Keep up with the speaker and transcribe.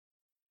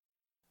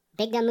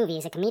Big Dumb Movie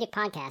is a comedic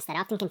podcast that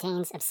often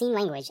contains obscene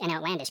language and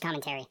outlandish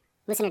commentary.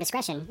 Listener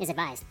discretion is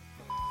advised.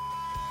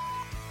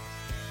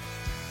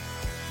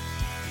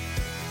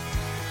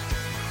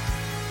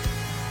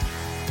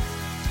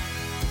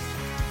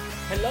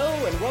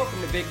 Hello and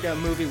welcome to Big Dumb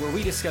Movie, where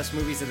we discuss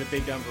movies of the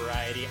big dumb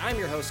variety. I'm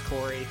your host,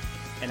 Corey,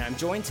 and I'm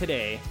joined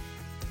today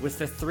with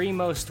the three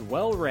most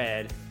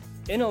well-read,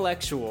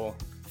 intellectual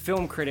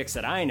film critics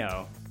that I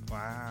know.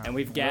 Wow. And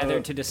we've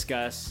gathered to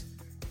discuss,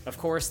 of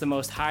course, the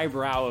most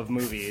highbrow of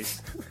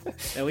movies.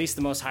 At least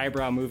the most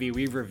highbrow movie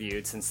we've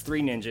reviewed since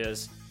Three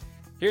Ninjas.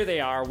 Here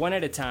they are, one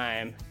at a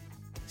time.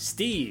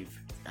 Steve.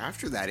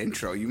 After that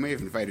intro, you may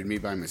have invited me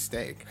by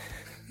mistake.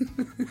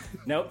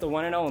 Nope, the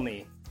one and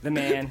only. The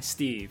man,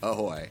 Steve.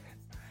 Ahoy.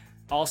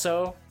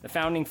 Also, the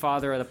founding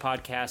father of the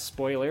podcast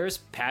Spoilers,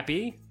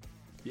 Pappy.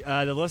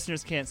 The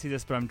listeners can't see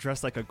this, but I'm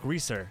dressed like a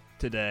greaser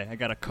today. I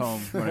got a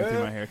comb running through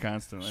my hair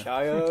constantly.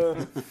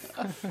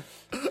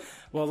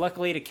 Well,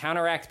 luckily to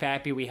counteract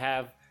Pappy, we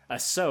have a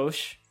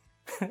Soch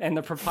and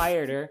the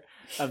proprietor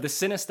of the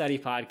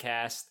Cinestudy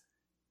podcast,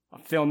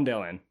 Film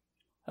Dylan.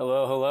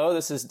 Hello.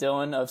 This is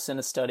Dylan of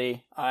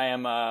Cinestudy. I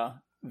am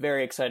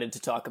very excited to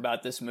talk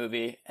about this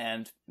movie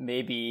and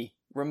maybe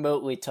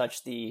remotely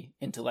touch the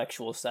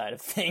intellectual side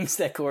of things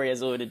that Corey has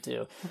alluded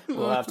to.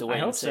 We'll have to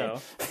wait and see. I hope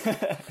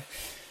so.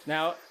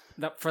 Now,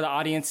 for the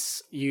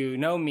audience, you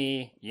know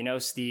me, you know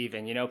Steve,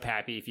 and you know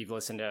Pappy if you've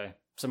listened to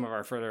some of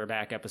our further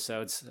back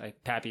episodes.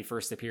 Pappy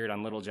first appeared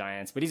on Little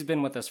Giants, but he's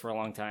been with us for a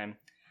long time.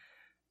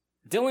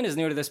 Dylan is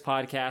new to this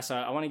podcast, so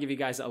I want to give you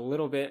guys a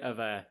little bit of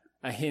a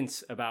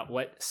hint about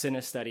what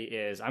Cinestudy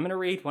is. I'm going to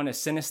read one of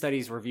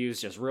Cinestudy's reviews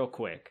just real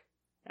quick.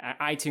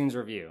 iTunes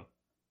review.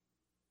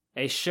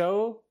 A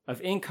show of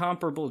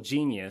incomparable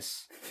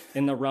genius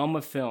in the realm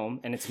of film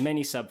and its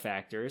many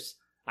subfactors,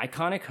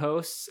 iconic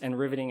hosts, and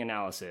riveting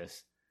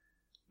analysis.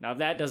 Now, if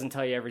that doesn't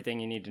tell you everything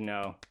you need to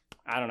know,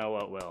 I don't know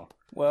what will.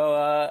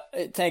 Well,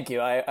 thank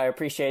you. I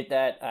appreciate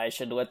that. I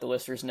should let the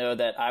listeners know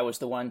that I was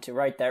the one to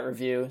write that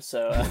review,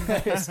 so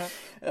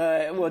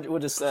we'll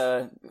just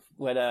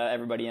let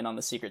everybody in on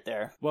the secret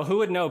there. Well, who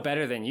would know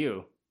better than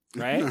you?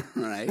 Right?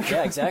 Right.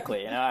 Yeah,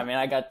 exactly. I mean,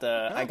 I got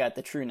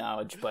the true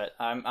knowledge, but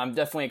I'm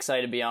definitely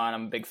excited to be on.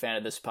 I'm a big fan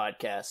of this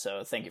podcast,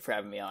 so thank you for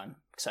having me on.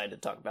 Excited to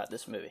talk about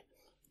this movie.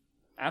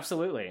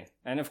 Absolutely.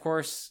 And of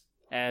course,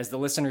 as the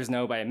listeners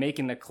know by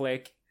making the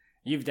click,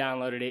 you've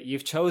downloaded it.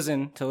 You've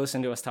chosen to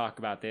listen to us talk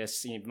about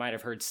this. You might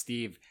have heard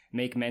Steve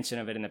make mention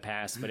of it in the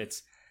past, but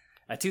it's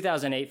a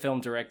 2008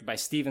 film directed by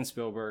Steven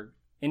Spielberg,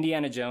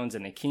 Indiana Jones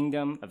and the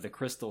Kingdom of the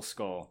Crystal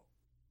Skull.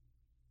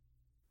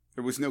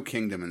 There was no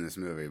kingdom in this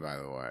movie, by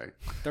the way.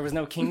 There was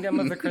no Kingdom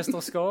of the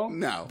Crystal Skull?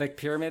 No. The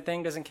pyramid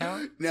thing doesn't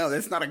count? No,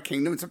 that's not a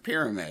kingdom. It's a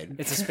pyramid.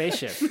 It's a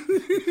spaceship.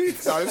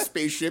 It's not a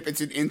spaceship. It's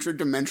an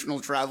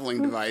interdimensional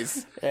traveling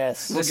device.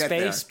 Yes. The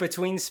space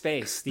between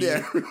space,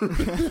 Steve.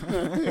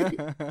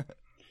 Yeah.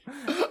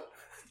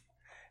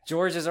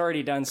 George has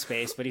already done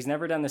space, but he's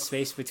never done the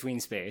space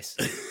between space.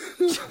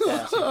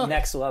 Yeah,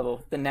 next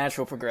level. The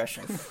natural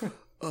progression.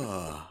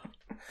 Real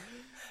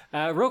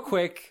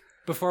quick,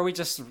 before we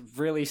just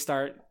really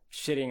start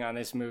shitting on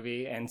this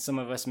movie, and some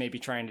of us may be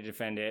trying to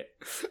defend it,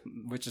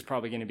 which is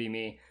probably going to be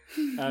me.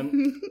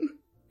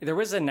 There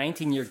was a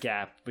 19-year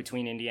gap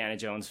between Indiana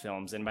Jones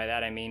films, and by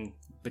that I mean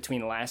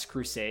between Last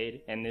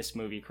Crusade and this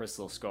movie,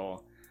 Crystal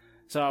Skull.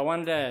 So I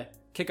wanted to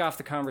kick off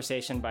the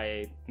conversation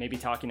by maybe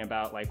talking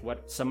about like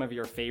what some of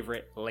your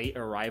favorite late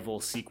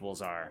arrival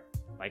sequels are.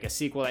 Like a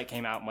sequel that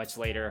came out much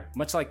later,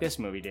 much like this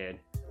movie did.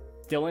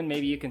 Dylan,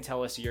 maybe you can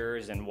tell us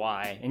yours and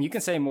why. And you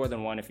can say more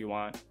than one if you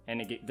want,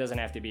 and it doesn't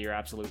have to be your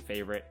absolute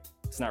favorite.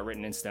 It's not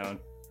written in stone.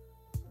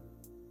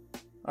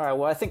 All right,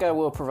 well, I think I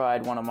will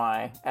provide one of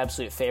my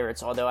absolute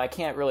favorites, although I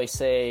can't really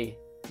say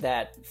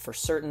that for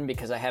certain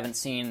because I haven't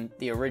seen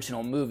the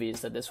original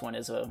movies that this one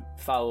is a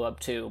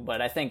follow-up to,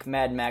 but I think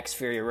Mad Max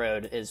Fury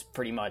Road is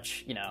pretty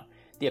much,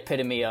 the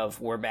epitome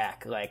of we're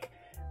back. Like,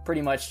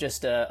 pretty much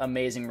just an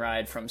amazing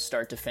ride from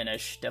start to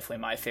finish. Definitely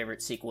my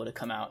favorite sequel to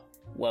come out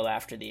well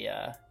after the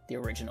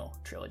original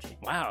trilogy.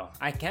 Wow,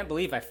 I can't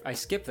believe I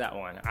skipped that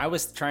one. I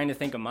was trying to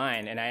think of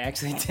mine, and I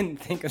actually didn't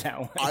think of that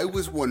one. I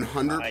was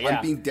 100,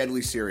 I'm being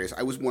deadly serious.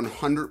 I was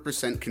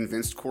 100%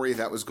 convinced, Corey,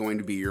 that was going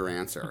to be your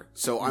answer.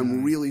 So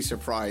I'm really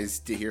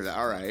surprised to hear that.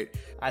 All right.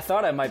 I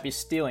thought I might be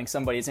stealing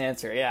somebody's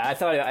answer. Yeah, I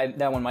thought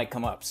that one might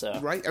come up, so.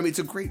 Right? I mean, it's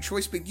a great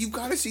choice, but you've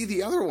got to see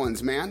the other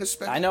ones, man.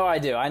 Especially. I know I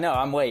do. I know.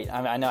 I'm late.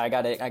 I know. I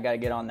gotta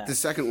get on that. The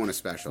second one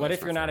especially. What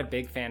if you're not a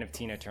big fan of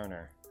Tina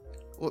Turner?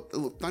 Well,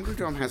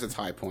 Thunderdome has its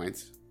high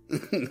points.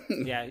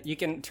 Yeah, you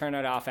can turn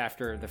it off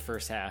after the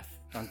first half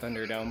on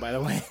Thunderdome, by the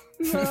way.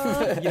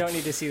 You don't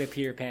need to see the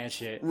Peter Pan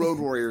shit. Road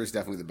Warrior is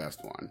definitely the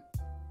best one.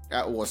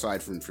 Well,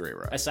 aside from Fury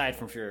Road. Aside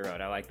from Fury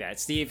Road, I like that.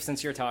 Steve,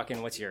 since you're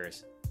talking, what's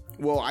yours?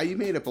 Well, I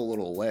made up a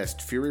little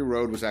list. Fury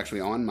Road was actually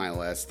on my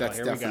list. That's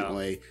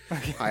definitely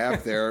high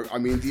up there. I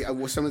mean,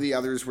 some of the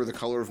others were The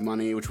Color of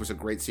Money, which was a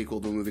great sequel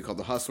to a movie called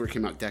The Hustler,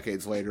 came out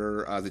decades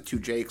later. The Two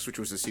Jakes, which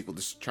was a sequel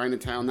to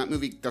Chinatown. That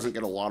movie doesn't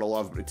get a lot of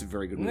love, but it's a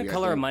very good movie. Didn't The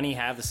Color of Money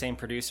have the same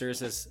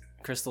producers as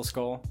Crystal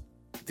Skull?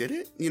 Did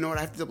it? You know what?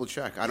 I have to double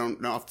check. I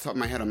don't know off the top of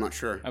my head. I'm not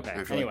sure. Okay.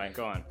 Actually. Anyway,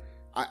 go on.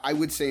 I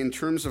would say in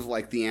terms of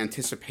like the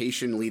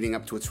anticipation leading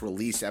up to its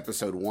release,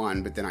 episode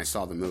 1, but then I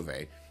saw the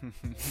movie.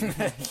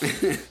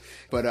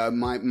 But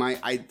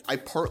I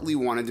partly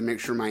wanted to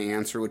make sure my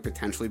answer would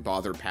potentially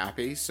bother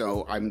Pappy,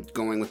 so I'm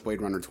going with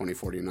Blade Runner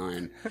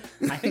 2049.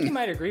 I think he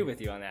might agree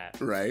with you on that.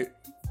 Right?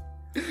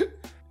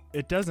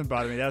 It doesn't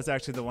bother me. That was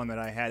actually the one that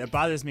I had. It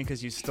bothers me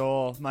because you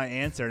stole my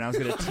answer, and I was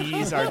going to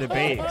tease our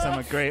debate because I'm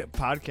a great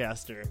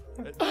podcaster.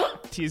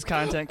 Tease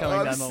content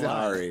coming down the line.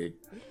 Sorry.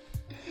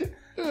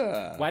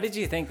 Why did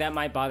you think that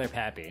might bother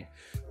Pappy?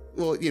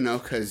 Well,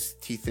 because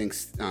he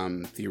thinks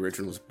the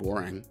original is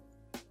boring.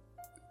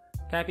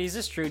 Pappy, is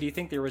this true? Do you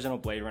think the original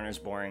Blade Runner is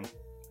boring?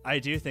 I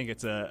do think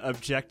it's a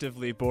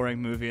objectively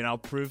boring movie, and I'll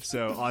prove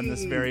so on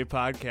this very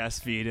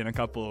podcast feed in a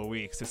couple of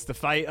weeks. It's the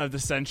fight of the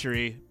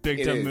century,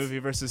 Big Dumb Movie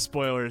versus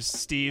Spoilers,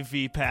 Steve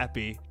v.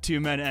 Pappy. 2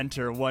 men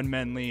enter, 1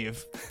 man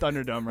leave.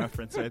 Thunderdome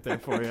reference right there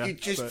for you.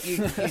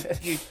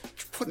 You're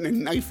putting a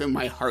knife in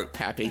my heart,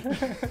 Pappy.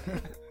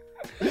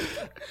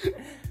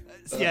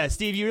 Yeah,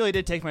 Steve, you really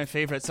did take my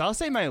favorite. So I'll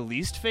say my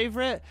least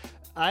favorite.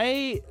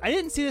 I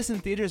didn't see this in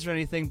theaters or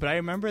anything, but I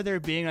remember there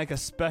being like a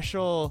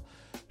special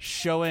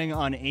showing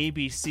on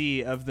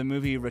ABC of the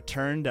movie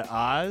Return to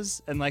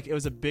Oz, and like it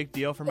was a big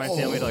deal for my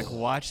family to like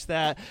watch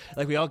that.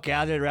 Like we all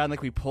gathered around,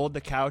 like we pulled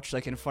the couch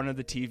like in front of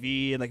the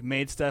TV and like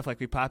made stuff, like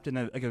we popped in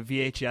a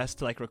VHS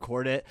to like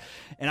record it,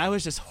 and I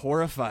was just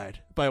horrified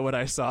by what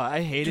I saw.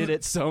 I hated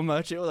it so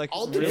much. It was like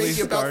I'll really debate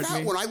you about scarred that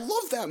me. one. I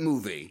love that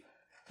movie.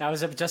 I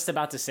was just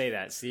about to say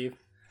that, Steve.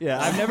 Yeah,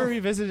 I've never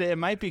revisited it. It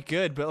might be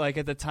good, but like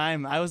at the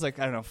time, I was like,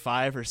 I don't know,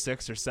 5 or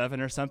 6 or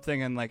 7 or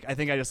something, and like I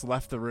think I just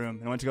left the room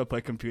and went to go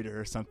play computer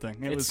or something.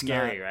 It It's was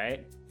scary,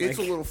 right? It's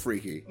a little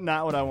freaky.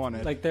 not what I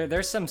wanted. Like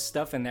there's some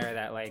stuff in there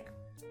that like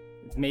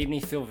made me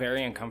feel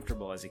very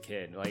uncomfortable as a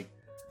kid. Like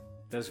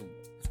those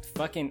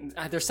fucking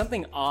there's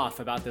something off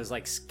about those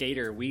like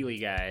skater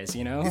wheelie guys,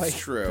 you know? It's Like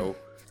true.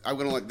 I'm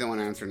going to let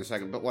Dylan answer in a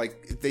second, but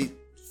like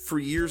for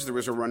years there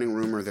was a running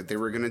rumor that they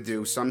were going to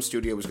do, some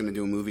studio was going to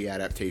do a movie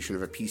adaptation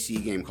of a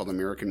PC game called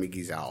American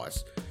McGee's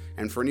Alice.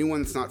 And for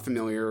anyone that's not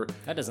familiar,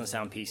 that doesn't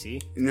sound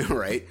PC. no,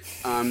 right?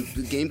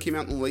 The game came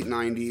out in the late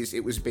 90s.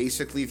 It was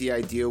basically, the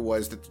idea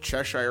was that the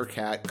Cheshire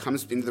Cat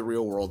comes into the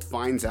real world,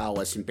 finds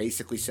Alice, and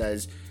basically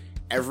says,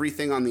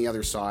 everything on the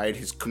other side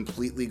has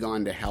completely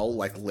gone to hell,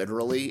 like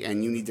literally,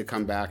 and you need to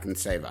come back and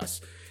save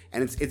us.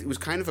 And it was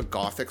kind of a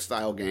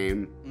Gothic-style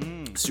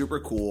game, super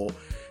cool.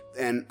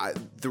 And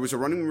there was a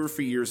running rumor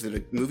for years that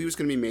a movie was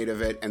going to be made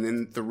of it, and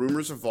then the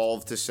rumors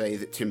evolved to say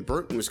that Tim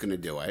Burton was going to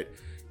do it.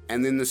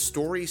 And then the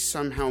story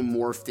somehow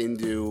morphed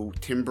into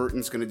Tim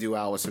Burton's going to do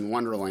Alice in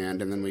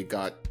Wonderland, and then we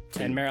got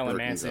And Marilyn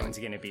Manson's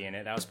going to be in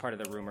it. That was part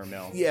of the rumor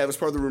mill. Yeah, it was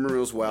part of the rumor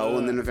mill as well.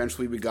 And then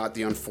eventually we got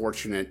the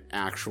unfortunate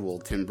actual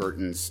Tim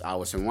Burton's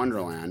Alice in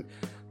Wonderland.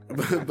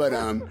 But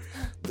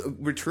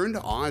Return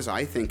to Oz,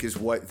 I think, is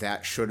what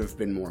that should have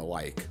been more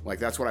like. Like,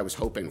 that's what I was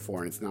hoping for,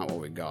 and it's not what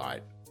we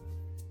got.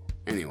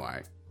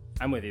 Anyway.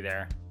 I'm with you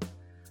there.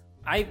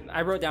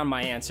 I wrote down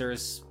my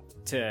answers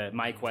to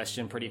my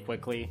question pretty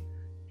quickly.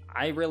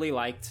 I really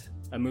liked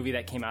a movie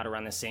that came out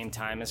around the same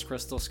time as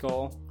Crystal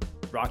Skull,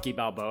 Rocky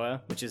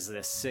Balboa, which is the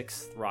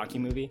 6th Rocky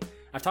movie.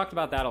 I've talked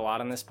about that a lot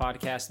on this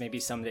podcast.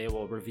 Maybe someday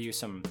we'll review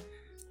some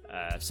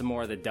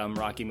more of the dumb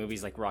Rocky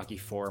movies, like Rocky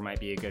 4 might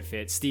be a good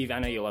fit. Steve, I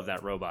know you love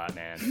that robot,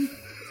 man.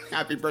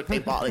 Happy birthday,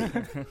 Polly.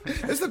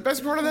 That's the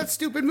best part of that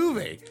stupid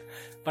movie.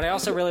 But I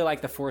also really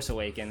like The Force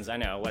Awakens. I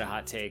know, what a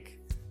hot take.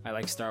 I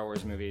like Star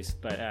Wars movies,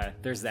 but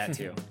there's that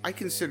too. I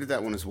considered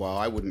that one as well.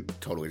 I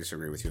wouldn't totally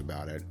disagree with you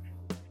about it.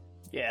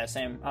 Yeah,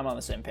 same. I'm on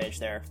the same page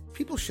there.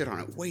 People shit on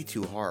it way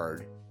too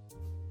hard.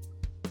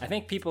 I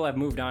think people have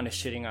moved on to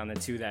shitting on the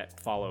 2 that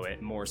follow it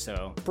more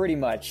so. Pretty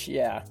much,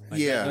 yeah. Like,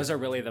 yeah. Those are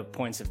really the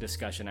points of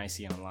discussion I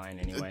see online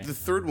anyway. The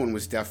third one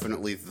was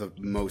definitely the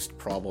most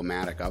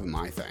problematic of them,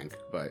 I think.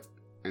 But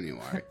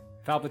anyway.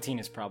 Palpatine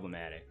is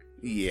problematic.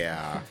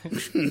 Yeah.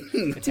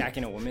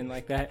 Attacking a woman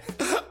like that?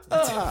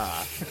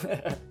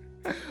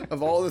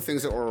 Of all the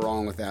things that were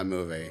wrong with that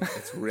movie,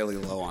 it's really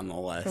low on the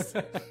list.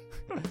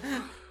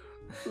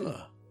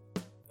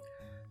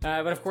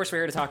 But of course, we're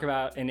here to talk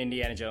about an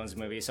Indiana Jones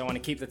movie, so I want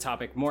to keep the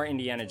topic more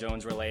Indiana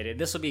Jones related.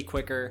 This will be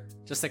quicker,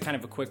 just a kind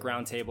of a quick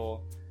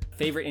roundtable.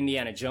 Favorite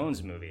Indiana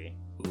Jones movie?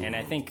 Ooh. And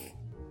I think,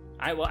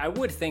 I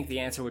would think the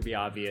answer would be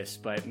obvious,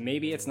 but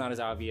maybe it's not as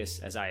obvious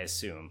as I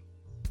assume.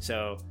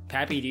 So,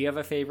 Pappy, do you have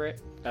a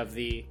favorite of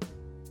the?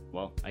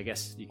 Well, I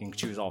guess you can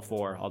choose all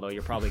 4, although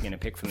you're probably going to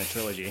pick from the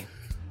trilogy.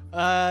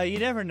 You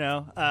never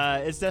know.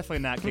 It's definitely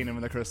not Kingdom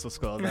of the Crystal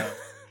Skull, though.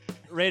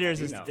 Raiders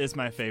is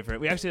my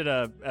favorite. We actually did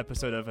an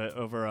episode of it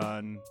over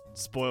on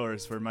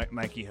Spoilers where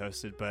Mikey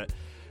hosted, but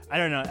I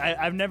don't know.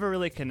 I've never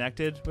really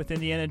connected with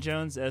Indiana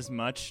Jones as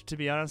much, to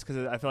be honest,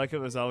 because I feel like it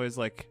was always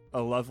like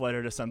a love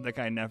letter to something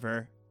I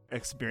never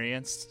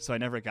experienced, so I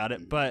never got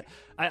it. But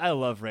I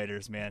love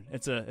Raiders, man.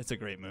 It's a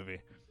great movie.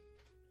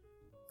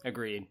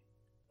 Agreed.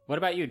 What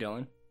about you,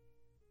 Dylan?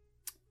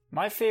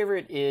 My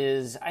favorite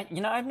is, I've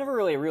never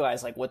really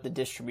realized like what the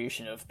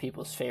distribution of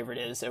people's favorite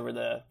is over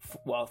the,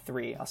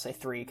 three. I'll say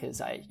three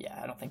because I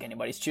don't think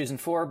anybody's choosing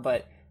four,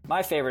 but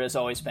my favorite has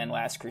always been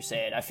Last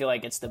Crusade. I feel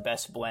like it's the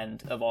best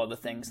blend of all the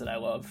things that I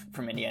love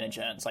from Indiana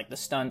Jones, like the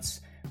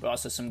stunts, but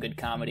also some good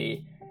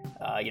comedy.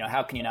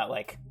 How can you not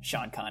like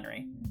Sean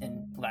Connery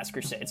in Last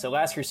Crusade? So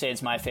Last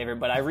Crusade's my favorite,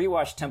 but I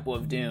rewatched Temple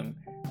of Doom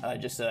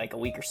just like a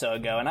week or so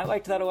ago, and I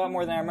liked that a lot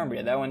more than I remembered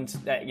it. That one's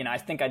I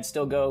think I'd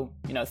still go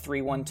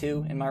 3, 1,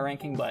 2 in my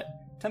ranking, but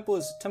Temple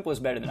is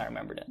better than I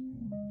remembered it.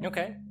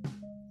 Okay,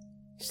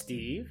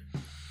 Steve.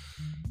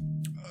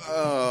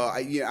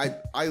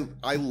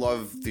 I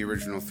love the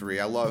original three.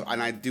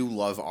 I do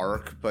love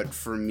Ark, but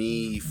for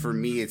me,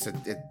 it's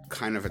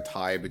kind of a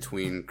tie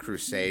between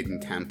Crusade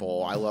and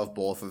Temple. I love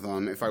both of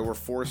them. If I were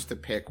forced to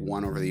pick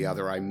one over the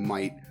other, I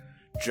might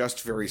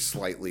just very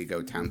slightly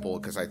go Temple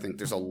because I think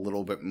there's a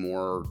little bit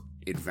more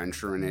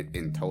adventure in it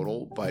in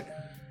total. But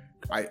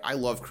I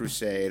love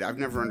Crusade. I've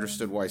never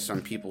understood why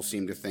some people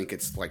seem to think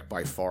it's like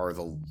by far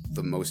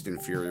the most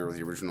inferior of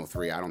the original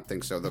three. I don't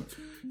think so. The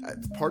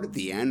part at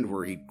the end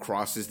where he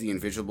crosses the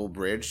invisible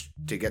bridge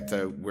to get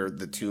to where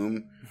the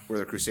tomb where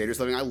the Crusaders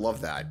living, I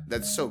love that.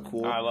 That's so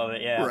cool. I love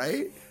it. Yeah.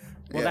 Right.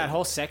 Well, that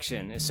whole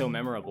section is so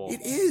memorable.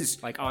 It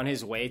is. Like on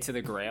his way to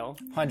the Grail.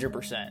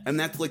 100%. And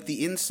that's like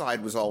the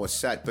inside was always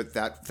set, but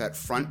that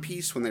front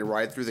piece when they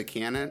ride through the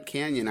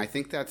canyon, I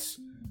think that's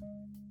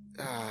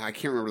I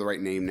can't remember the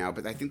right name now,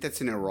 but I think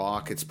that's in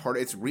Iraq.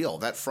 It's real.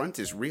 That front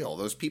is real.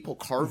 Those people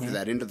carved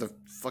that into the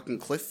fucking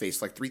cliff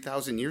face like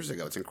 3,000 years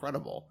ago. It's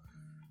incredible.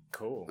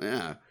 Cool.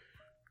 Yeah.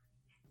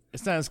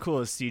 It's not as cool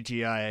as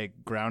CGI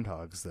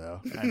groundhogs,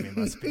 though. I mean,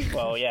 let's be.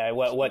 Well, yeah.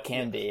 What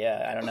can be?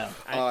 Yeah, I don't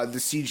know. The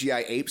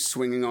CGI apes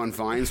swinging on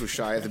vines with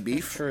Shia the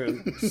Beef.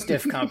 True.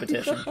 Stiff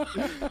competition.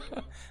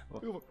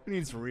 It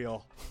needs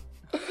real.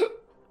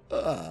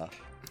 Well,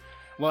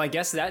 I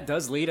guess that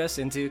does lead us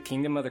into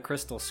Kingdom of the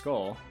Crystal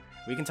Skull.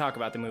 We can talk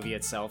about the movie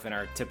itself in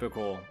our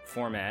typical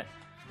format.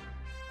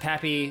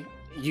 Pappy,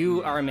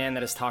 you are a man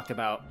that has talked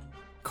about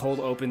cold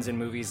opens in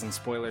movies and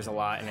spoilers a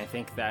lot, and I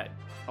think that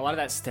a lot of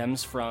that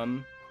stems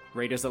from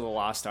Raiders of the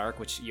Lost Ark,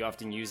 which you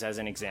often use as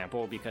an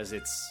example because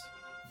it's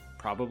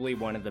probably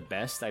one of the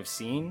best I've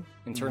seen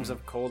in terms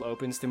of cold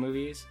opens to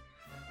movies.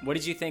 What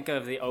did you think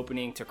of the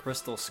opening to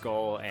Crystal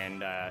Skull?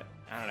 And I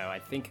don't know, I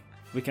think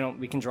we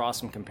can draw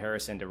some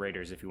comparison to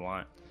Raiders if you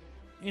want.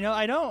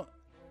 I don't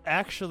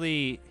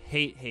actually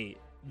hate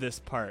this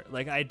part.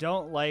 Like, I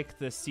don't like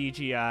the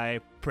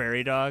CGI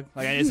prairie dog.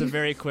 Like, it's a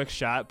very quick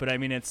shot, but I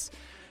mean,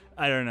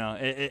 I don't know.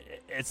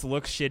 It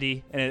looks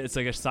shitty, and it's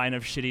like a sign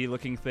of shitty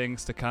looking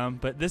things to come.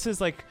 But this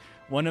is like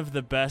one of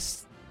the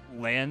best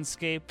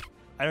landscape,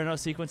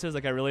 sequences.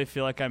 Like, I really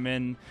feel like I'm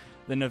in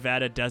the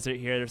Nevada desert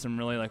here. There's some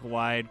really like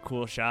wide,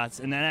 cool shots.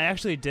 And then I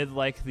actually did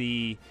like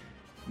the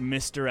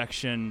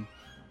misdirection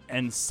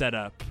and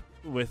setup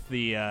with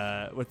the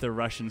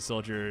Russian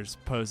soldiers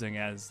posing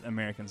as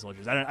American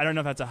soldiers. I don't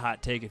know if that's a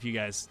hot take. If you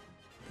guys,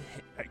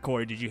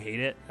 Corey, did you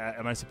hate it?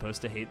 Am I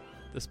supposed to hate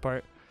this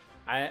part?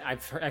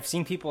 I've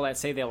seen people that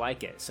say they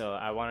like it, so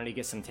I wanted to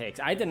get some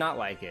takes. I did not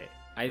like it.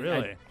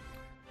 Really?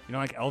 You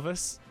don't like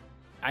Elvis?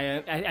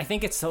 I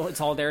think it's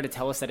all there to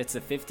tell us that it's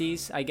the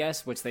 50s, I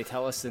guess, which they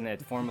tell us in the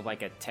form of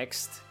like a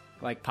text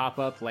like pop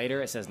up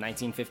later. It says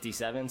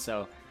 1957,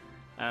 so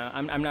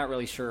I'm not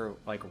really sure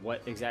like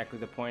what exactly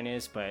the point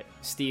is, but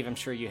Steve, I'm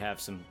sure you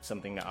have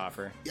something to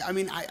offer. Yeah, I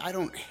mean, I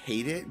don't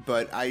hate it,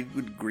 but I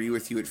would agree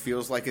with you. It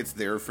feels like it's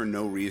there for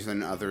no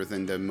reason other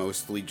than to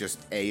mostly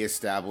just A,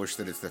 establish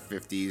that it's the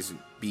 50s,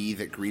 B,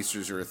 that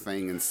greasers are a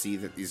thing, and C,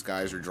 that these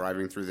guys are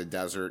driving through the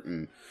desert,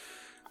 and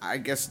I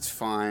guess it's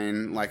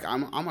fine. Like,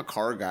 I'm a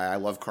car guy. I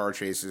love car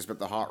chases, but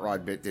the hot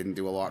rod bit didn't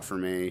do a lot for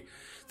me.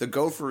 The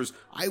Gophers,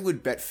 I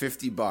would bet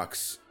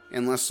 $50,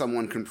 unless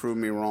someone can prove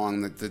me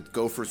wrong, that the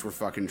Gophers were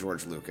fucking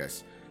George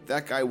Lucas.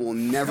 That guy will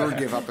never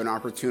give up an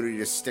opportunity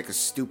to stick a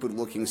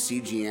stupid-looking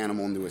CG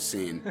animal into a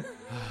scene.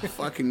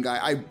 Fucking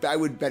guy. I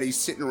would bet he's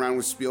sitting around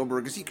with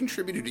Spielberg, because he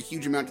contributed a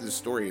huge amount to the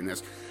story in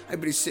this. I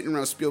bet he's sitting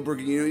around with Spielberg,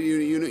 and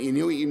you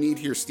know what you need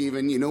here,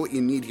 Steven? You know what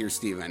you need here,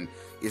 Steven?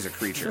 Is a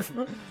creature.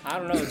 I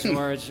don't know,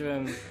 George.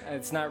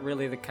 It's not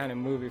really the kind of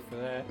movie for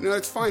that. No,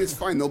 it's fine. It's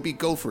fine. They'll be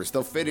Gophers.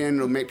 They'll fit in.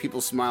 It'll make people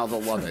smile.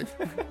 They'll love it.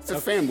 It's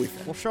a family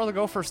thing. We'll show the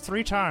Gophers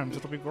 3 times.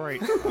 It'll be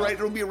great. Right?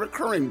 It'll be a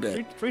recurring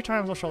bit. Three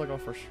times we'll show the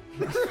Gophers.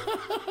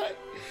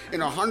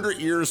 In 100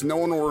 years, no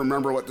one will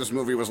remember what this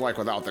movie was like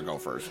without the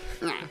Gophers.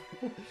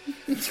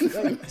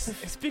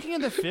 Speaking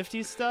of the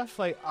 50s stuff,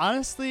 like,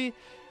 honestly,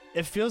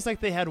 it feels like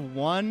they had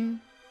one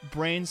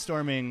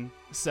brainstorming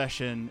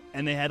session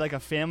and they had like a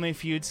Family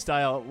Feud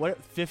style, what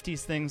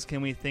 50s things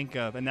can we think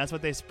of, and that's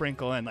what they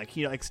sprinkle in. Like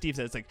Steve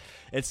said,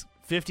 it's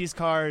 50s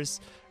cars,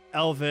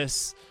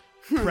 Elvis,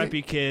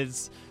 preppy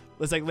kids.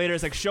 It's like later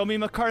it's like, show me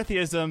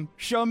McCarthyism,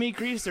 show me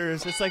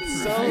greasers. It's like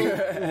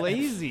so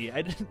lazy.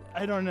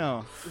 I don't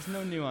know, there's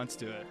no nuance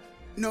to it.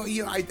 No,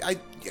 you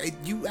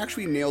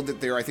actually nailed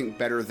it there, I think,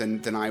 better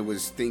than I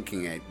was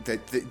thinking it. That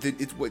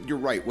it's what you're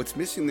right. What's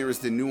missing there is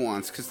the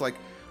nuance, because like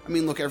I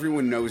mean, look,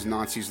 everyone knows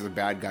Nazis are the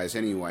bad guys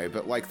anyway,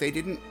 but like they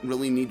didn't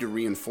really need to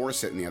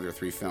reinforce it in the other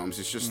 3 films.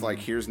 It's just like,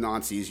 here's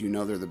Nazis, you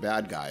know they're the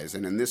bad guys,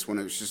 and in this one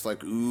it was just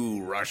like,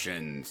 ooh,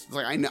 Russians. It's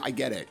like, I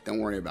get it. Don't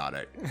worry about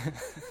it.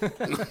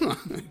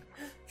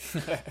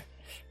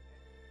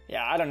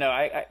 Yeah, I don't know.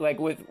 I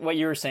like with what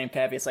you were saying,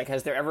 Pappy. It's like,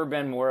 has there ever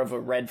been more of a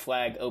red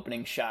flag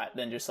opening shot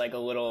than just like a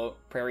little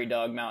prairie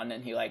dog mountain,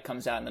 and he like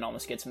comes out and then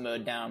almost gets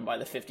mowed down by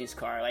the '50s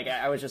car? Like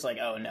I was just like,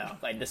 oh no,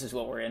 like this is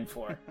what we're in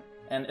for.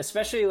 And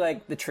especially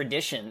like the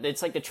tradition.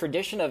 It's like the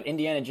tradition of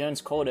Indiana Jones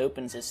cold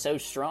opens is so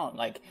strong.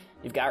 Like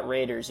you've got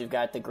Raiders, you've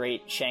got the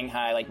great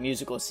Shanghai like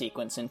musical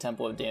sequence in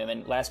Temple of Doom,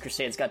 and Last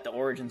Crusade's got the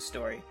origin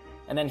story.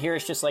 And then here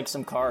it's just like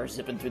some cars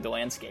zipping through the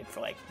landscape for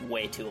like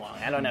way too long.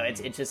 I don't know.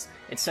 It's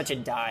such a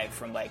dive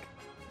from like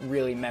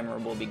really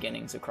memorable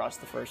beginnings across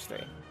the first 3.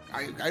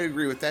 I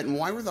agree with that. And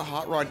why were the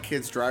Hot Rod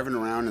kids driving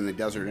around in the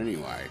desert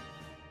anyway?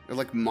 They're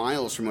like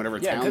miles from whatever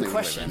town they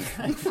live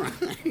in.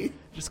 Right?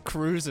 Just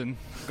cruising.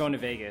 Going to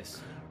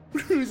Vegas.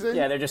 Cruising?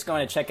 Yeah, they're just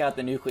going to check out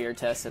the nuclear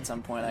tests at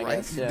some point, I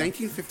guess. Yeah.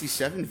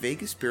 1957,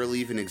 Vegas barely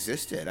even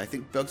existed. I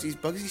think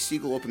Bugsy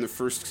Siegel opened the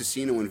first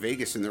casino in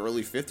Vegas in the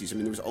early 50s. I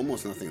mean, there was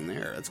almost nothing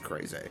there. That's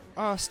crazy.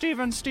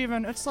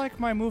 Steven, it's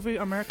like my movie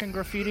American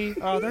Graffiti.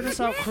 They're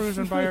just out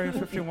cruising by Area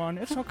 51.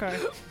 It's okay.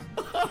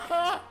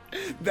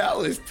 That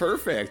was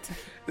perfect.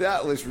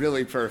 That was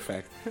really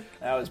perfect.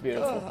 That was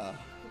beautiful.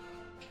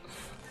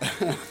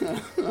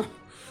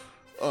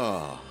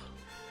 Oh.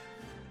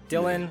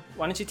 Dylan,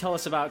 why don't you tell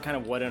us about kind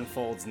of what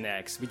unfolds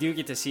next? We do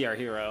get to see our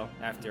hero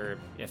after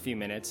a few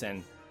minutes,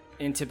 and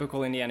in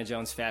typical Indiana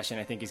Jones fashion,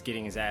 I think he's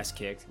getting his ass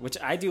kicked, which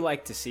I do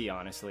like to see,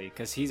 honestly,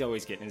 because he's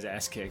always getting his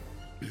ass kicked.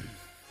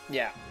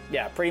 Yeah,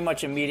 pretty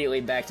much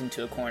immediately backed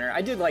into a corner.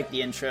 I did like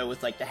the intro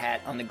with like the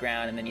hat on the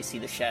ground, and then you see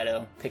the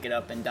shadow pick it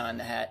up and don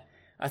the hat.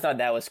 I thought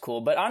that was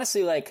cool, but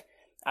honestly, like,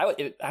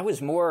 I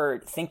was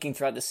more thinking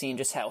throughout the scene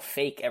just how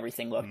fake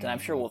everything looked, and I'm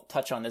sure we'll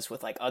touch on this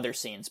with like other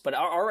scenes. But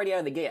already out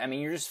of the gate, I mean,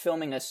 you're just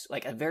filming a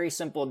very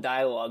simple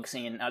dialogue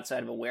scene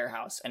outside of a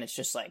warehouse, and it's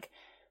just like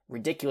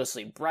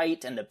ridiculously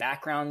bright, and the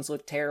backgrounds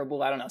look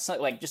terrible. I don't know,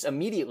 so, like just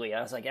immediately,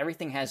 I was like,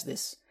 everything has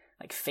this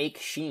like fake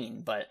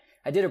sheen. But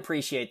I did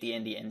appreciate the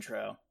indie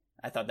intro.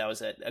 I thought that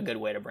was a good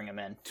way to bring him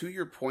in. To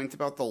your point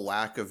about the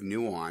lack of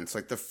nuance,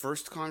 like the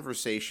first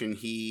conversation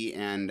he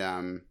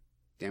and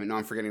damn it, no,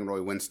 I'm forgetting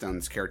Roy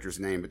Winstone's character's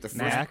name, but the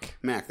first...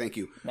 Mac, thank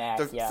you.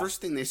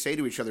 First thing they say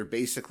to each other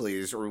basically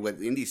is, or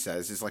what Indy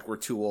says, is like, we're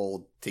too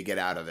old to get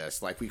out of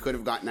this. Like, we could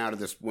have gotten out of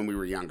this when we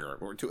were younger.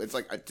 It's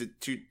like,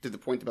 to the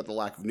point about the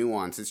lack of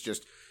nuance, it's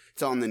just,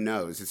 it's on the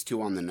nose. It's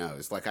too on the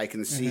nose. Like, I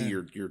can see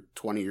you're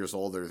 20 years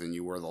older than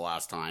you were the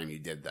last time you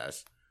did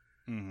this.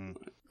 Mm-hmm.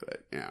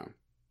 But, yeah.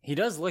 He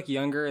does look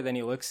younger than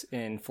he looks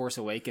in Force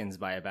Awakens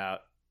by about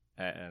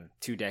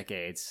 2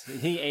 decades.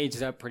 He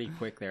aged up pretty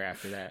quick there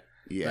after that.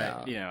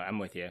 Yeah. But, I'm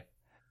with you.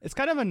 It's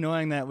kind of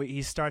annoying that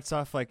he starts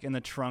off like in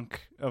the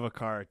trunk of a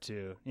car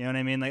too. You know what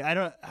I mean? Like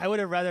I would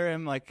have rather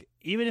him like,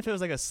 even if it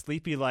was like a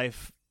Sleepy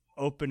Life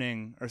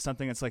opening or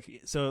something, it's like,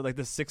 so like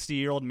the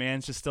 60-year-old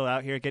man's just still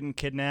out here getting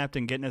kidnapped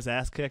and getting his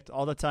ass kicked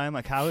all the time.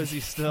 Like how is he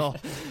still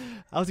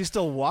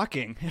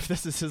walking if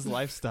this is his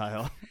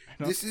lifestyle?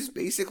 This is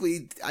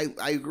basically,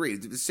 I agree,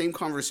 the same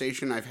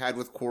conversation I've had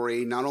with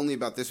Corey, not only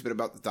about this, but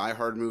about the Die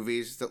Hard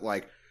movies, that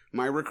like,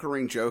 my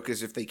recurring joke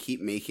is if they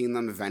keep making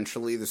them,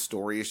 eventually the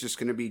story is just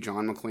going to be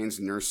John McClane's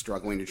nurse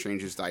struggling to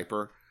change his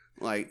diaper.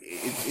 Like,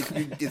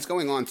 it's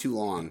going on too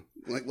long.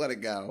 Like, let it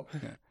go.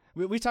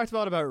 We talked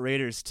about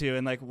Raiders, too,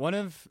 and, like, one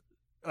of...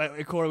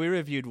 Corey, we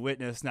reviewed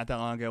Witness not that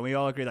long ago. We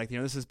all agreed, like,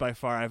 this is by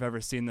far I've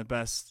ever seen the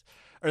best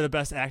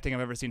acting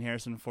I've ever seen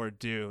Harrison Ford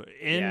do.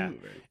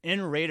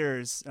 In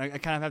Raiders, I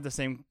kind of have the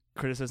same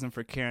criticism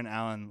for Karen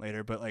Allen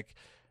later, but, like...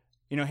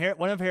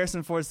 one of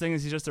Harrison Ford's things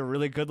is he's just a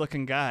really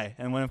good-looking guy,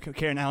 and one of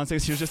Karen Allen's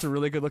things he was just a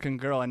really good-looking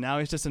girl, and now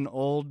he's just an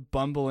old,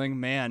 bumbling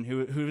man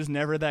who's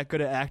never that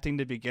good at acting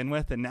to begin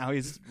with, and now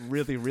he's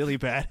really, really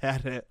bad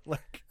at it.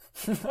 Like,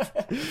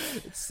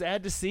 it's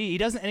sad to see. He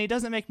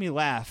doesn't make me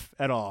laugh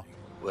at all.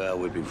 Well,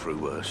 we've been through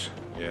worse.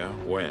 Yeah?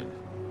 When?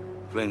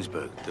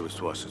 Flensburg, there was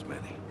twice as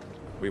many.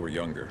 We were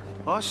younger.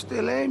 I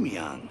still am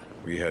young.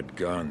 We had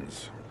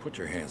guns. Put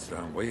your hands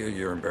down, will you?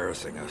 You're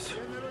embarrassing us.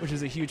 Which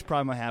is a huge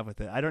problem I have with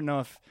it. I don't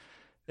know if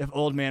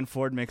Old Man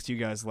Ford makes you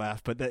guys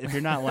laugh, but if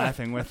you're not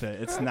laughing with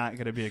it, it's not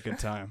going to be a good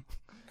time.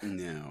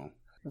 No.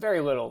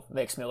 Very little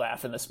makes me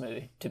laugh in this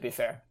movie, to be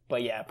fair.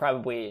 But yeah,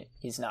 probably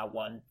he's not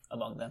one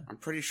among them. I'm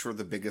pretty sure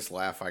the biggest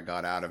laugh I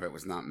got out of it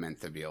was not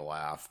meant to be a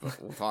laugh,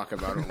 but we'll talk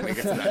about it when we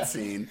get to that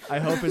scene. I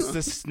hope it's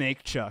the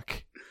snake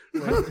chuck.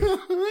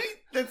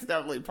 That's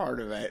definitely part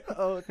of it.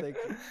 Oh, thank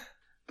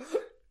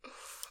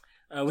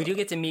you. We do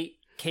get to meet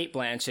Cate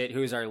Blanchett,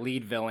 who is our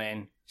lead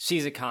villain.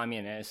 She's a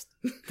communist,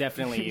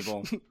 definitely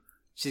evil.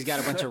 She's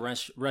got a bunch of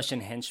Russian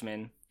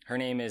henchmen. Her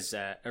name is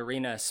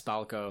Irina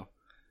Spalko.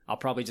 I'll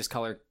probably just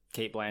call her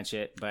Cate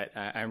Blanchett, but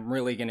I'm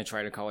really going to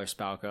try to call her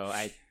Spalko.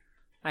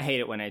 I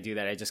hate it when I do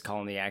that. I just call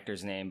him the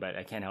actor's name, but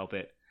I can't help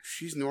it.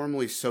 She's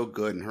normally so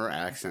good, and her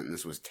accent in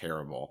this was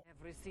terrible.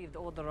 received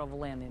Order of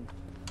Lenin.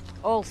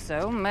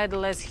 Also,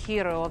 Medal as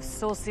Hero of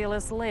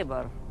Socialist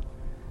Labor.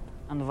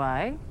 And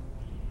why?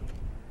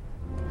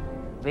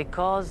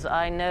 Because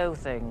I know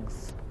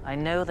things. I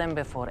know them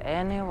before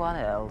anyone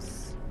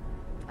else.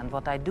 And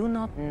what I do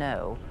not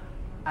know,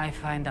 I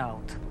find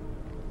out.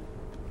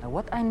 Now,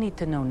 what I need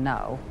to know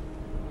now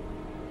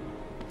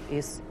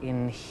is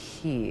in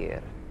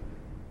here.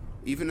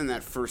 Even in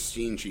that first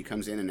scene, she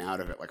comes in and out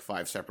of it like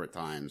 5 separate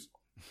times.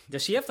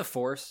 Does she have the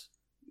Force?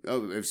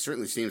 Oh, it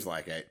certainly seems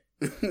like it.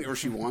 Or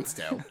she wants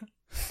to.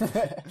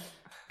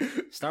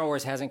 Star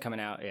Wars hasn't come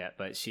out yet,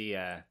 but she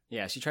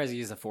tries to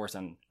use the Force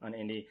on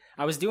Indy.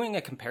 I was doing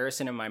a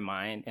comparison in my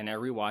mind, and I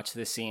rewatched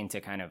this scene to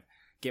kind of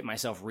get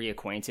myself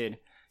reacquainted.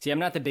 See, I'm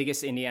not the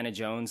biggest Indiana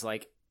Jones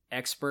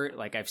expert.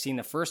 Like, I've seen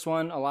the first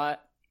one a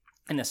lot,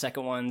 and the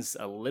second one's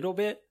a little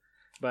bit,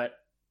 but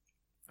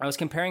I was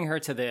comparing her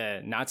to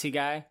the Nazi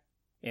guy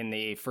in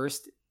the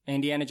first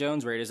Indiana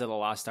Jones, Raiders of the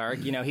Lost Ark.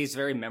 You know, he's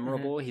very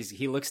memorable.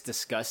 He looks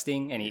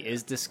disgusting, and he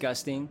is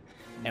disgusting.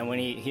 And when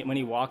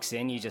he walks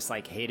in, you just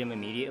hate him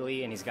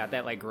immediately, and he's got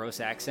that gross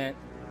accent.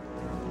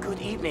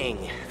 Good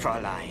evening,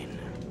 Fräulein.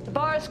 The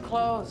bar's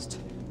closed.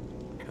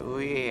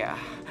 We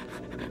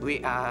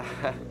are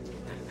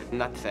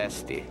not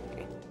thirsty.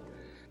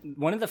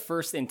 One of the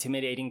first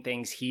intimidating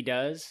things he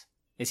does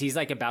is he's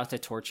about to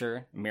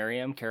torture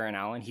Miriam, Karen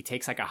Allen. He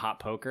takes a hot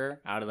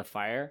poker out of the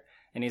fire,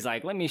 and he's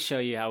like, let me show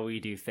you how we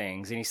do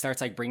things. And he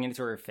starts bringing it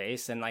to her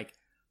face. And I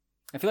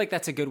feel like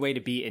that's a good way to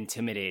be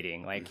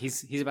intimidating.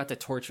 He's about to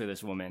torture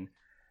this woman.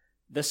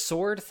 The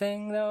sword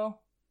thing, though,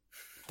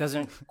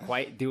 doesn't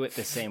quite do it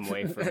the same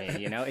way for me.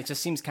 You know, it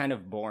just seems kind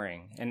of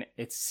boring. And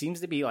it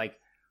seems to be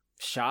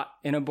shot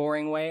in a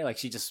boring way.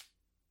 She just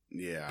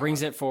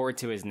brings it forward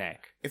to his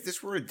neck. If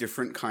this were a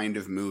different kind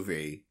of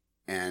movie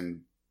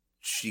and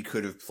she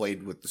could have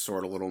played with the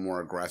sword a little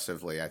more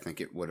aggressively, I think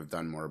it would have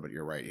done more, but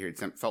you're right. Here, it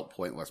felt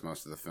pointless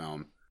most of the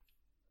film.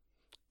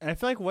 And I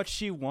feel like what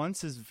she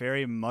wants is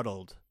very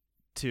muddled,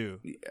 too.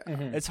 Yeah.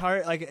 Mm-hmm. It's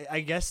hard, I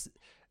guess,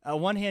 on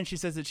one hand, she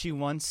says that she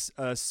wants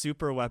a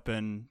super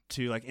weapon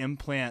to,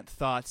 implant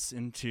thoughts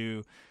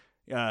into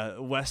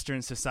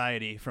Western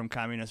society from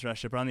communist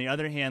Russia. But on the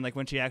other hand,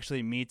 when she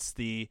actually meets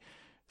the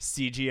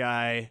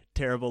CGI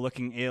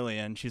terrible-looking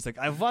alien, she's like,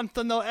 I want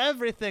to know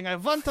everything. I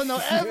want to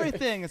know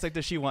everything. It's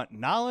does she want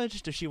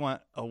knowledge? Does she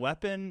want a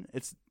weapon?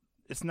 It's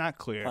not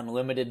clear.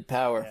 Unlimited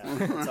power. Yeah.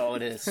 That's all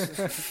it is.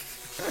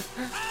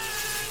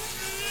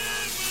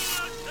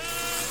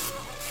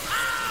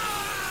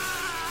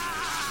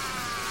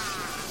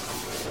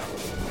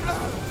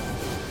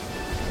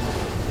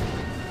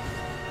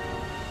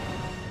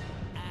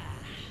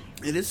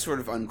 It is sort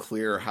of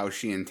unclear how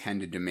she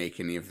intended to make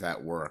any of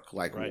that work.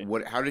 Right.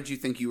 How did you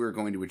think you were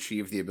going to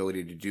achieve the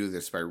ability to do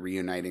this by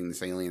reuniting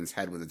this alien's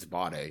head with its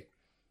body?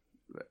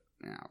 But,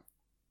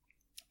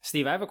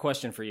 Steve, I have a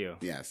question for you.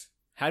 Yes.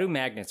 How do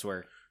magnets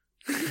work?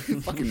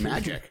 Fucking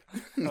magic.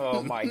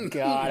 Oh my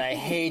god, I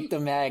hate the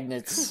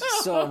magnets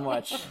so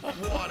much.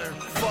 Water,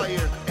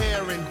 fire,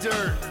 air, and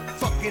dirt.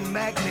 Fucking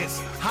magnets,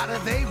 how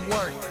do they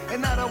work?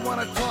 And I don't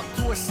want to talk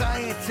to a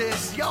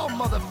scientist. Y'all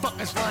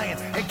motherfuckers lying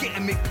and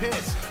getting me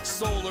pissed.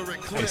 Solar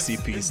eclipse.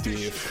 ICP,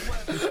 Steve.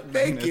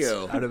 Thank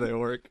you. How do they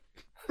work?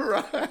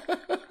 Right.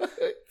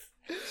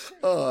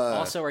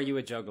 Also, are you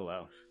a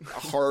juggalo?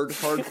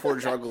 Hardcore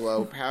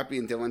juggalo. Pappy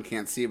and Dylan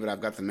can't see, but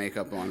I've got the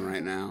makeup on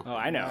right now. Oh,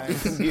 I know.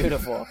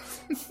 Beautiful.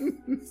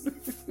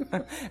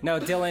 No,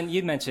 Dylan,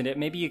 you mentioned it.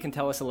 Maybe you can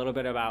tell us a little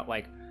bit about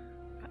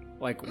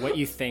what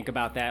you think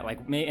about that,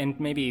 and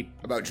maybe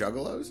about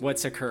juggalos.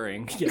 What's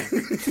occurring? Yeah.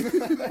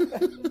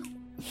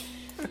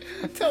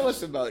 Tell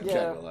us about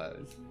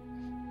juggalos.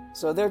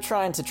 So they're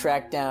trying to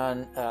track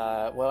down,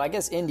 I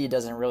guess Indy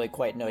doesn't really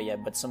quite know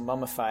yet, but some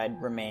mummified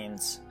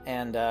remains.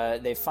 And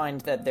they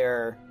find that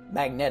they're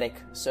magnetic,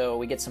 so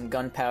we get some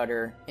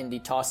gunpowder. Indy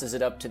tosses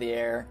it up to the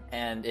air,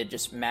 and it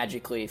just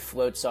magically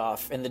floats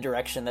off in the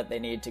direction that they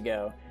need to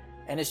go.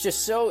 And it's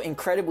just so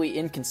incredibly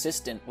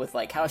inconsistent with,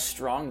 how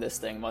strong this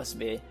thing must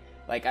be.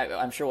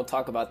 I'm sure we'll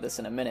talk about this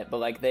in a minute,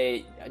 but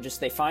they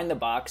find the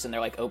box and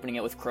they're opening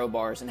it with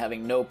crowbars and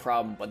having no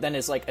problem. But then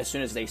it's as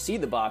soon as they see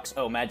the box,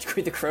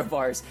 magically the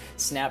crowbars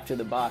snap to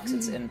the box.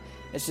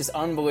 It's just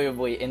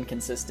unbelievably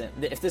inconsistent.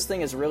 If this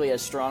thing is really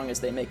as strong as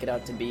they make it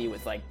out to be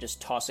with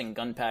just tossing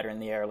gunpowder in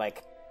the air,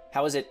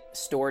 how is it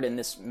stored in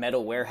this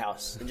metal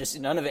warehouse?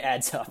 None of it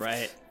adds up.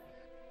 Right.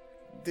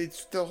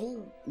 It's the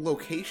whole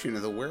location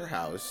of the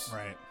warehouse.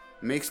 Right.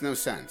 Makes no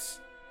sense.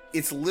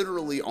 It's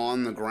literally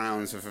on the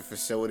grounds of a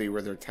facility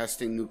where they're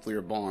testing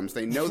nuclear bombs.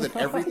 They know that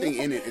everything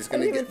in it is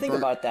going to get think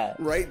burnt, about that.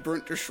 Right,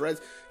 burnt to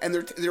shreds. And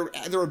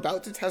they're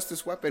about to test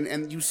this weapon,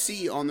 and you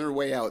see on their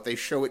way out, they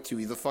show it to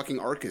you. The fucking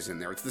Ark is in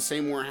there. It's the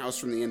same warehouse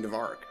from the end of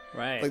Ark.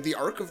 Right. The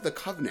Ark of the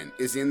Covenant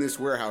is in this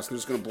warehouse, and they're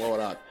just going to blow it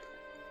up.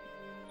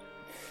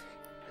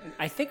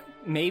 I think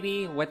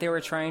maybe what they were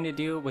trying to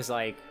do was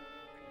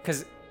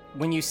because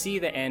when you see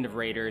the end of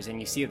Raiders and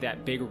you see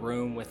that big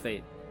room with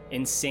the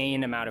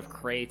insane amount of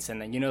crates,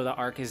 and then the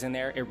Ark is in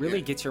there. It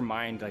really gets your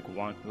mind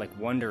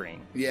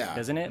wondering. Yeah.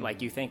 Doesn't it?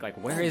 Like you think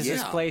where is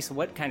this place?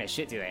 What kind of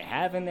shit do they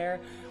have in there?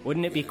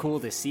 Wouldn't it be cool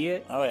to see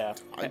it? Oh yeah.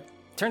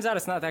 Turns out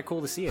it's not that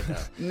cool to see it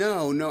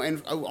No, though.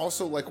 and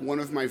also one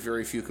of my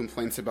very few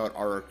complaints about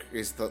Ark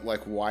is that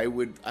why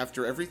would,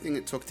 after everything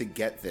it took to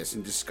get this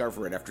and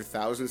discover it, after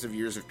thousands of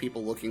years of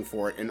people looking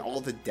for it and all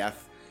the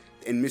death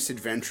and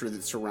misadventure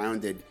that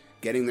surrounded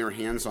getting their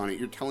hands on it,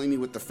 you're telling me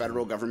what the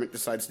federal government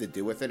decides to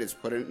do with it is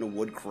put it in a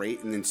wood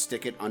crate and then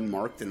stick it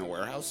unmarked in a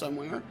warehouse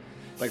somewhere?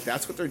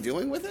 That's what they're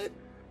doing with it?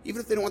 Even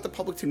if they don't want the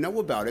public to know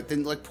about it,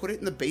 then put it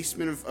in the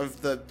basement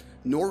of the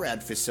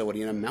NORAD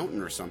facility in a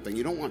mountain or something.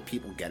 You don't want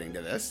people getting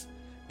to this.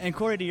 And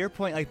Corey, to your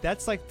point,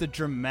 that's the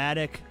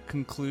dramatic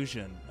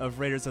conclusion of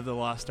Raiders of the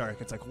Lost Ark.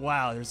 It's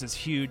wow, there's this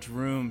huge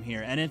room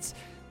here, and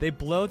they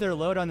blow their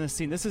load on this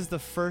scene. This is the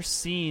first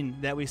scene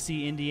that we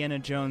see Indiana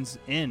Jones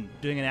in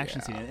doing an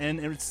action scene, and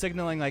it's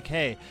signaling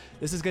hey,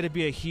 this is going to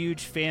be a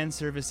huge fan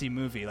servicey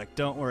movie.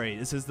 Don't worry,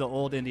 this is the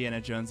old Indiana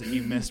Jones that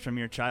you missed from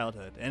your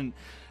childhood. And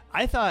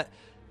I thought,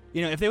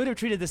 if they would have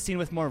treated this scene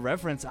with more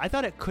reverence, I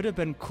thought it could have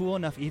been cool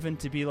enough even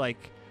to be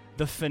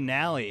the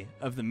finale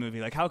of the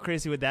movie. How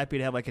crazy would that be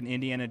to have an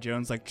Indiana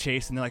Jones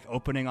chase, and they're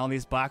opening all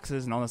these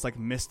boxes and all this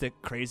mystic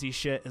crazy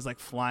shit is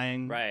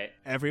flying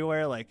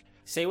everywhere.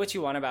 Say what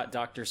you want about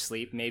Dr.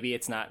 Sleep. Maybe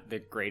it's not the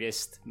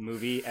greatest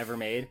movie ever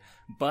made,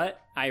 but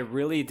I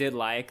really did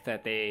like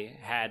that they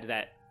had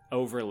that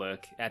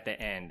overlook at the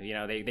end.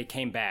 They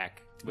came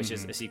back, which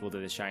is a sequel to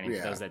The Shining,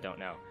 for those that don't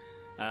know.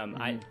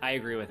 I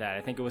agree with that.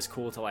 I think it was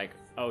cool to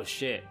oh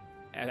shit,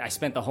 I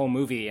spent the whole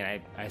movie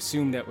and I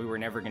assumed that we were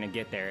never going to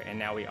get there, and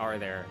now we are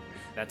there.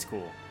 That's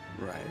cool.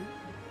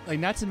 Right.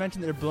 Not to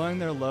mention they're blowing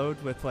their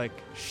load with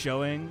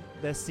showing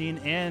this scene,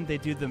 and they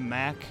do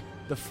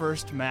the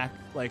first Mac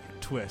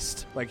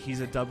twist, he's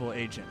a double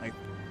agent,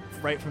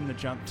 right from the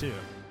jump too.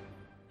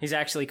 He's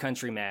actually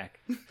Country Mac.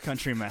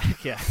 Country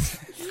Mac, yes.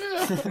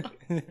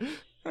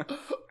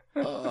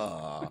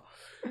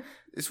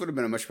 This would have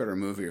been a much better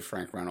movie if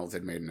Frank Reynolds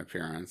had made an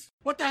appearance.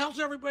 What the hell's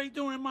everybody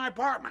doing in my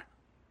apartment?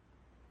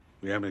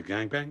 We having a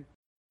gangbang?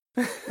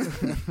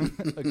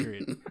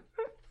 Agreed.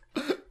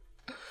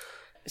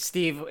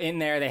 Steve, in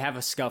there, they have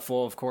a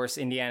scuffle. Of course,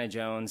 Indiana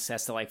Jones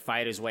has to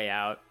fight his way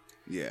out.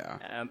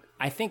 Yeah.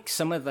 I think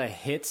some of the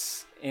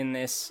hits in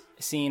this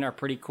scene are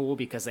pretty cool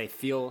because they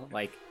feel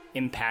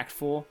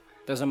impactful.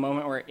 There's a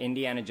moment where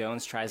Indiana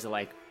Jones tries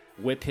to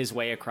whip his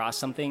way across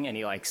something, and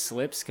he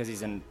slips because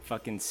he's a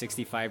fucking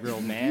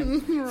 65-year-old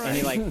man.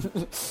 Right. And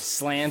he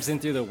slams in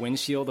through the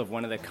windshield of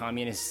one of the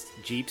communist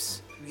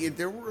Jeeps. Yeah,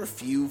 there were a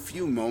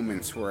few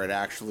moments where it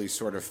actually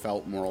sort of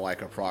felt more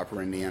like a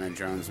proper Indiana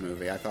Jones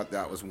movie. I thought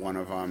that was one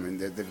of them. And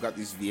they've got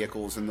these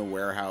vehicles in the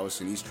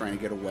warehouse, and he's trying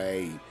to get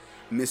away. He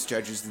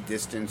misjudges the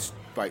distance,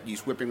 but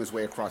he's whipping his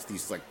way across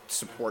these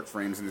support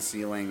frames in the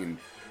ceiling and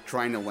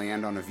trying to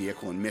land on a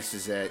vehicle and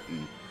misses it.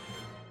 And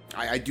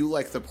I do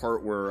like the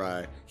part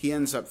where he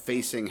ends up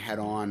facing head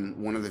on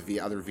one of the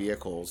other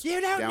vehicles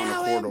down the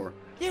corridor.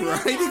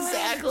 Right,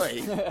 exactly.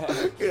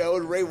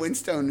 And Ray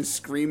Winstone is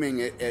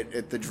screaming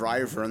at the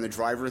driver, and the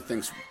driver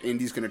thinks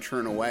Indy's going to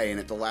turn away, and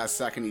at the last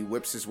second he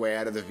whips his way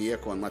out of the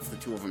vehicle and lets the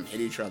two of them hit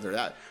each other.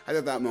 I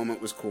thought that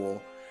moment was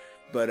cool,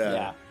 but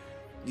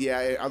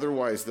yeah.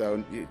 Otherwise,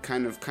 though,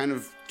 kind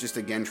of just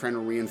again trying to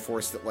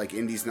reinforce that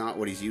Indy's not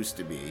what he's used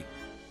to be.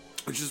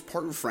 Which is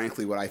part of,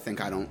 frankly, what I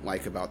think I don't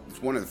like about...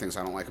 One of the things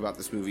I don't like about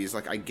this movie is,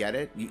 I get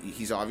it.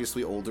 He's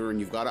obviously older, and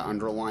you've got to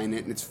underline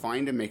it, and it's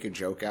fine to make a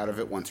joke out of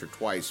it once or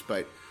twice,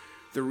 but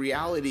the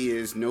reality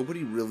is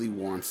nobody really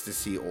wants to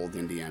see old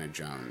Indiana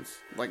Jones.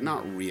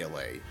 Not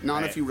really.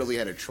 Not if you really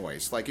had a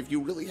choice. If you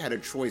really had a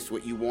choice,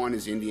 what you want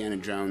is Indiana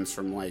Jones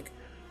from,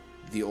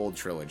 the old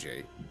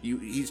trilogy.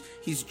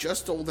 He's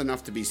just old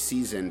enough to be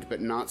seasoned, but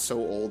not so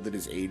old that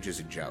his age is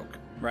a joke.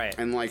 Right.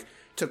 And,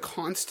 to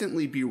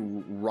constantly be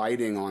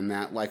writing on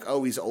that,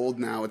 oh, he's old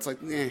now. It's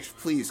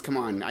please, come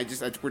on. I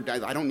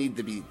don't need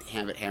to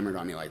have it hammered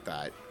on me like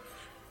that.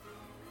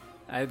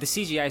 The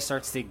CGI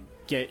starts to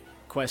get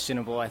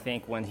questionable, I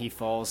think, when he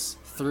falls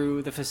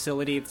through the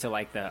facility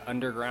to the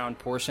underground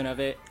portion of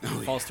it.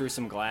 Falls through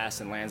some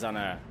glass and lands on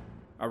a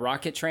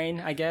rocket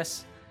train, I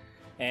guess.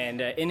 And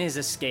in his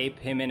escape,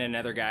 him and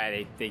another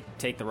guy, they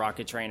take the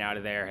rocket train out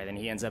of there, and then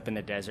he ends up in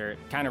the desert,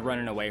 kind of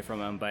running away from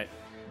him, but...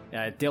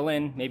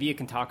 Dylan, maybe you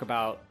can talk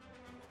about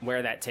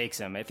where that takes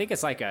him. I think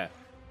it's a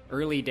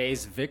early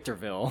days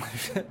Victorville,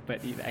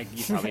 but you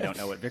probably don't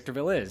know what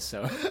Victorville is,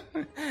 so...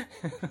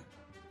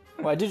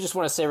 Well, I do just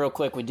want to say real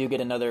quick, we do get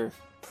another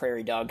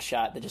prairie dog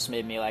shot that just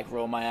made me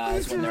roll my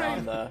eyes when they're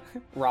on the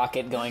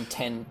rocket going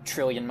 10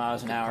 trillion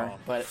miles an hour.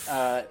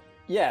 But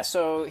yeah,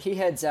 so he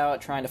heads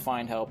out trying to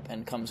find help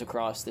and comes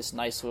across this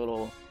nice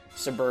little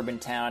suburban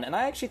town. And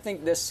I actually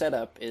think this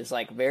setup is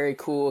very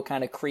cool,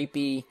 kind of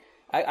creepy.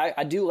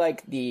 I do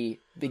like the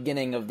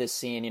beginning of this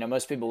scene.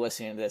 Most people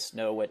listening to this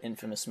know what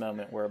infamous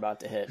moment we're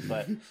about to hit,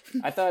 but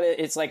I thought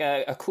it's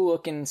a cool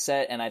looking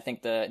set, and I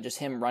think just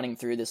him running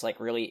through this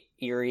really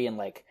eerie and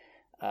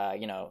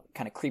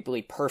kind of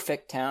creepily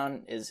perfect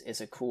town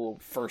is a cool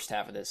first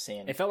half of this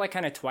scene. It felt like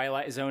kind of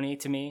Twilight Zone-y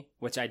to me,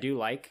 which I do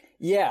like.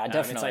 Yeah,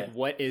 definitely. It's like,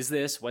 what is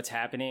this? What's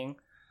happening?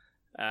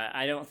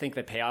 I don't think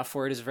the payoff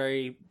for it is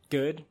very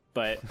good,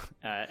 but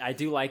I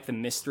do like the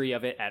mystery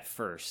of it at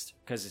first,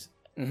 because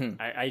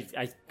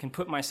I can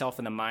put myself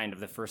in the mind of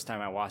the first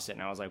time I watched it,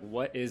 and I was like,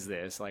 what is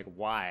this? Like,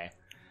 why?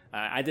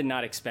 I did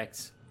not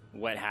expect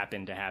what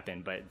happened to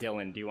happen, but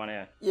Dylan, do you want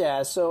to...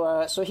 Yeah,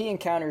 so he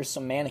encounters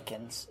some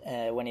mannequins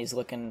when he's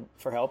looking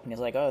for help, and he's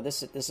like, oh,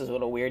 this is a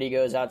little weird. He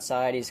goes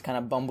outside, he's kind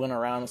of bumbling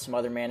around with some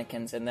other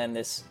mannequins, and then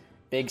this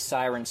big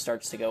siren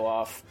starts to go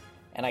off,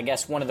 and I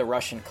guess one of the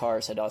Russian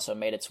cars had also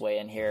made its way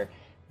in here.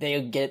 They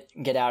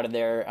get out of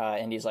there,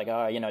 and he's like,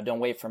 oh, don't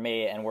wait for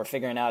me, and we're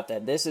figuring out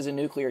that this is a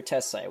nuclear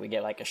test site. We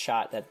get like a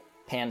shot that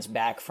pans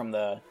back from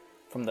the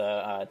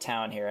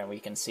town here, and we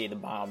can see the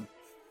bomb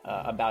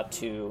about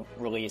to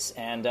release.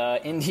 And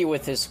Indy,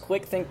 with his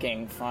quick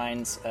thinking,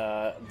 finds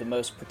the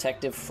most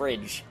protective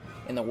fridge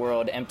in the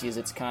world, empties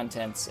its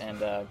contents,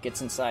 and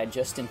gets inside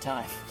just in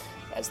time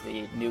as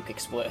the nuke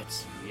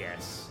explodes.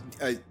 Yes.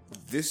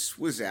 This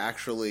was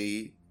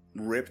actually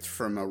ripped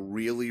from a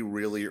really,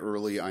 really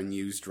early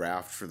unused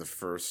draft for the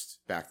first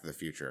Back to the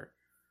Future.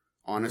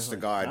 Honest to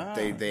God,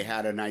 they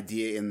had an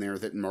idea in there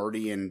that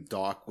Marty and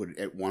Doc would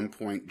at one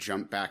point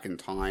jump back in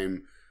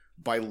time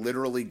by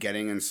literally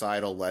getting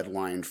inside a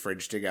lead-lined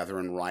fridge together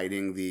and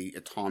riding the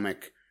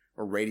atomic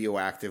or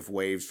radioactive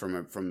waves from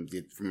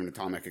an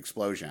atomic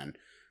explosion.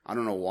 I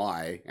don't know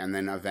why, and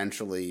then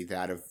eventually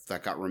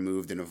that got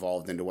removed and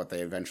evolved into what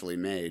they eventually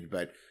made,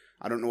 but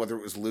I don't know whether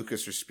it was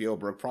Lucas or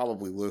Spielberg.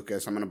 Probably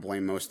Lucas. I'm going to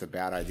blame most of the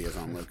bad ideas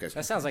on Lucas.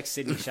 That sounds like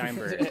Sidney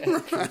Sheinberg.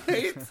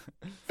 Right?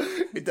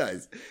 It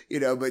does.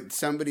 But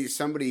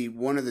somebody,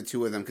 one of the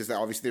two of them, because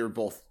obviously they were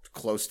both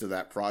close to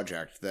that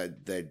project,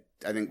 that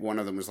I think one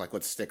of them was like,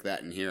 let's stick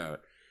that in here.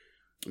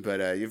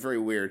 But you're very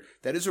weird.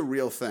 That is a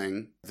real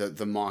thing,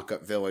 the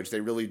mock-up village. They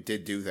really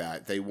did do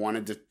that. They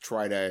wanted to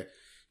try to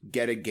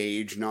get a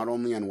gauge not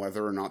only on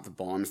whether or not the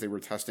bombs they were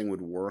testing would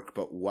work,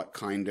 but what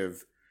kind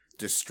of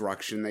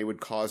destruction they would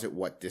cause at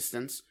what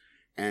distance.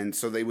 And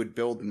so they would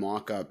build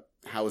mock-up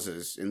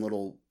houses in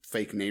little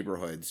fake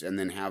neighborhoods and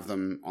then have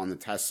them on the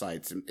test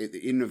sites.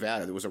 In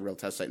Nevada, there was a real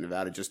test site in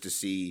Nevada just to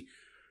see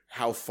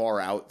how far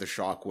out the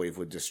shockwave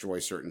would destroy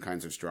certain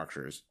kinds of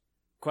structures.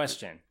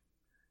 Question.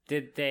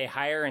 Did they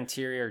hire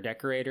interior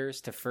decorators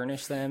to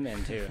furnish them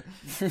and to...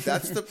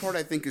 That's the part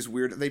I think is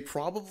weird. They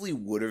probably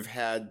would have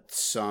had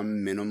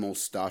some minimal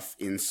stuff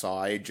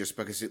inside just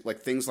because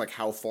things like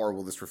how far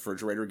will this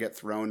refrigerator get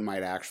thrown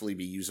might actually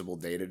be usable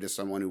data to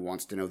someone who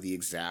wants to know the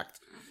exact,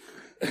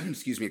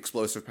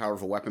 explosive power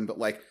of a weapon. But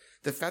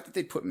the fact that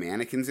they put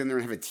mannequins in there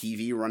and have a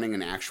TV running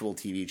an actual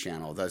TV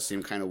channel does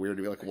seem kind of weird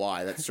to be like,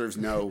 why? That serves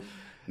no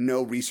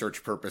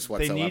research purpose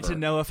whatsoever. They need to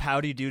know if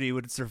Howdy Doody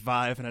would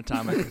survive an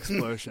atomic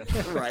explosion.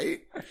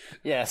 Right?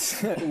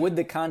 Yes. Would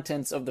the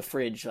contents of the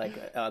fridge,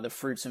 like the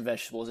fruits and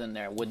vegetables in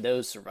there, would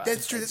those survive?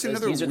 That's true. That's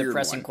another weird one. These are the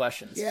pressing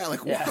questions. Yeah,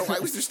 why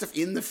was there stuff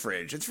in the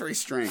fridge? It's very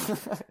strange.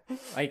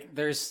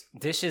 There's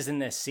dishes in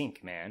this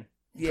sink, man.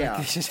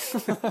 Yeah.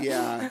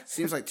 Yeah.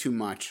 Seems like too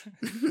much.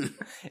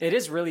 It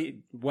is really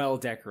well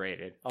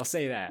decorated. I'll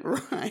say that.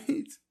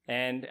 Right.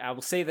 And I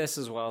will say this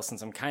as well,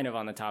 since I'm kind of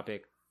on the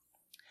topic.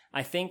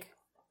 I think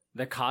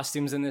the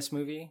costumes in this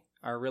movie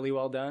are really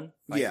well done.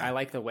 I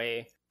like the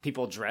way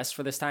people dress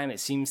for this time. It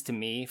seems to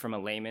me, from a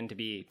layman, to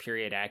be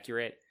period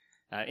accurate.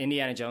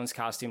 Indiana Jones'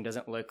 costume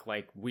doesn't look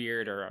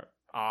weird or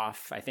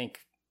off. I think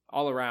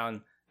all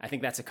around,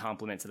 that's a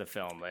compliment to the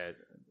film.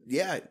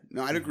 Yeah,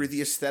 no, I'd agree.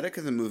 The aesthetic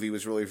of the movie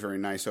was really very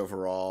nice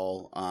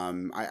overall.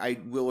 I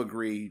will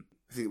agree.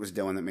 I think it was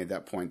Dylan that made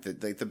that point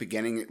that the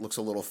beginning, it looks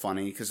a little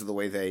funny because of the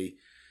way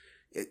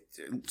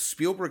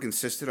Spielberg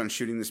insisted on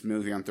shooting this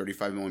movie on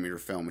 35mm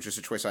film, which is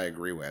a choice I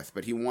agree with,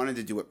 but he wanted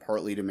to do it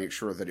partly to make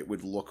sure that it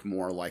would look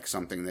more like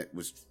something that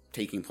was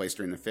taking place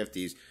during the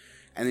 50s.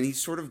 And then he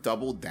sort of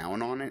doubled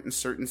down on it in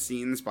certain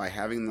scenes by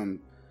having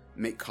them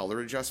make color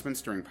adjustments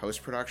during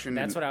post-production.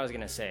 That's what I was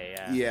going to say,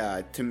 yeah.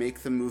 Yeah, to make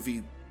the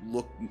movie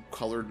look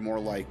colored more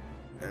like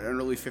an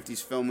early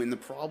 50s film. And the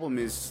problem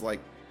is,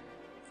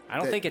 I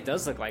don't think it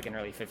does look like an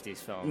early 50s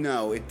film.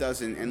 No, it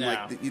doesn't. And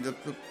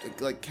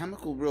no.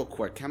 chemical, real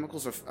quick,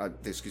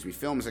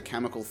 film is a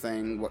chemical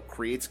thing. What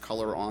creates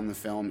color on the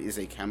film is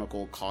a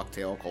chemical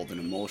cocktail called an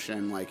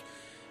emulsion.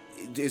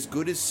 As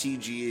good as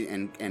CG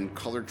and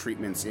color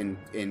treatments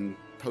in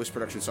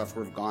post-production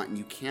software have gotten,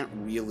 you can't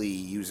really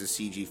use a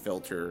CG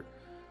filter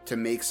to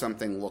make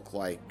something look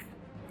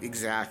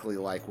exactly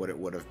like what it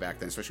would have back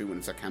then, especially when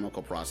it's a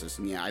chemical process.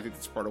 And yeah, I think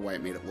that's part of why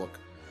it made it look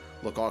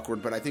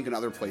awkward, but I think in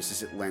other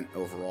places it lent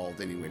overall,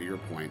 anyway, to your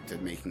point, to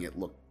making it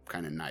look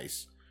kind of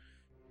nice.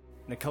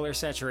 The color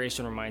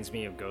saturation reminds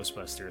me of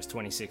Ghostbusters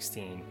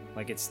 2016.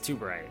 It's too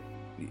bright.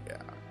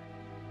 Yeah.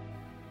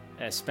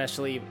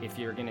 Especially if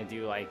you're going to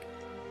do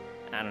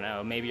I don't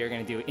know, maybe you're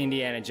going to do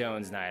Indiana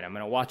Jones night. I'm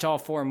going to watch all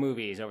 4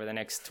 movies over the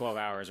next 12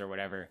 hours or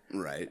whatever.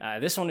 Right.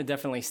 This one would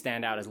definitely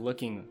stand out as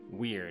looking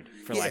weird,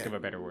 for lack of a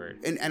better word.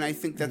 And I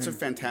think that's a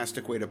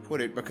fantastic way to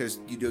put it, because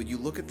you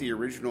look at the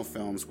original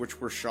films,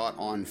 which were shot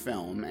on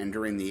film, and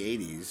during the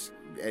 80s,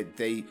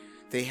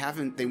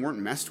 they weren't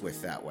messed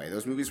with that way.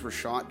 Those movies were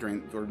shot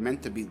were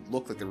meant to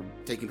look like they were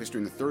taking place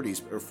during the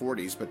 30s or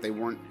 40s, but they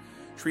weren't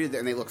treated,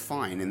 and they look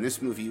fine. In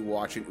this movie, you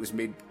watch it was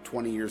made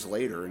 20 years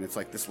later, and it's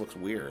like, this looks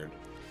weird.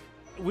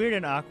 Weird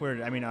and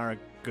awkward, I mean, are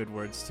good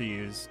words to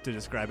use to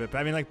describe it. But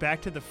I mean, like,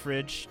 back to the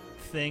fridge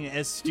thing,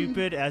 as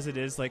stupid as it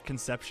is, like,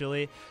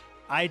 conceptually,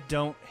 I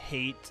don't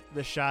hate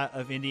the shot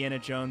of Indiana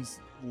Jones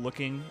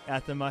looking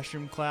at the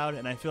mushroom cloud,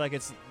 and I feel like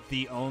it's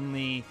the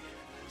only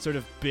sort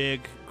of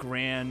big,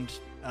 grand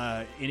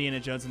Indiana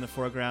Jones in the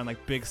foreground,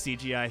 like big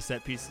CGI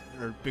set piece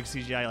or big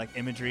CGI like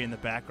imagery in the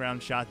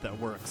background shot that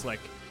works. Like,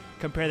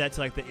 compare that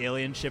to like the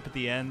alien ship at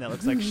the end that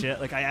looks like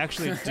shit. Like, I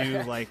actually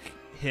do like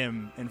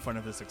him in front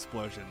of this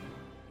explosion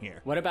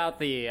here. What about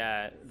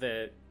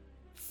the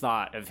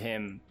thought of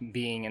him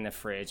being in the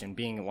fridge and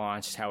being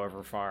launched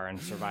however far and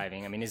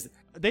surviving? I mean,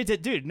 they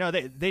did it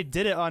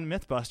on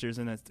Mythbusters,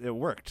 and it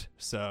worked.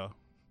 So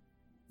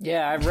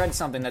yeah, I've read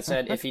something that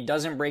said if he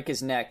doesn't break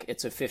his neck,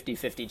 it's a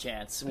 50-50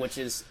 chance, which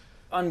is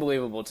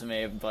unbelievable to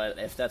me, but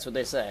if that's what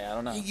they say, I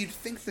don't know. You'd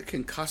think the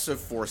concussive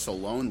force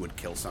alone would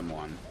kill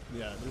someone.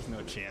 Yeah, there's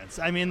no chance.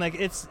 I mean, like,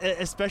 it's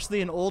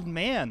especially an old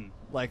man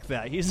like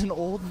that. He's an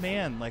old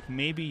man, like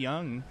maybe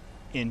young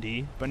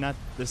Indy, but not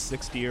the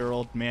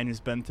 60-year-old man who's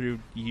been through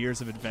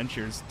years of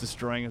adventures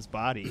destroying his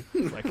body.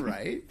 Like,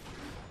 right?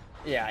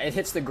 Yeah, it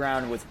hits the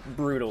ground with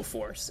brutal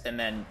force and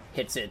then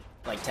hits it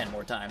like 10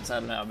 more times. I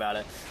don't know about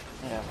it.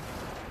 Yeah.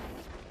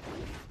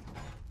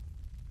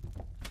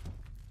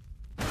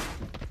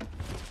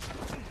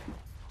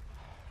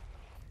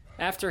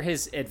 After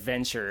his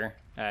adventure,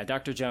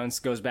 Dr. Jones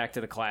goes back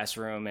to the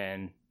classroom,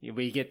 and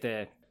we get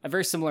a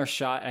very similar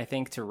shot, I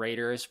think, to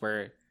Raiders,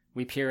 where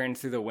we peer in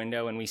through the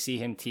window and we see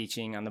him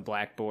teaching on the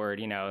blackboard,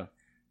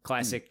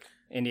 classic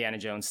Indiana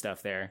Jones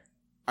stuff there.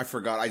 I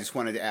forgot. I just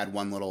wanted to add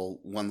one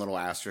little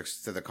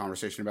asterisk to the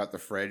conversation about the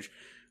fridge.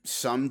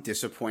 Some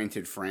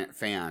disappointed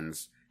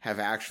fans have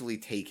actually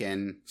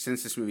taken,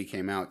 since this movie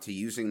came out, to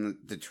using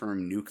the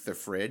term nuke the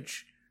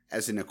fridge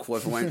as an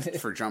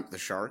equivalent for Jump the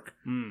Shark.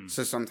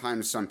 So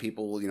sometimes some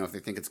people, if they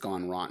think it's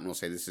gone rotten, will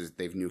say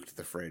they've nuked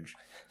the fridge.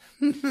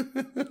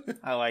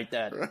 I like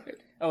that. Right.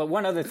 Oh,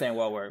 one other thing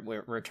while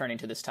we're returning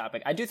to this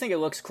topic. I do think it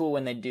looks cool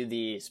when they do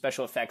the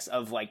special effects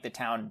of like the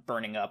town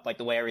burning up, like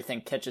the way everything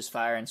catches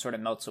fire and sort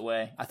of melts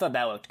away. I thought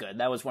that looked good.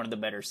 That was one of the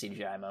better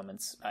CGI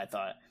moments, I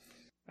thought.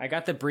 I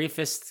got the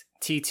briefest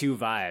T2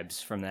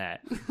 vibes from that.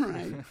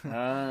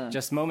 Right.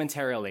 Just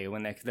momentarily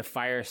when the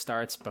fire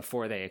starts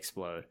before they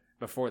explode.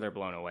 Before they're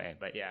blown away,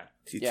 but yeah.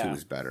 T2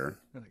 is better.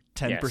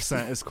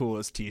 10% as cool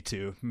as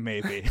T2,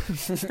 maybe.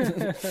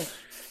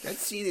 That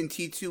scene in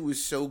T2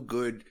 was so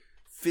good.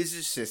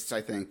 Physicists,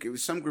 I think, it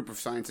was some group of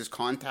scientists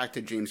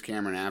contacted James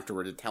Cameron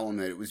afterward to tell him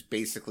that it was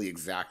basically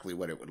exactly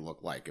what it would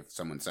look like if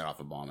someone set off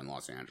a bomb in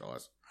Los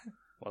Angeles.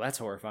 Well, that's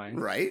horrifying.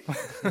 Right?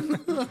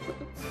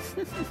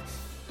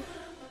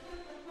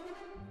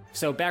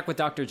 So back with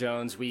Dr.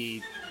 Jones,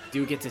 we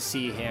do get to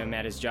see him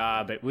at his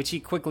job, which he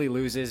quickly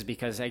loses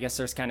because I guess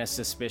there's kind of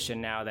suspicion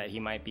now that he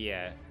might be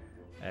a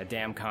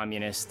damn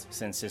communist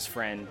since his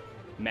friend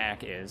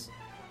Mac is.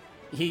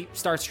 He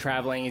starts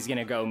traveling. He's going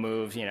to go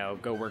move,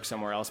 go work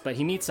somewhere else. But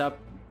he meets up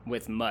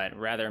with Mutt.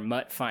 Rather,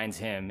 Mutt finds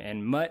him.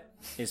 And Mutt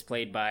is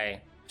played by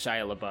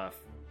Shia LaBeouf.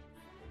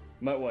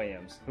 Mutt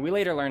Williams, who we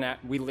later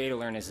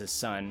learn is his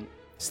son.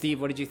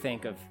 Steve, what did you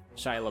think of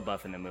Shia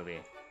LaBeouf in the movie?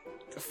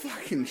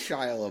 Fucking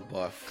Shia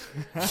LaBeouf.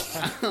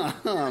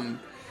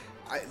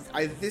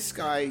 This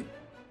guy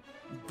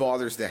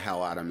bothers the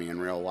hell out of me in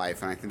real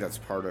life, and I think that's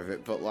part of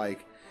it. But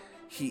like,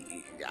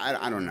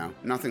 I don't know,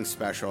 nothing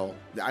special.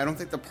 I don't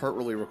think the part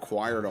really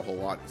required a whole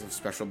lot of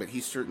special, but he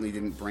certainly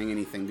didn't bring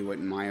anything to it,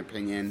 in my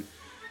opinion.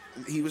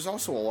 He was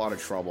also a lot of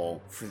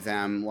trouble for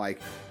them.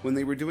 Like, when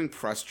they were doing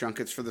press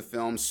junkets for the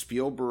film,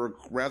 Spielberg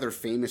rather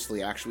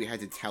famously actually had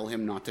to tell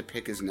him not to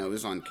pick his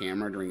nose on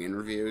camera during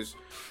interviews.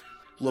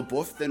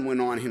 LaBeouf then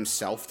went on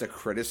himself to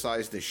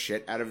criticize the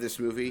shit out of this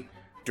movie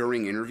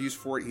during interviews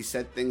for it. He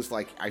said things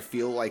like, I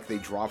feel like they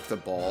dropped the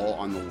ball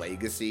on the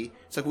legacy.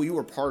 It's like, well, you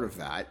were part of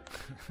that.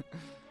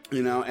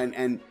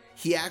 And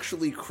he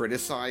actually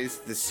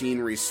criticized the scene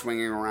where he's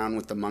swinging around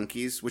with the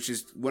monkeys, which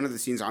is one of the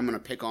scenes I'm going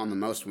to pick on the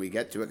most when we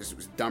get to it, because it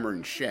was dumber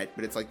than shit.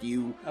 But it's like,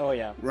 you... Oh,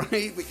 yeah.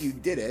 Right? But you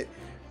did it.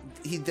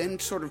 He then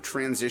sort of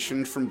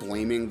transitioned from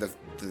blaming the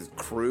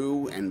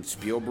crew and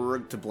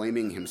Spielberg to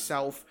blaming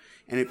himself,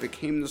 and it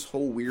became this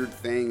whole weird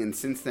thing. And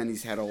since then,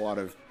 he's had a lot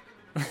of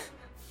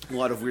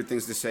weird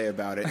things to say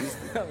about it.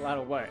 A lot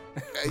of what?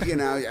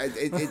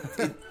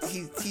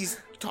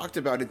 He's talked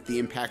about it, the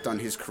impact on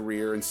his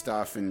career and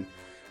stuff, and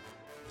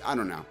I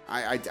don't know.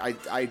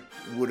 I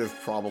would have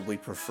probably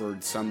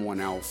preferred someone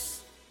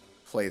else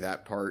play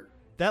that part.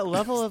 That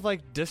level of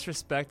like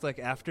disrespect, like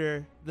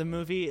after the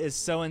movie, is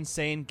so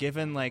insane.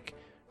 Given like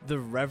the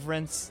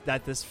reverence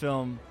that this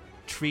film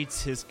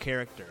treats his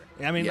character.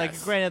 I mean, like,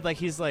 Yes. granted, like,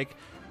 he's like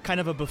kind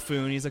of a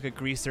buffoon. He's like a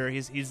greaser.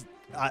 He's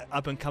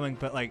up and coming,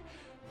 but like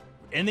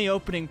in the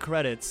opening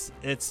credits,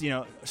 it's, you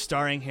know,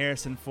 starring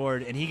Harrison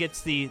Ford, and he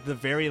gets the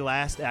very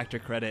last actor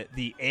credit,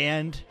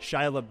 and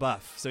Shia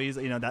LaBeouf. So he's,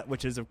 you know, that,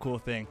 which is a cool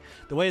thing.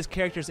 The way his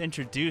character's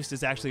introduced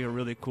is actually a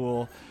really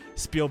cool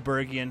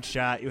Spielbergian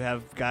shot. You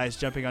have guys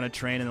jumping on a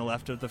train in the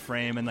left of the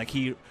frame, and like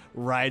he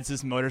rides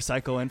his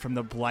motorcycle in from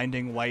the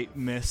blinding white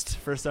mist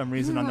for some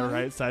reason on the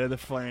right side of the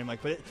frame.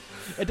 Like, but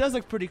it does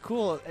look pretty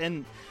cool,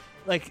 and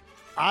like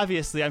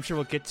obviously, I'm sure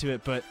we'll get to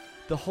it, but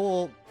the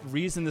whole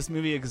reason this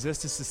movie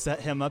exists is to set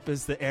him up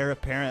as the heir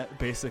apparent,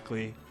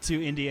 basically,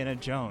 to Indiana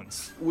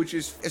Jones. Which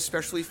is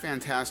especially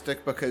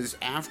fantastic because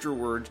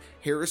afterward,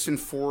 Harrison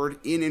Ford,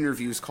 in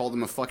interviews, called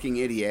him a fucking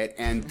idiot,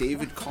 and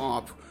David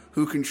Kopp,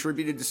 who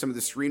contributed to some of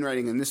the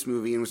screenwriting in this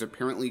movie and was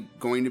apparently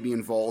going to be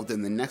involved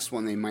in the next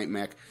one they might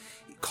make,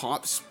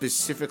 Kopp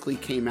specifically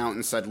came out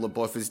and said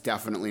LaBeouf is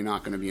definitely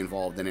not going to be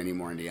involved in any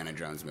more Indiana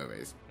Jones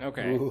movies.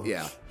 Okay. Ooh.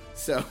 Yeah.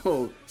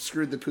 So,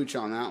 screwed the pooch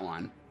on that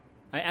one.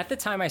 At the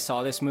time I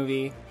saw this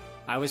movie,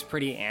 I was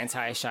pretty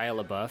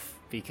anti-Shia LaBeouf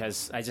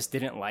because I just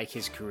didn't like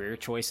his career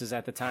choices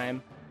at the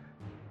time.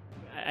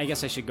 I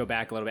guess I should go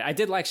back a little bit. I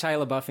did like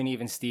Shia LaBeouf and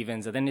Even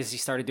Stevens, and then as he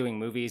started doing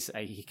movies,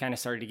 he kind of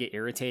started to get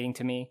irritating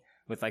to me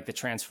with like the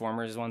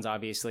Transformers ones,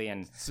 obviously,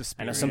 and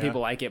I know some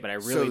people like it, but I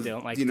really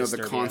don't like. You know,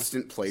 Disturbia. the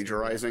constant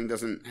plagiarizing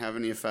doesn't have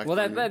any effect. Well,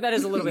 on that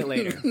is a little bit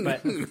later,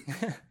 but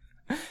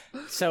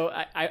so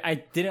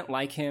I didn't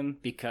like him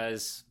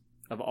because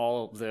of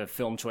all the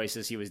film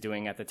choices he was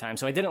doing at the time.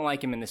 So I didn't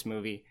like him in this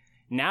movie.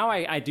 Now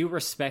I do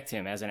respect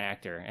him as an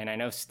actor, and I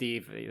know,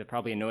 Steve, it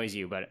probably annoys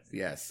you, but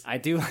yes, I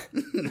do.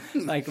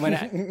 Like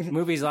when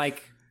movies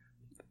like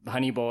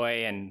Honey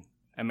Boy and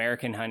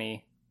American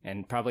Honey,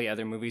 and probably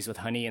other movies with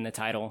honey in the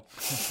title,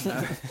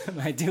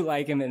 I do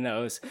like him in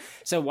those.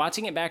 So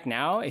watching it back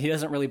now, he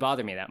doesn't really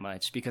bother me that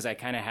much because I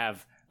kind of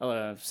have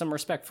some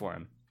respect for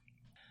him.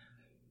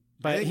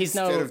 But he's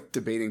instead of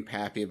debating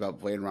Pappy about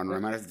Blade Runner, I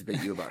might have to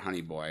debate you about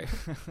Honey Boy.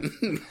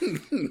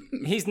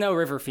 He's no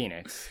River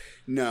Phoenix.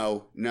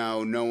 No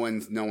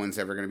one's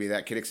ever going to be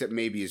that kid except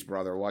maybe his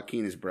brother.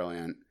 Joaquin is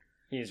brilliant.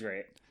 He's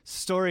great.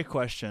 Story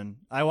question.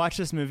 I watched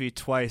this movie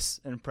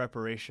twice in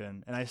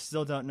preparation, and I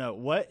still don't know.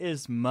 What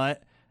is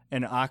Mutt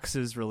and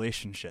Ox's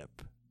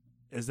relationship?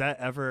 Is that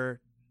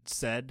ever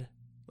said?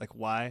 Like,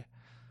 why?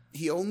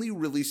 Mutt only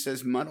really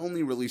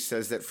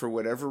says that for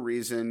whatever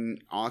reason,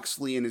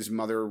 Oxley and his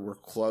mother were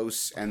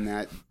close, and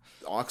that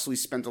Oxley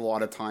spent a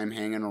lot of time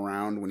hanging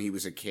around when he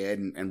was a kid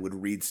and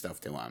would read stuff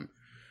to him.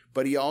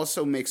 But he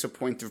also makes a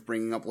point of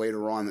bringing up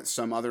later on that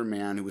some other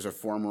man who was a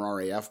former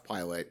RAF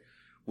pilot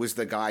was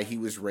the guy he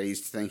was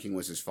raised thinking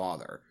was his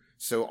father.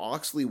 So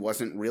Oxley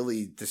wasn't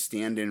really the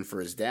stand-in for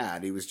his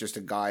dad. He was just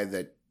a guy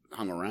that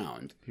hung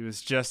around. He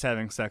was just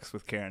having sex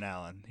with Karen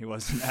Allen. He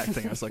wasn't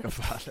acting as like a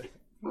father.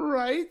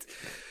 Right?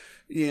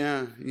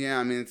 Yeah.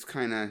 I mean, it's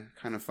kind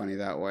of funny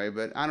that way,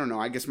 but I don't know.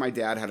 I guess my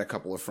dad had a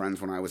couple of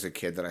friends when I was a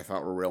kid that I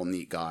thought were real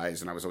neat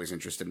guys, and I was always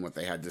interested in what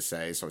they had to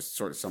say. So it's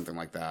sort of something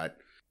like that.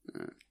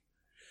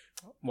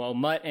 Well,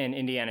 Mutt and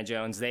Indiana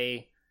Jones,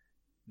 they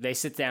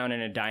sit down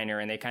in a diner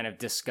and they kind of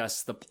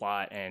discuss the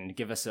plot and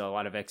give us a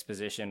lot of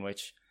exposition,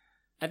 which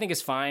I think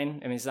is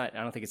fine. I mean, I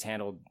don't think it's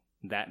handled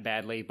that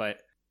badly,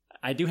 but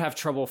I do have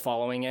trouble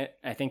following it.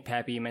 I think,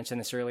 Pappy, you mentioned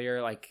this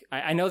earlier. Like,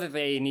 I know that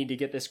they need to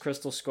get this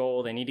Crystal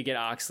Skull, they need to get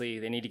Oxley,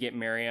 they need to get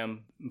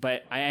Miriam,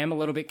 but I am a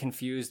little bit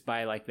confused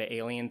by, like, the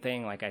alien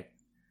thing. Like,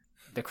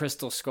 the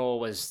Crystal Skull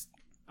was,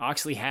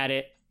 Oxley had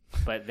it,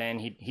 but then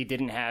he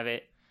didn't have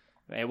it.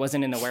 It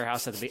wasn't in the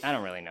warehouse at the beginning. I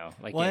don't really know.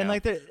 Like, well, you know.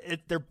 And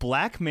like they're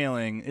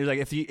blackmailing. It's like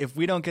if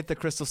we don't get the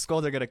Crystal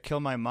Skull, they're gonna kill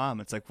my mom.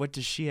 It's like, what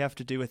does she have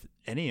to do with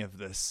any of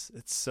this?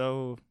 It's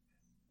so.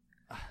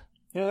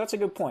 You know, that's a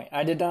good point.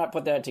 I did not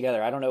put that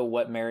together. I don't know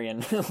what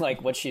Marion,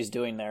 like what she's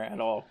doing there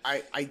at all.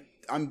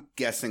 I'm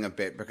guessing a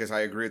bit because I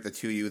agree with the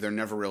two of you. They're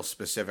never real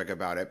specific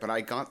about it, but I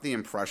got the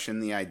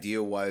impression the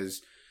idea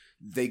was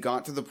they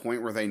got to the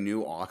point where they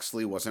knew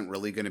Oxley wasn't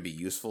really going to be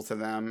useful to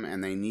them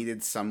and they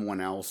needed someone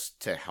else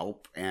to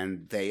help,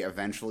 and they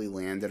eventually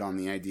landed on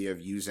the idea of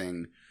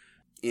using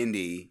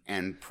Indy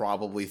and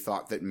probably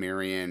thought that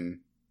Marion,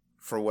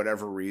 for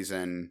whatever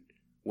reason,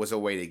 was a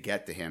way to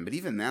get to him. But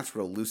even that's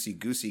real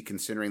loosey-goosey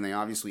considering they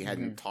obviously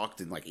hadn't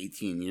talked in like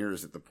 18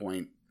 years at the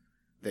point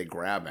they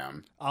grab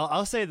him.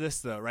 I'll say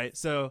this though, right?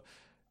 So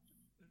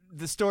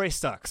the story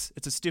sucks.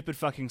 It's a stupid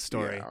fucking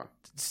story. Yeah.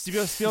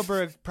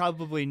 Spielberg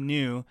probably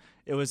knew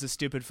it was a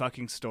stupid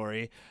fucking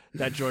story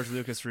that George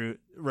Lucas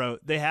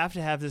wrote. They have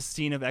to have this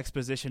scene of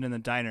exposition in the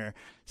diner.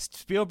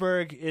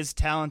 Spielberg is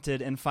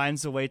talented and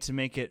finds a way to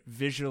make it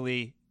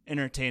visually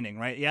entertaining,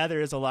 right? Yeah,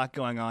 there is a lot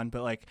going on,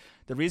 but like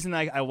the reason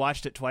I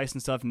watched it twice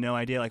and still have no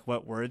idea like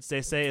what words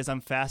they say is I'm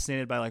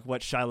fascinated by like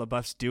what Shia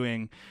LaBeouf's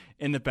doing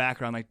in the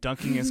background, like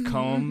dunking his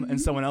comb in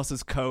someone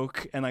else's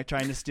Coke and like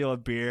trying to steal a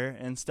beer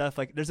and stuff.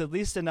 Like there's at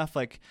least enough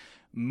like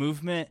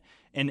movement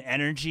an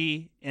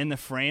energy in the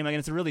frame. Like, and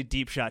it's a really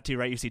deep shot too,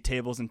 right? You see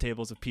tables and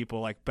tables of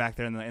people like back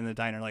there in the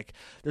diner. Like,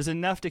 there's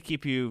enough to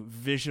keep you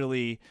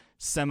visually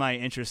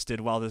semi-interested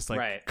while this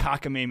like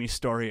cockamamie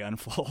story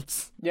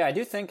unfolds. Yeah, I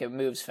do think it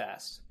moves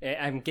fast.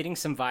 I'm getting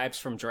some vibes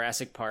from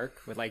Jurassic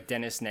Park with like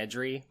Dennis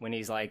Nedry when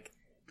he's like,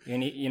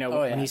 when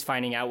he's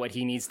finding out what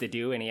he needs to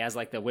do, and he has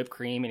like the whipped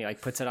cream and he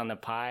like puts it on the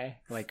pie,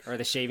 like, or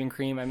the shaving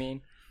cream, I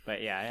mean.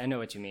 But yeah, I know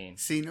what you mean.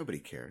 See, nobody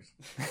cares.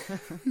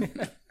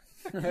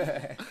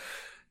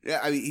 Yeah,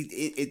 I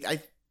mean,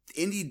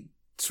 Indy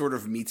sort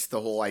of meets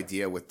the whole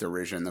idea with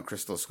derision, the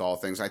Crystal Skull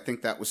things. I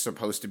think that was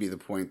supposed to be the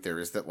point there,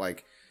 is that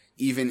like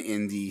even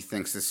Indy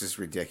thinks this is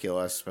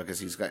ridiculous because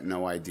he's got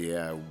no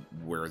idea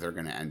where they're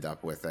going to end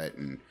up with it,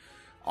 and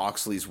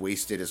Oxley's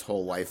wasted his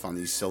whole life on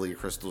these silly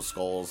crystal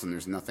skulls and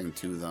there's nothing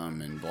to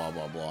them and blah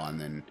blah blah, and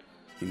then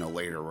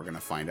later we're going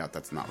to find out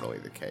that's not really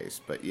the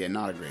case. But yeah,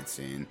 not a great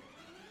scene.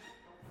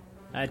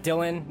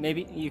 Dylan,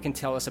 maybe you can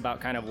tell us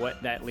about kind of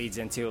what that leads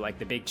into, like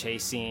the big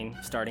chase scene,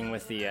 starting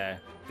with the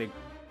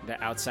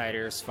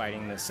outsiders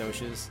fighting the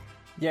Socs.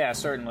 Yeah,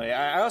 certainly.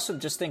 I also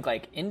just think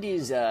like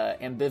Indy's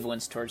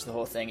ambivalence towards the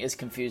whole thing is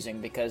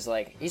confusing, because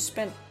like he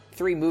spent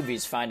 3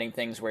 movies finding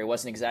things where he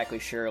wasn't exactly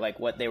sure like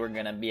what they were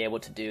going to be able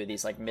to do,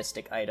 these like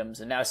mystic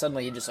items, and now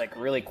suddenly he just like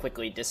really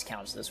quickly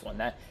discounts this one.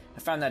 That I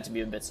found that to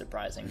be a bit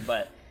surprising,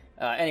 but.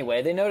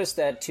 Anyway, they noticed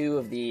that 2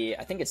 of the,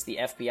 I think it's the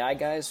FBI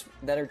guys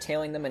that are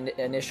tailing them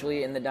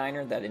initially in the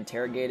diner that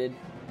interrogated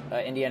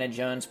Indiana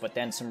Jones, but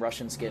then some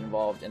Russians get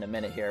involved in a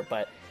minute here.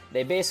 But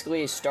they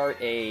basically start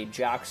a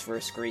jocks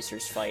versus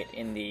greasers fight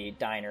in the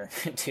diner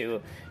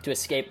to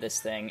escape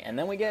this thing. And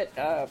then we get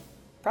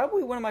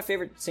probably one of my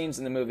favorite scenes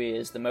in the movie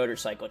is the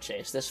motorcycle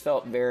chase. This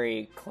felt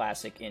very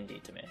classic Indy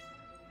to me.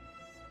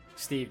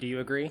 Steve, do you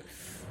agree?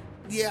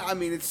 Yeah, I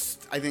mean,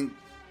 I think,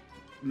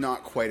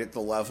 not quite at the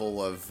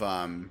level of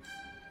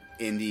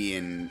Indy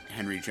and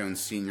Henry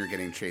Jones Sr.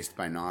 getting chased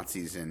by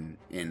Nazis in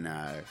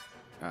the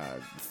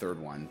third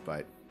one,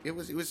 but it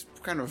was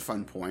kind of a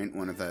fun point.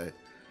 One of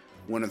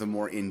the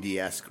more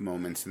Indy-esque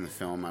moments in the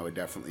film, I would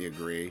definitely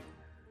agree.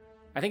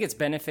 I think it's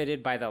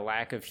benefited by the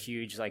lack of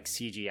huge like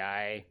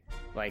CGI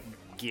like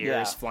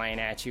gears flying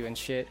at you and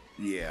shit.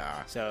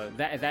 Yeah. So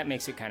that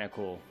makes it kind of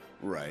cool.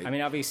 Right. I mean,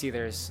 obviously,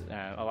 there's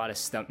a lot of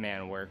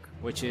stuntman work,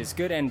 which is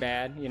good and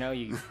bad.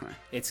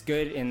 It's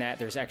good in that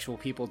there's actual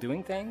people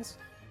doing things,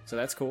 so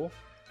that's cool.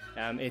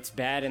 It's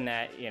bad in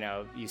that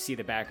you see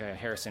the back of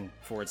Harrison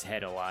Ford's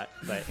head a lot,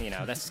 but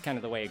that's kind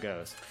of the way it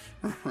goes.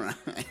 Right.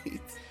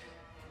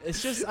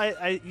 It's just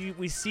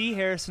we see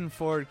Harrison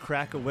Ford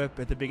crack a whip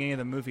at the beginning of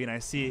the movie, and I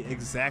see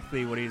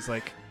exactly what he's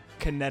like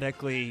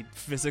kinetically,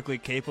 physically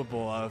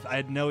capable of.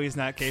 I know he's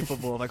not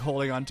capable of like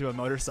holding onto a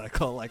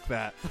motorcycle like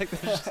that. Like,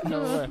 there's just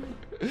no way.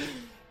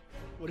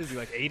 What is he,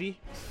 like 80?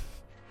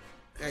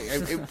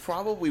 It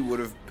probably would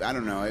have, I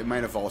don't know, it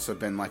might have also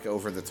been like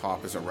over the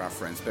top as a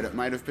reference, but it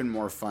might have been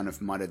more fun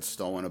if Mutt had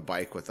stolen a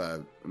bike with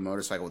a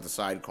motorcycle with a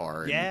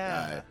sidecar.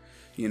 Yeah.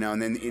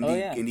 And then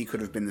Indy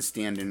could have been the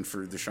stand-in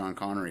for the Sean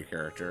Connery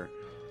character.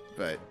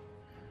 But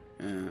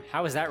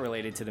how is that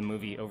related to the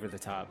movie Over the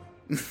Top?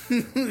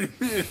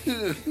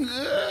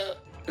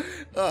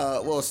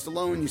 Well,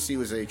 Stallone, you see,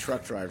 was a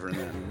truck driver in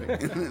that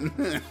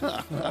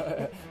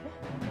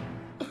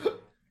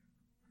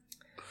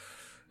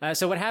movie.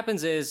 So what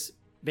happens is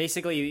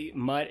basically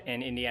Mutt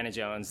and Indiana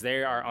Jones,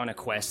 they are on a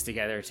quest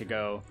together to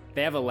go.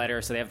 They have a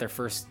letter, so they have their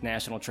first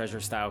National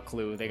Treasure style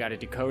clue. They got to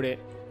decode it.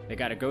 They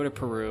got to go to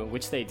Peru,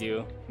 which they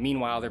do.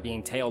 Meanwhile, they're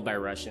being tailed by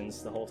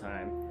Russians the whole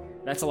time.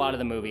 That's a lot of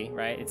the movie,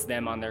 right? It's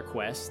them on their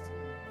quest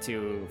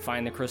to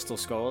find the Crystal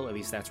Skull. At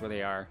least that's where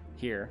they are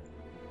here.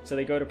 So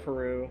they go to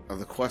Peru. Oh,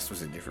 The Quest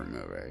was a different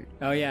movie.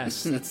 Oh,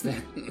 yes.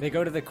 They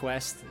go to The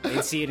Quest.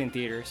 They see it in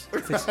theaters.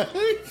 The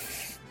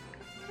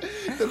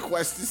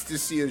Quest is to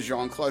see a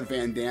Jean-Claude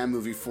Van Damme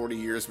movie 40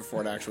 years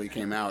before it actually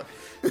came out.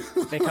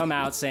 They come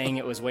out saying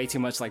it was way too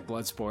much like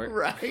Bloodsport.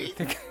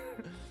 Right.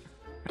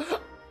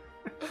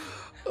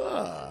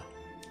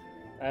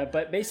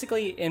 But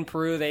basically in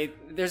Peru,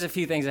 there's a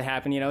few things that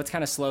happen. It's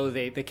kind of slow.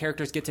 The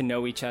characters get to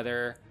know each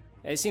other.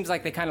 It seems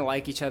like they kind of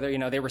like each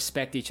other. They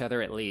respect each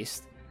other at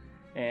least.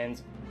 And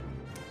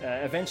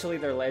eventually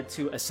they're led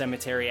to a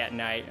cemetery at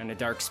night on a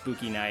dark,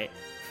 spooky night.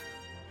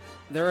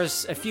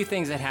 There's a few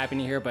things that happen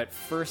here, but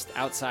first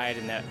outside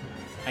in the,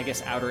 I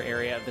guess, outer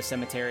area of the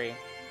cemetery,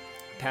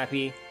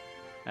 Pappy,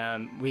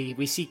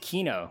 we see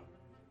Kino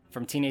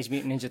from Teenage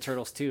Mutant Ninja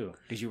Turtles 2.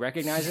 Did you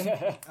recognize him?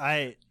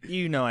 I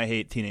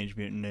hate Teenage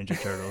Mutant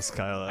Ninja Turtles,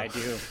 Kylo. I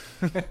do.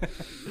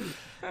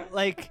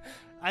 Like,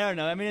 I don't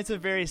know. I mean, it's a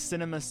very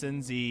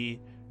CinemaSins-y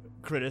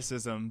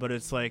criticism, but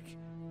it's like,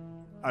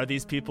 are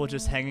these people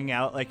just hanging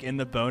out like in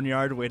the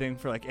boneyard waiting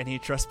for like any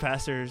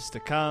trespassers to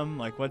come?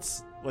 Like,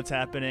 what's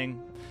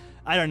happening?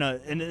 I don't know.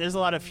 And there's a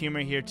lot of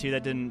humor here too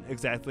that didn't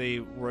exactly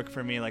work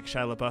for me, like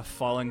Shia LaBeouf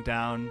falling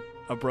down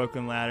a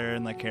broken ladder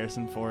and like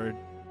Harrison Ford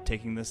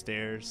taking the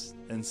stairs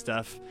and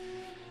stuff.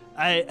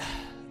 I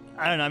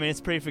don't know. I mean,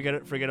 it's pretty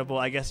forgettable.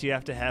 I guess you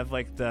have to have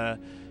like the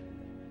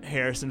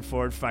Harrison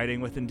Ford fighting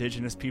with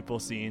indigenous people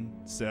scene,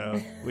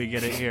 so we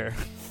get it here.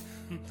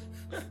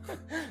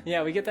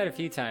 Yeah, we get that a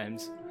few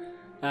times.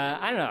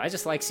 I don't know. I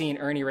just like seeing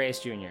Ernie Reyes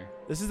Jr.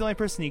 This is the only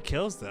person he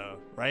kills, though,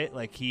 right?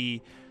 Like,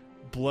 he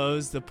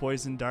blows the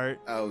poison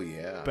dart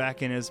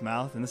back in his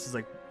mouth, and this is,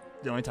 like,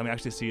 the only time we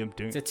actually see him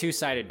doing it. It's a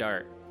two-sided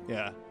dart.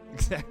 Yeah,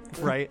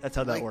 exactly. Right? That's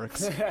how that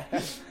works.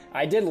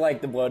 I did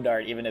like the blow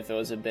dart, even if it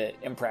was a bit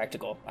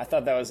impractical. I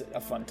thought that was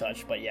a fun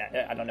touch, but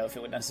yeah, I don't know if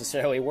it would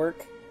necessarily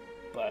work,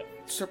 but...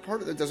 So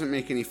part of that doesn't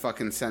make any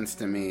fucking sense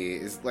to me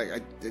is, like,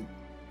 I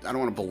don't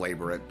want to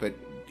belabor it, but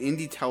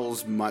Indy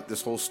tells Mutt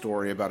this whole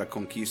story about a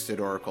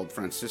conquistador called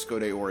Francisco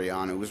de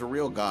Orellana, who was a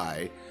real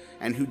guy,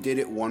 and who did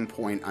at one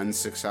point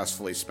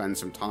unsuccessfully spend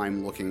some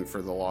time looking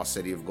for the lost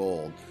city of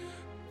gold.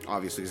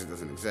 Obviously, because it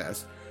doesn't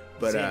exist.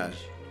 But,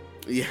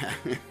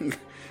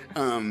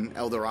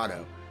 El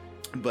Dorado.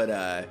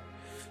 But,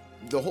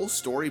 the whole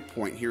story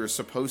point here is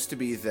supposed to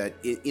be that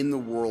in the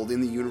world, in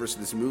the universe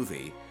of this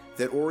movie,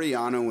 that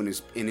Orellano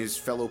and his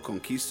fellow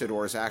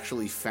conquistadors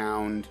actually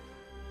found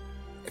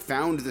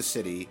the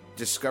city,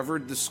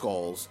 discovered the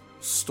skulls,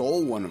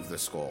 stole one of the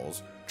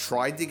skulls,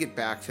 tried to get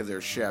back to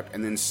their ship,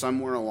 and then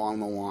somewhere along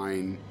the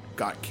line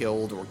got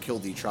killed or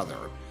killed each other,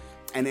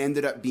 and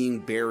ended up being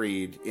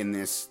buried in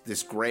this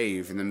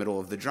grave in the middle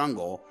of the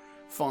jungle.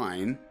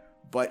 Fine,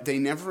 but they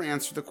never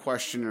answered the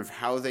question of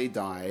how they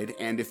died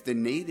and if the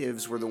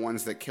natives were the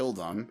ones that killed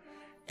them.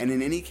 And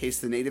in any case,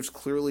 the natives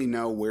clearly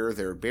know where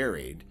they're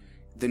buried.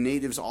 The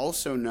natives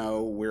also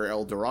know where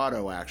El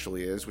Dorado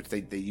actually is, which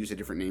they use a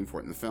different name for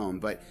it in the film.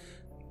 But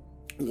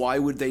why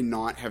would they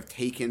not have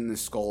taken the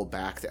skull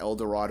back to El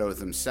Dorado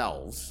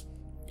themselves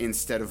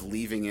instead of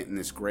leaving it in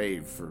this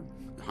grave for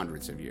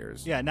hundreds of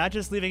years? Yeah, not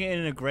just leaving it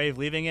in a grave,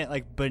 leaving it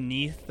like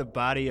beneath the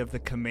body of the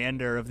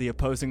commander of the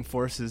opposing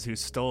forces who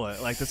stole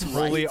it. Like this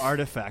holy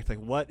artifact. Like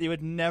what? You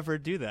would never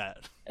do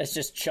that. It's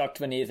just chucked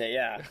beneath it,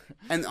 yeah.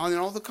 And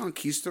all the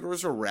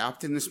conquistadors are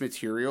wrapped in this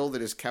material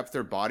that has kept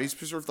their bodies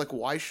preserved. Like,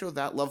 why show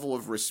that level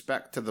of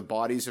respect to the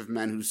bodies of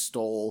men who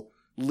stole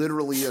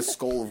literally a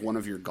skull of one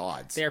of your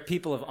gods? They are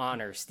people of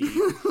honor, Steve.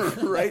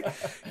 Right?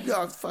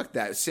 No, fuck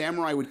that.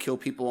 Samurai would kill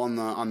people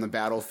on the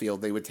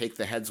battlefield. They would take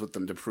the heads with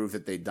them to prove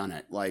that they'd done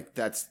it. Like,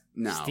 that's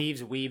no.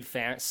 Steve's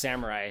weeb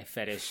samurai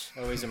fetish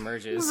always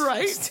emerges.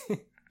 Right?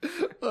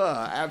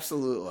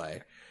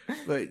 Absolutely.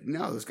 But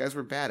no, those guys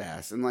were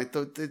badass, and like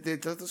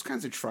those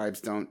kinds of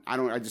tribes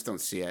I just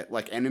don't see it.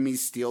 Like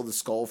enemies steal the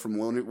skull from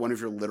one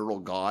of your literal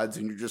gods,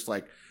 and you're just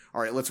like,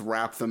 all right, let's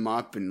wrap them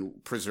up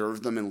and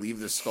preserve them and leave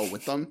the skull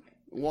with them.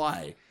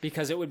 Why?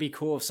 Because it would be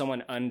cool if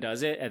someone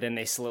undoes it and then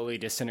they slowly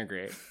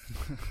disintegrate.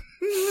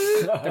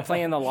 They're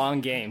playing the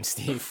long game,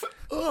 Steve.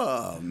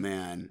 Oh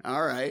man!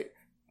 All right.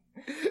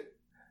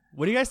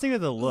 What do you guys think of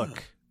the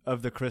look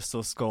of the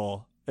crystal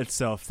skull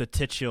itself, the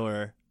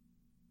titular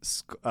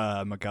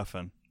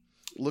MacGuffin?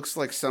 Looks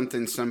like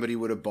something somebody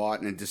would have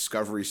bought in a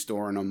Discovery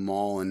store in a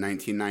mall in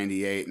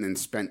 1998 and then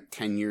spent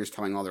 10 years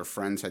telling all their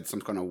friends had some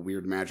kind of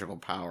weird magical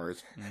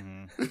powers.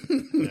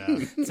 Mm-hmm.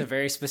 Yeah. It's a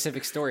very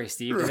specific story,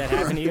 Steve. Did that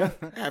happen to you?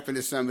 Happened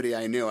to somebody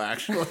I knew,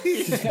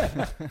 actually.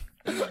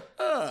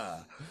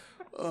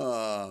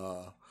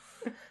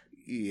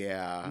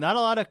 Yeah. Not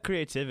a lot of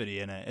creativity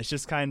in it. It's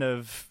just kind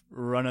of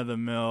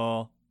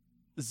run-of-the-mill,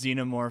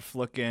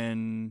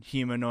 xenomorph-looking,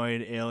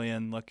 humanoid,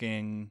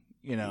 alien-looking...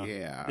 You know,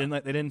 they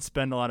didn't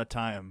spend a lot of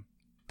time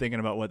thinking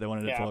about what they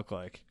wanted it to look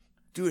like.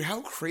 Dude,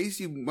 how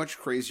much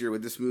crazier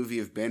would this movie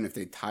have been if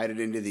they tied it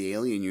into the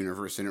Alien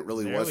universe and it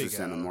really was a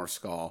xenomorph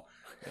skull?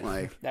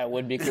 Like that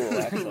would be cool,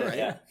 actually. Right?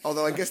 Yeah.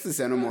 Although I guess the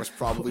xenomorphs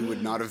probably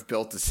would not have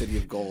built the City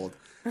of Gold.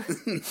 What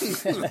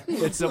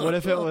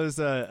if it was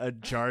a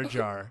Jar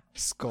Jar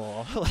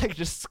skull, like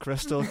just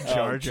crystal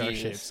Jar Jar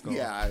shaped skull?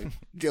 Yeah,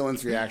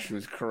 Dylan's reaction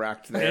was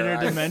correct there.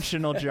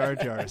 Interdimensional Jar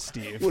Jar,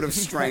 Steve. Would have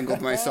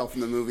strangled myself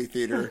in the movie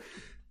theater.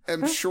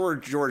 I'm sure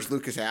George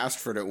Lucas asked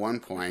for it at one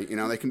point. You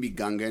know, they can be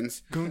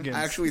Gungans.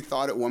 I actually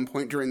thought at one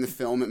point during the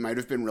film it might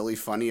have been really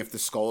funny if the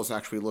skulls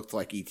actually looked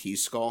like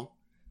E.T.'s skull,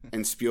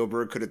 and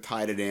Spielberg could have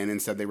tied it in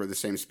and said they were the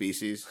same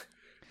species.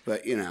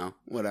 But, you know,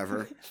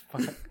 whatever.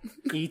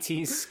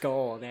 E.T.'s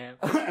skull, damn.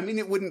 I mean,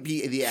 it wouldn't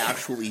be the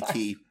actual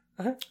E.T.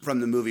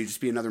 from the movie. It'd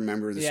just be another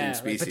member of the same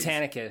species. Like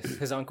Botanicus,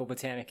 his uncle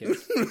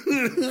Botanicus.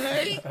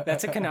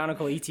 That's a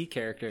canonical E.T.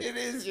 character. It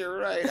is, you're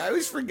right. I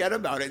always forget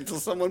about it until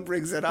someone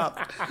brings it up.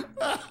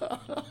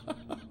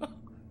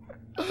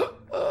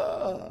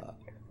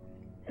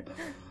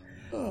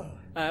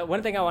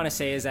 One thing I want to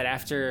say is that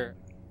after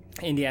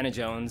Indiana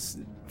Jones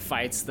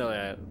fights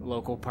the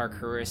local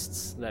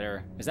parkourists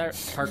is that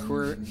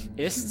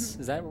parkourists?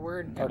 Is that a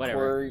word? Parkour,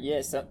 whatever.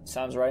 Yes, that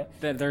sounds right.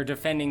 They're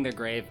defending the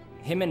grave.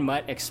 Him and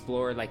Mutt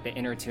explore like the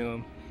inner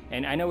tomb.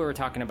 And I know we were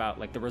talking about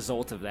like the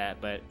result of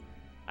that, but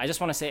I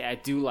just want to say I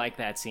do like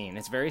that scene.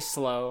 It's very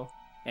slow,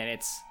 and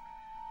it's,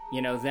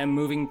 you know, them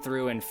moving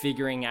through and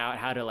figuring out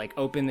how to like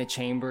open the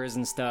chambers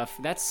and stuff.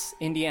 That's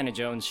Indiana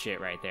Jones shit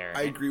right there.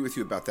 I agree with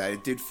you about that.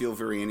 It did feel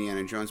very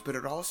Indiana Jones, but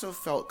it also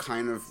felt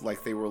kind of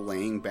like they were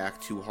laying back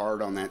too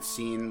hard on that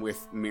scene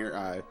with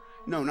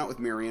not with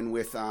Marion,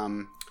 with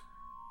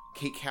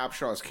Kate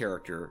Capshaw's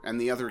character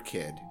and the other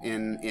kid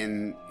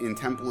in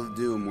Temple of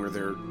Doom, where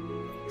they're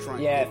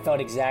trying. Yeah, it felt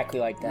exactly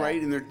like that.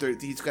 Right,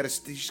 and she's got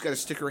to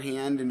stick her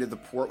hand into the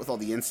port with all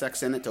the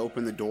insects in it to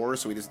open the door,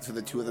 so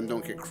the two of them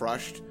don't get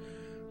crushed.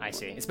 I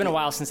see. It's been a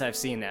while since I've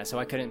seen that, so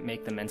I couldn't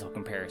make the mental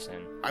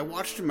comparison. I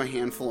watched him a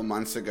handful of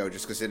months ago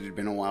just because it had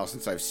been a while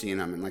since I've seen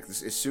him, and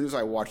as soon as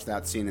I watched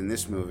that scene in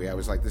this movie, I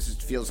was like,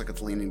 feels like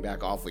it's leaning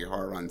back awfully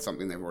hard on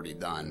something they've already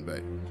done,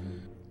 but...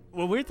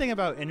 Well, weird thing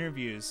about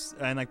interviews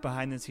and like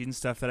behind the scenes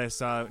stuff that I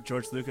saw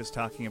George Lucas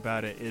talking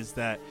about it is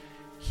that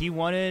he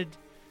wanted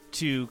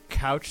to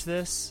couch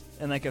this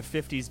in like a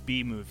 50s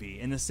B movie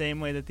in the same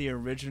way that the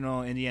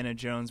original Indiana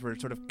Jones were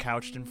sort of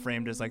couched and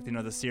framed as like,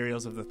 the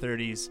serials of the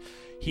 30s.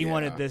 He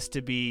wanted this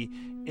to be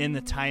in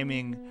the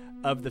timing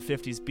of the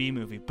 50s B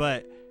movie,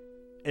 but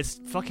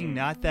it's fucking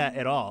not that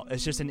at all.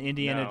 It's just an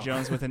Indiana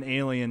Jones with an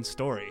alien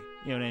story.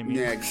 You know what I mean?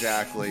 Yeah,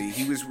 exactly.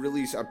 He was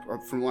really,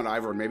 from what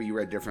I've heard, maybe you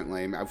read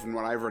differently, from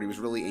what I've heard, he was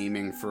really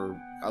aiming for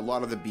a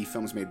lot of the B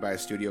films made by a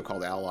studio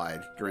called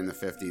Allied during the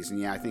 50s. And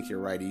yeah, I think you're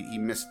right. He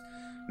missed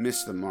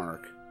the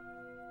mark.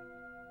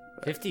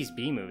 50s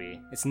B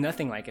movie? It's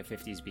nothing like a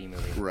 50s B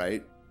movie.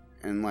 Right.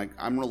 And like,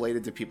 I'm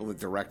related to people that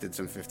directed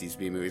some 50s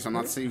B movies. I'm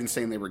not even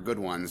saying they were good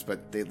ones,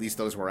 but at least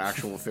those were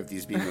actual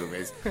 50s B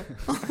movies.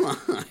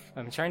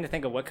 I'm trying to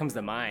think of what comes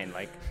to mind.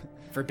 Like,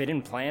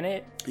 Forbidden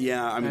Planet?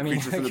 Yeah, I mean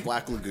Creature from the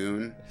Black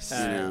Lagoon.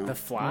 The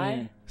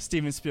Fly?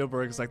 Steven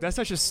Spielberg is like, that's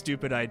such a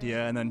stupid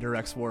idea, and then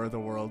directs War of the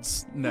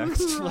Worlds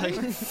next. Like,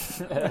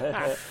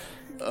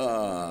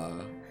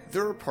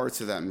 there are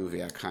parts of that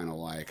movie I kind of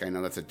like. I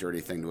know that's a dirty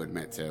thing to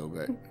admit to,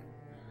 but...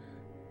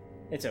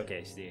 It's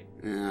okay, Steve.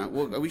 Yeah,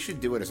 well, we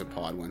should do it as a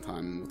pod one time,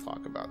 and we'll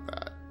talk about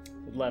that.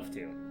 Would love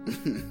to.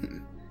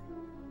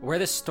 Where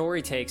the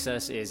story takes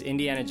us is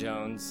Indiana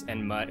Jones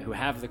and Mutt, who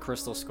have the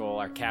Crystal Skull,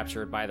 are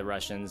captured by the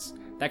Russians.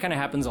 That kind of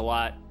happens a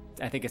lot.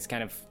 I think it's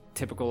kind of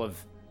typical of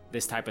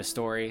this type of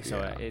story, so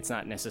it's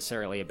not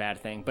necessarily a bad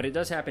thing. But it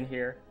does happen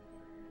here.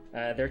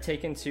 They're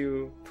taken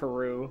to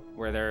Peru,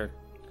 where they're,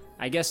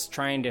 I guess,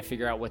 trying to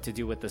figure out what to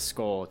do with the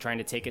skull, trying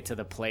to take it to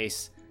the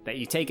place that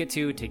you take it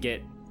to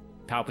get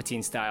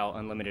Palpatine-style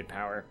unlimited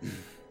power.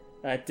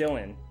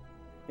 Dylan,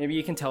 maybe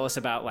you can tell us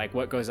about like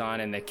what goes on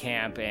in the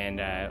camp and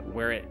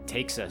where it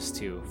takes us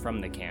to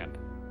from the camp.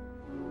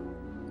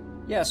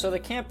 Yeah, so the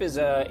camp is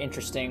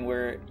interesting.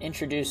 We're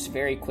introduced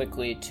very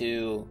quickly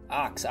to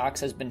Ox. Ox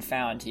has been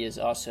found. He is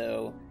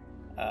also,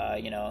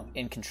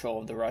 in control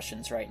of the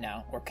Russians right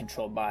now, or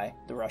controlled by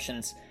the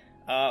Russians.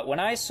 When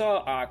I saw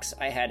Ox,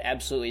 I had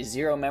absolutely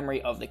zero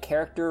memory of the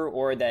character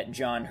or that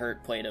John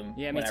Hurt played him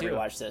when I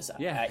rewatched this.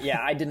 Yeah.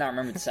 I did not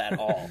remember this at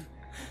all.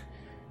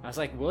 I was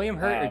like, William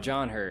Hurt or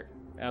John Hurt?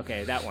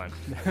 Okay, that one.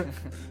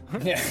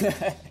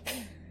 Yeah.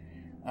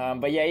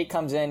 But yeah, he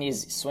comes in,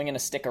 he's swinging a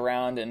stick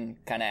around and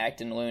kind of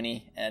acting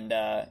loony, and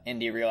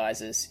Indy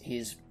realizes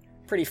he's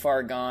pretty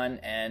far gone,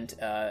 and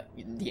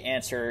the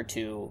answer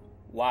to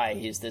why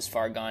he's this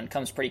far gone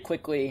comes pretty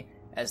quickly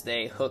as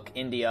they hook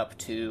Indy up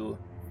to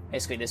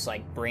basically this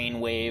like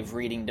brainwave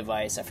reading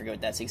device. I forget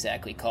what that's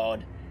exactly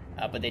called,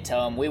 but they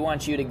tell him, we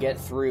want you to get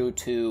through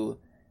to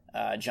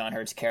John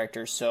Hurt's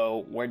character,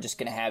 so we're just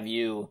going to have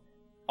you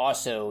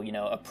also,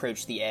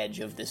 approach the edge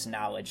of this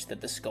knowledge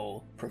that the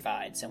skull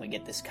provides, and we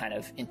get this kind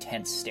of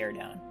intense stare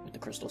down with the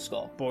Crystal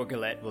Skull.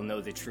 Borgalet will know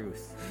the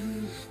truth.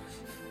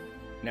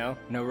 No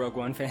Rogue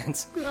One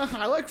fans?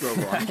 I like Rogue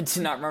One. I did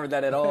not remember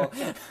that at all.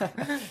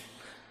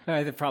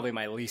 Probably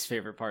my least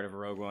favorite part of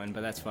Rogue One,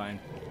 but that's fine.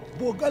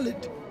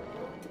 Borgalet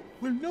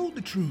will know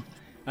the truth.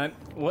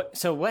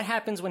 What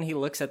happens when he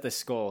looks at the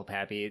skull,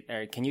 Pappy?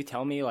 Can you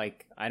tell me?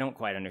 Like, I don't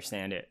quite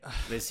understand it.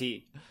 Does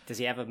he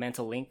have a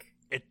mental link?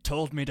 It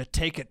told me to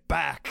take it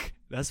back.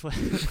 That's what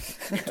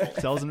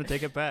tells him to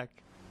take it back.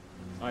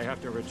 I have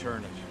to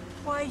return it.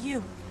 Why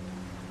you?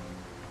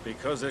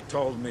 Because it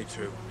told me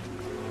to.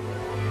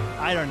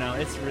 I don't know.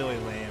 It's really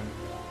lame.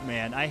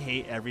 Man, I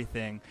hate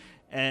everything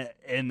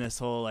in this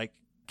whole, like,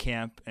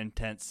 camp and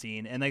tent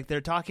scene. And, like,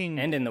 they're talking...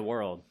 And in the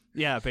world.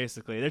 Yeah,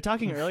 basically. They're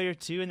talking earlier,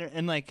 too,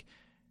 and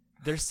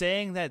they're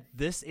saying that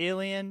this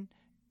alien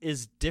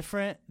is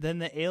different than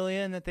the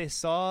alien that they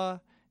saw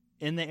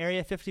in the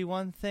Area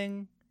 51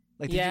 thing.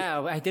 Like,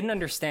 I didn't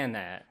understand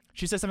that.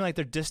 She said something like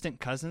they're distant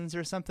cousins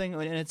or something,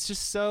 and it's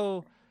just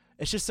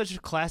such a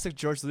classic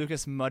George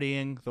Lucas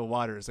muddying the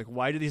waters. Like,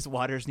 why do these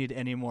waters need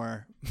any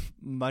more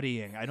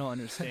muddying? I don't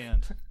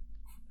understand.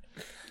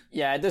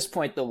 Yeah, at this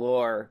point, the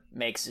lore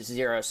makes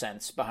zero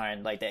sense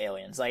behind, like, the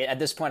aliens. Like, at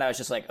this point, I was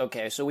just like,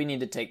 okay, so we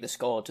need to take the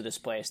skull to this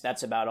place.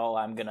 That's about all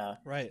I'm gonna,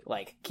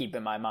 like, keep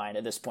in my mind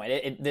at this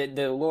point.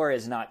 The lore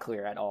is not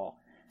clear at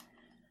all.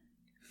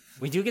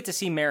 We do get to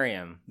see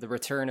Miriam, the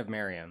return of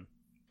Miriam,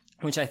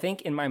 which I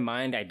think in my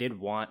mind I did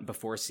want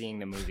before seeing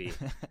the movie.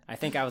 I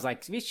think I was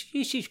like,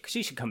 she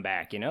should come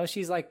back,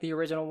 She's like the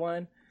original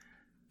one.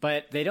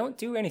 But they don't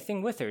do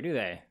anything with her, do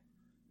they?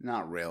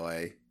 Not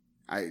really.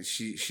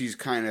 She's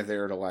kind of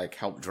there to like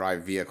help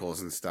drive vehicles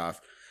and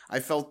stuff. I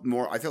felt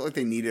like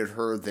they needed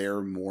her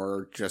there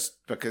more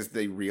just because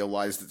they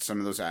realized that some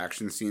of those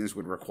action scenes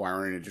would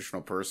require an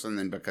additional person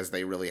than because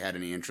they really had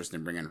any interest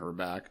in bringing her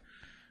back.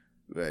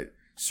 But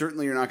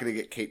certainly you're not going to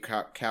get Kate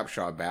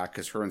Capshaw back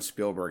because her and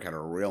Spielberg had a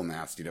real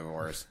nasty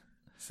divorce.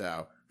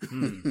 So.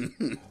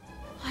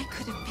 I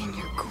could have been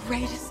your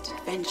greatest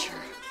adventure.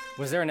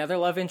 Was there another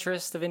love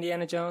interest of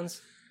Indiana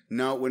Jones?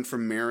 No, it went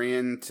from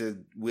Marion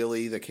to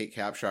Willie, the Kate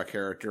Capshaw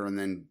character, and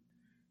then,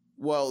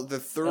 well, the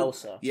third...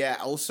 Elsa. Yeah,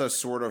 Elsa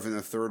sort of in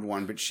the third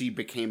one, but she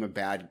became a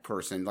bad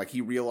person. Like,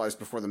 he realized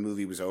before the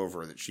movie was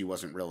over that she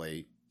wasn't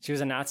really... She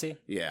was a Nazi?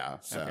 Yeah,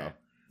 so... Okay.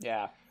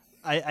 Yeah.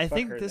 I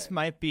think this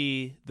might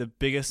be the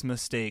biggest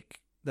mistake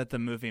that the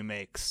movie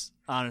makes,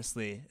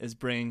 honestly, is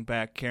bringing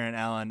back Karen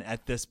Allen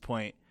at this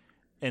point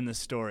in the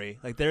story.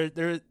 Like,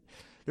 there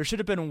should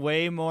have been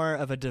way more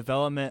of a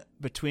development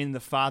between the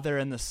father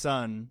and the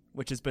son,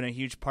 which has been a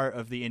huge part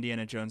of the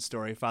Indiana Jones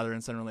story, father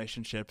and son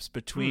relationships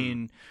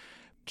between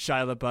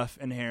Shia LaBeouf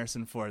and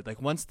Harrison Ford.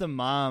 Like, once the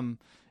mom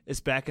is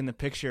back in the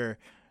picture,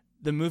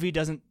 the movie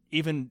doesn't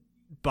even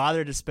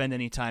bother to spend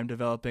any time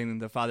developing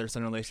the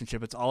father-son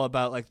relationship. It's all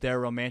about like their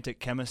romantic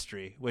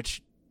chemistry,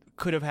 which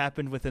could have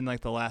happened within like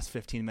the last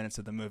 15 minutes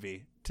of the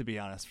movie, to be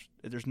honest.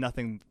 There's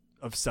nothing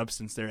of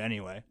substance there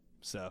anyway,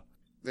 so...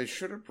 They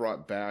should have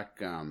brought back,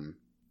 damn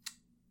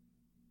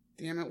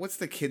it, what's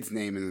the kid's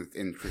name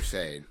in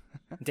Crusade?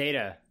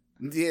 Data.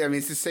 Yeah, I mean,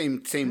 it's the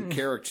same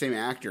character, same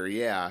actor,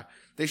 yeah.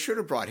 They should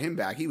have brought him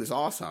back. He was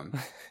awesome.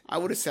 I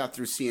would have sat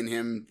through seeing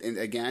him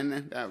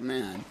again. Oh,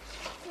 man.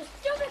 The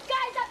stupid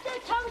guy's up there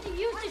telling me to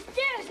use the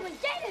stairs when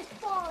Data's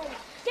falling.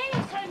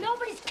 Data's hurt.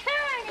 Nobody's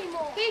caring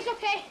anymore. He's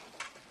okay.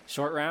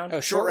 Short round? Oh,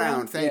 short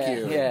round, thank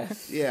you. Yeah.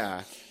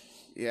 Yeah.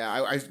 Yeah,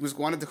 I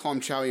wanted to call him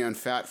Chow Yun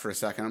Fat for a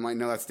second. I'm like,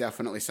 no, that's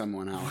definitely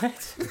someone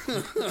else.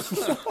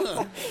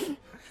 What?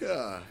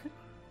 Yeah.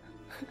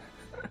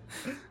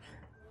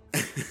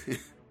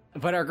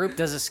 But our group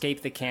does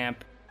escape the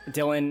camp.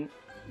 Dylan,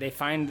 they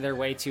find their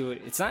way to,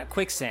 it's not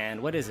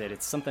quicksand. What is it?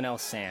 It's something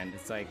else sand.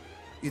 It's like...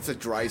 It's a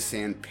dry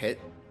sand pit,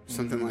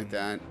 something like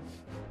that.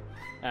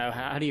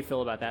 How do you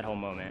feel about that whole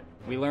moment?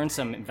 We learned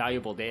some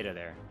valuable data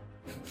there.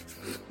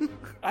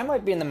 I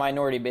might be in the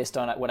minority based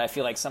on what I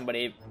feel like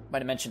somebody might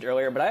have mentioned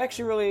earlier, but I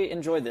actually really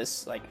enjoyed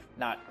this. Like,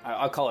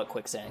 I'll call it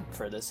quicksand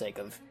for the sake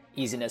of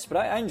easiness, but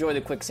I enjoy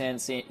the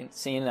quicksand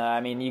scene.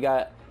 I mean, you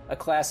got a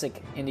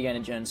classic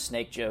Indiana Jones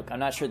snake joke. I'm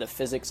not sure the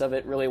physics of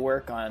it really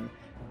work on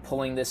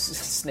pulling this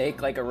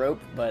snake like a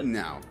rope, but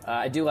no,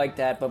 I do like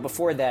that. But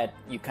before that,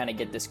 you kind of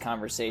get this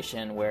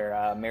conversation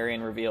where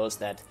Marion reveals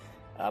that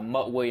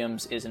Mutt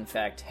Williams is in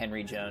fact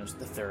Henry Jones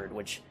III,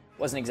 which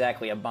wasn't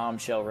exactly a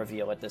bombshell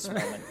reveal at this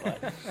moment, but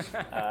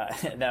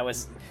that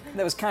was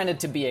kind of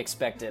to be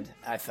expected,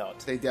 I felt.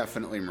 They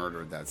definitely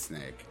murdered that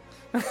snake.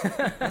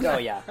 Oh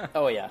yeah.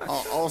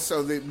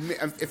 Also,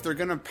 if they're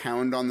gonna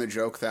pound on the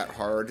joke that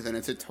hard, then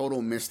it's a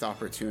total missed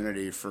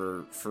opportunity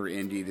for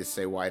Indy to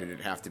say, "Why did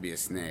it have to be a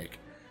snake?"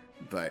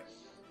 But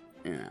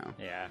you know.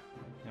 Yeah.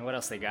 And what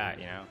else they got?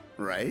 You know.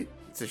 Right.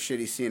 It's a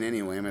shitty scene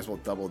anyway. I might as well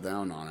double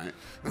down on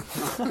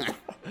it.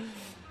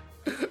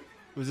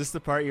 Was this the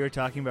part you were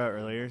talking about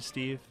earlier,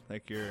 Steve?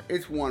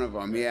 It's one of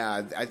them,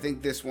 yeah. I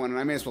think this one, and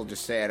I may as well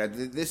just say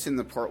it. This and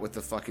the part with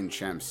the fucking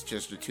chimps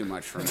just are too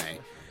much for me.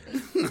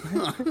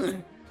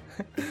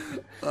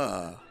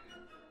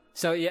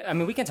 So, yeah, I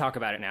mean, we can talk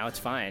about it now. It's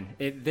fine.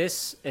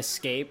 This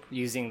escape,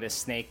 using this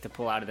snake to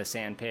pull out of the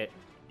sand pit,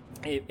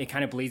 it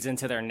kind of bleeds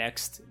into their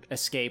next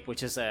escape,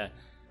 which is a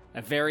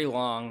very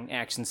long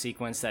action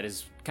sequence that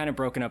is kind of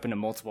broken up into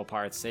multiple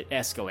parts. It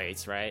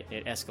escalates, right?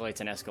 It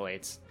escalates and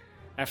escalates.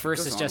 At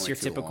first, it's just your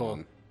typical...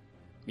 Long.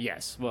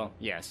 Yes, well,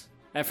 yes.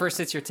 At first,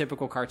 it's your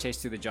typical car chase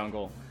through the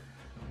jungle.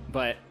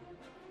 But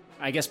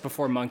I guess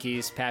before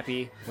monkeys,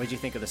 Pappy, what did you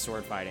think of the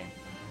sword fighting?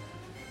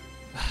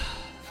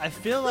 I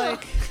feel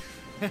like...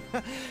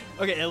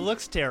 Okay, it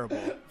looks terrible,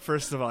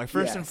 first of all.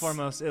 First and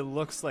foremost, it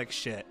looks like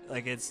shit.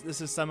 This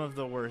is some of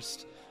the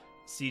worst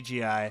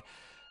CGI.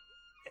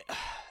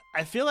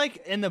 I feel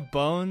like in the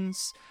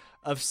bones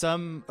of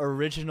some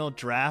original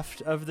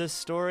draft of this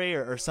story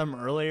or some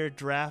earlier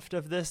draft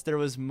of this, there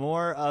was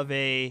more of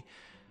a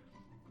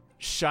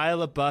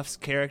Shia LaBeouf's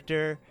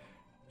character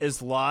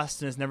is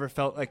lost and has never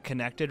felt like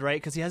connected,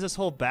 right? Because he has this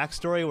whole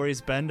backstory where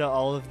he's been to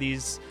all of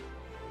these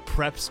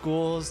prep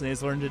schools and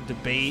he's learned to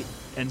debate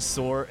and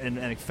sword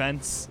and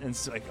fence and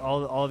like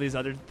all of these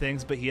other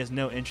things, but he has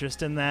no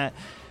interest in that,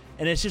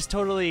 and it's just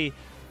totally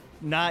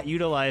not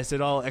utilized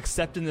at all,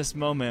 except in this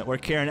moment where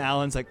Karen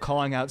Allen's like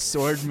calling out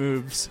sword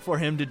moves for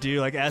him to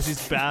do, like as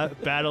he's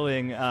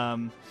battling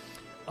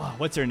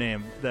what's her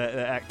name,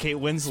 the Kate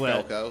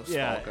Winslet,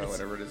 Spalko,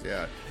 whatever it is.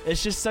 Yeah,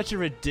 it's just such a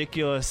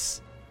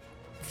ridiculous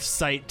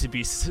sight to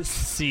be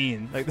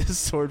seen, like this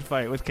sword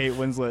fight with Kate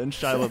Winslet and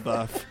Shia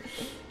LaBeouf.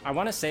 I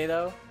want to say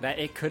though that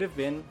it could have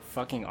been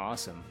fucking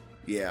awesome.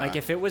 Yeah, like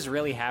if it was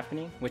really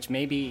happening, which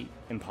may be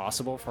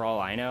impossible for all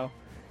I know.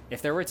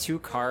 If there were two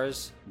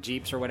cars,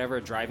 Jeeps or whatever,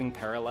 driving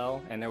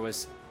parallel, and there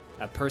was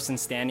a person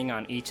standing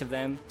on each of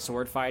them,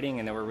 sword fighting,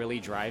 and they were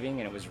really driving,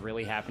 and it was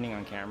really happening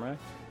on camera,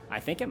 I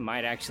think it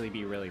might actually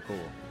be really cool.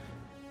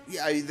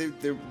 Yeah,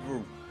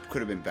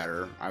 could have been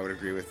better. I would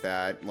agree with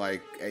that.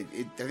 Like, I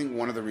think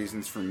one of the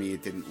reasons for me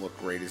it didn't look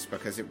great is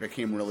because it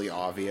became really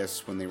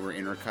obvious when they were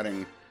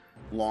intercutting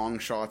long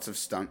shots of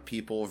stunt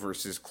people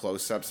versus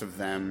close-ups of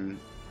them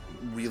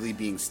really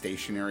being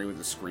stationary with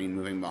the screen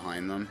moving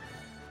behind them.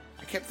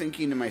 I kept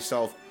thinking to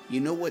myself,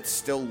 you know what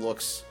still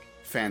looks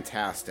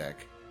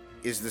fantastic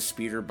is the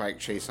speeder bike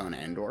chase on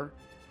Endor.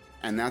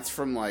 And that's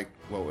from, like,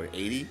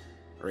 80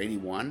 or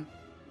 81?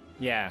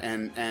 Yeah.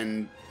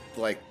 And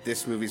like,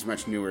 this movie's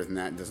much newer than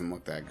that and doesn't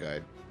look that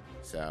good.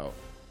 So,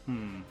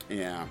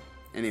 yeah.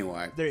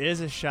 Anyway. There is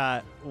a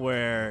shot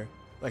where,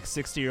 like,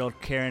 60-year-old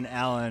Karen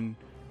Allen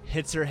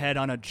hits her head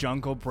on a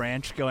jungle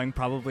branch going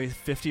probably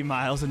 50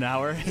 miles an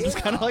hour and just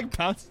kind of, like,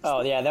 bounces.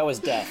 Oh, yeah, that was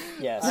death.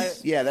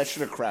 Yes. Yeah, that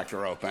should have cracked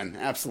her open.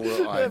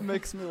 Absolutely. It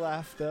makes me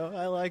laugh, though.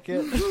 I like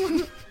it.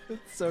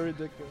 It's so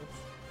ridiculous.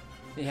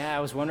 Yeah, I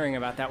was wondering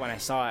about that when I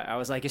saw it. I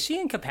was like, is she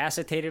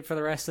incapacitated for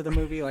the rest of the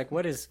movie? Like,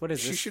 what is this?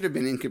 She should have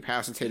been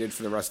incapacitated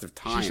for the rest of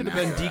time. She should have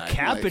been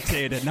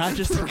decapitated, not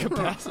just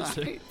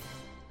incapacitated.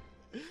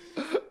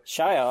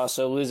 Shia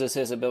also loses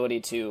his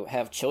ability to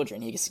have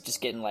children. He's just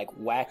getting, like,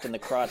 whacked in the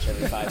crotch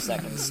every 5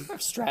 seconds,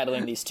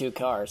 straddling these two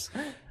cars.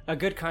 A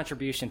good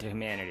contribution to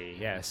humanity,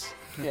 yes.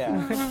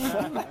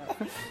 Yeah.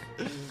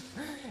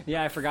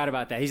 Yeah, I forgot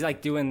about that. He's,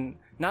 like, doing...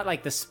 not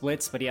like the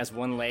splits, but he has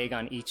one leg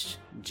on each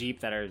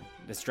Jeep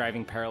that's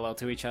driving parallel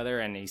to each other,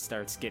 and he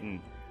starts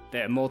getting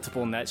the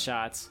multiple nut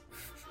shots.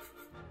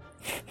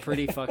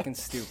 Pretty fucking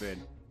stupid.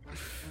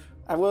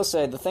 I will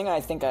say, the thing I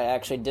think I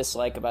actually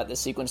dislike about this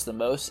sequence the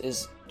most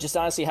is just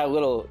honestly how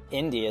little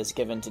Indy is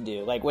given to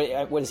do. Like,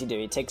 what does he do?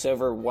 He takes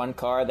over one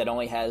car that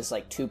only has,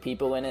 like, 2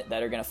 people in it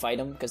that are going to fight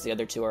him, because the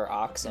other 2 are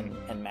Ox and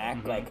Mac.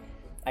 Mm-hmm. Like,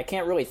 I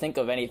can't really think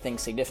of anything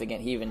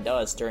significant he even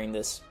does during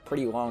this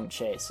pretty long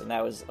chase, and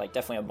that was, like,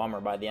 definitely a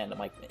bummer by the end. I'm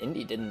like,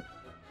 Indy didn't...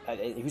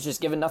 he was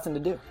just given nothing to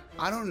do.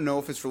 I don't know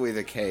if it's really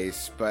the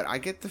case, but I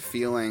get the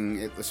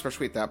feeling,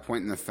 especially at that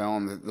point in the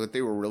film, that what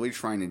they were really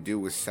trying to do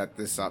was set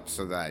this up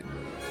so that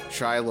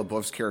Shia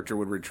LaBeouf's character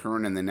would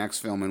return in the next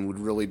film and would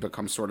really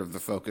become sort of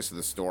the focus of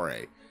the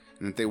story.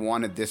 And that they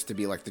wanted this to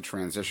be like the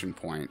transition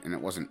point, and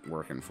it wasn't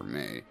working for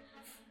me.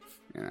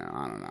 You know,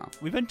 I don't know.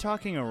 We've been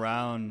talking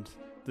around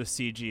the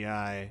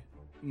CGI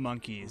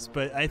monkeys,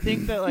 but I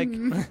think that, like,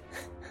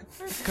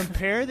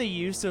 compare the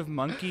use of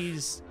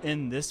monkeys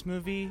in this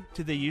movie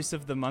to the use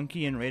of the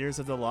monkey in Raiders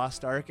of the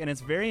Lost Ark, and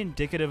it's very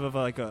indicative of,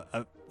 like,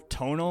 a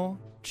tonal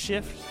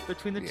shift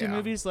between the two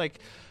movies. Like,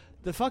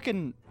 the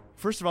fucking...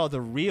 First of all, the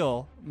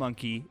real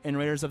monkey in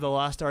Raiders of the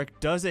Lost Ark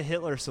does a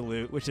Hitler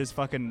salute, which is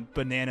fucking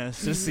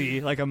bananas to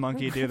see, like, a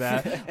monkey do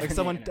that. Like,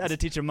 someone had to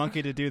teach a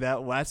monkey to do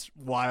that. Well, that's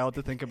wild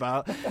to think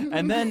about.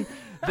 And then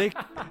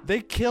they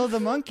kill the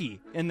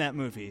monkey in that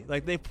movie.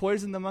 Like, they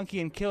poison the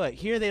monkey and kill it.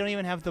 Here, they don't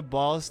even have the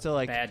balls to,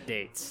 like... Bad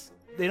dates.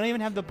 They don't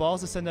even have the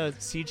balls to send a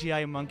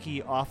CGI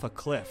monkey off a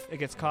cliff. It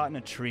gets caught in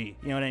a tree.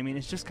 You know what I mean?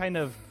 It's just kind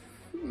of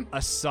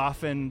a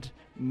softened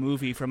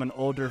movie from an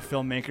older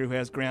filmmaker who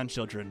has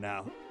grandchildren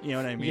now. You know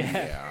what I mean?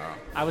 Yeah.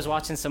 I was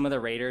watching some of the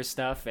Raiders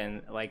stuff,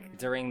 and, like,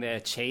 during the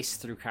chase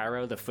through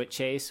Cairo, the foot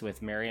chase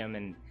with Miriam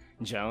and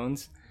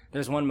Jones,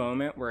 there's one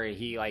moment where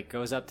he, like,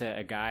 goes up to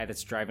a guy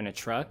that's driving a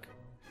truck,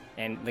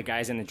 and the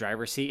guy's in the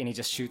driver's seat, and he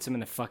just shoots him in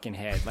the fucking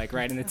head, like,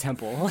 right in the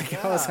temple.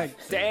 Like, I was like,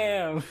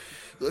 damn.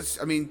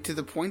 I mean, to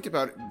the point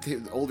about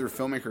the older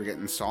filmmaker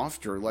getting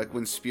softer, like,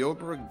 when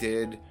Spielberg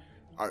did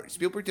a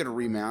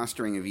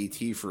remastering of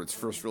E.T. for its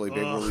first really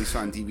big release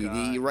on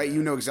DVD, God. Right?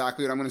 You know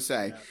exactly what I'm going to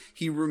say. Yeah.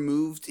 He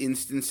removed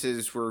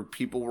instances where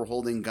people were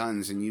holding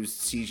guns and used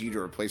CG to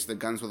replace the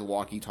guns with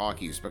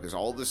walkie-talkies, because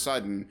all of a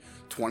sudden,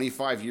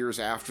 25 years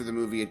after the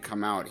movie had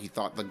come out, he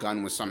thought the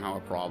gun was somehow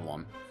a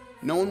problem.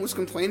 No one was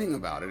complaining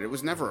about it. It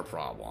was never a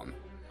problem.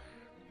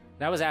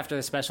 That was after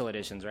the special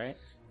editions, right?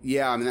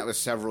 Yeah, I mean, that was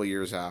several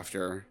years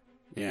after.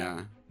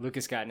 Yeah.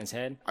 Lucas got in his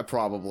head?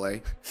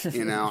 Probably.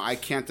 You know, I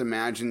can't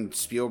imagine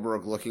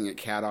Spielberg looking at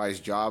Cat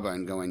Eye's Jabba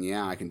and going,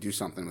 yeah, I can do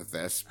something with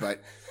this,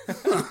 but...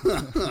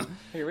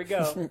 Here we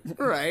go.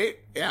 Right?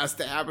 It has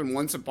to happen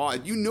once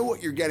upon... You know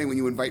what you're getting when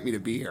you invite me to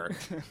be here.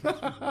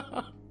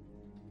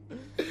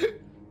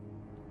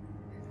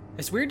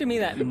 It's weird to me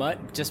that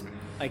Mutt just,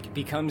 like,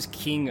 becomes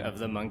king of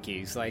the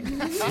monkeys. Like,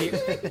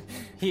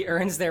 he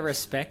earns their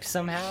respect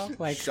somehow.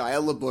 Like,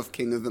 Shia LaBeouf,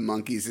 king of the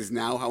monkeys, is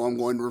now how I'm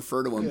going to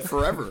refer to him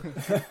forever.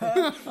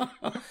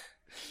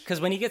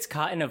 Because when he gets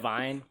caught in a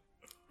vine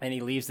and he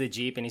leaves the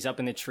Jeep and he's up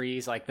in the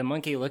trees, like, the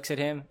monkey looks at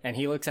him and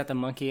he looks at the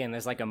monkey and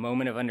there's, like, a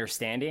moment of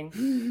understanding.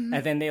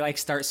 And then they, like,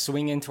 start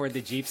swinging toward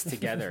the Jeeps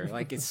together.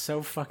 Like, it's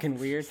so fucking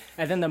weird.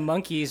 And then the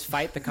monkeys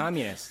fight the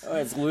communists. Oh,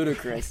 it's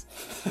ludicrous.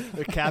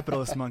 They're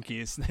capitalist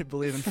monkeys. They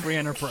believe in free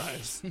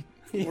enterprise.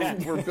 Yeah.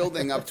 We're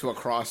building up to a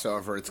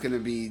crossover. It's going to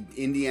be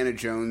Indiana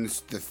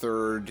Jones the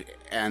Third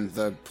and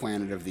the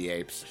Planet of the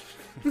Apes.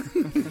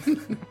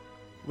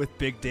 With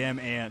big damn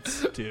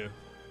ants, too.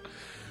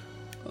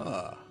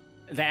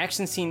 The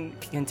action scene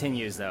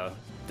continues, though,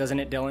 doesn't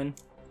it, Dylan?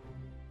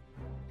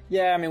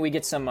 Yeah, I mean, we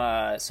get some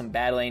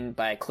battling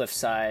by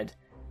cliffside.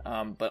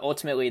 But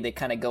ultimately, they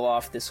kind of go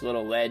off this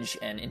little ledge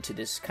and into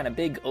this kind of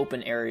big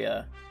open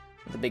area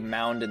with a big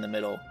mound in the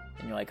middle.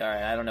 And you're like, all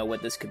right, I don't know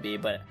what this could be,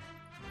 but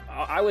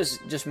I was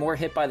just more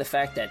hit by the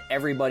fact that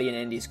everybody in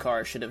Indy's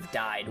car should have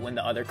died when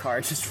the other car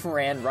just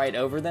ran right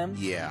over them.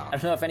 Yeah. I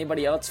don't know if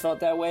anybody else felt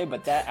that way,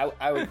 but that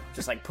I would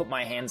just like put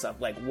my hands up,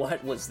 like,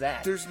 what was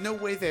that? There's no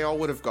way they all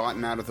would have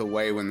gotten out of the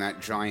way when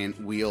that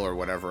giant wheel or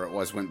whatever it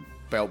was went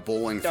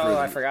bowling through. Oh,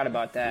 I forgot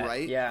about that.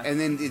 Right? Yeah. And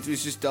then it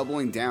was just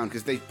doubling down,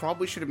 because they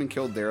probably should have been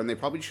killed there, and they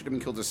probably should have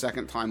been killed a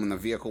second time when the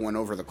vehicle went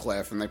over the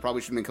cliff, and they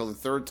probably should have been killed a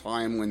third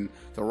time when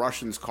the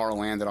Russians' car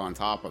landed on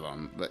top of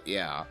them. But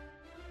yeah.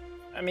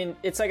 I mean,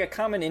 it's like a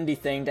common indie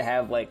thing to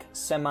have, like,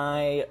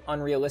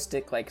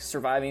 semi-unrealistic, like,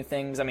 surviving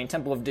things. I mean,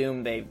 Temple of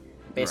Doom, they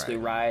basically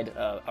ride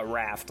a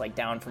raft, like,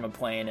 down from a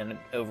plane and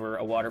over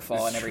a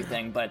waterfall and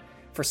everything. But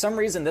for some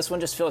reason, this one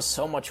just feels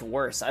so much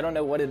worse. I don't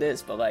know what it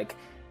is, but, like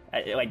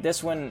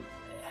this one,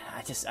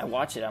 I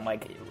watch it, I'm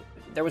like,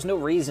 there was no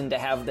reason to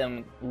have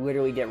them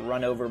literally get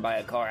run over by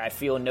a car. I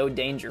feel no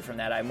danger from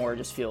that. I more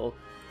just feel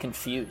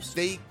confused.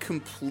 They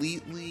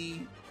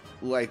completely...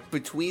 Like,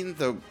 between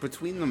the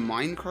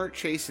minecart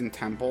chase in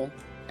Temple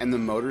and the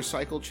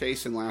motorcycle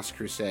chase in Last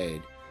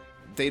Crusade,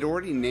 they'd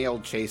already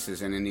nailed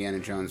chases in Indiana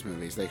Jones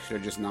movies. They should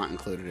have just not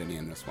included any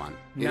in this one.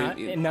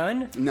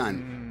 None?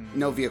 None.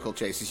 No vehicle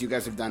chases. You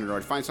guys have done it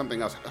already. Find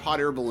something else.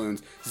 Hot air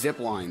balloons, zip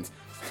lines.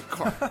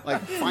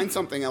 Find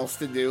something else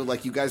to do.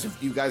 Like, you guys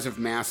have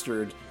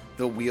mastered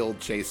the wheeled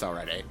chase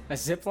already. A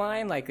zip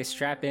line? Like, they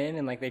strap in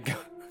and, like, they go...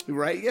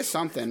 Right? Yeah,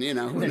 something, you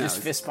know. They're just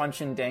fist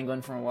punching,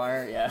 dangling from a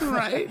wire. Yeah.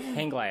 Right.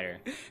 Hang glider.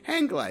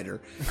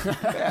 Yeah,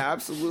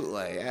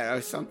 absolutely. Yeah,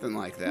 something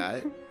like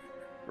that.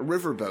 A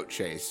riverboat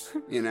chase.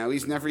 You know,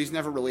 he's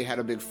never really had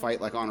a big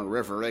fight like on a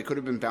river. They could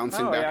have been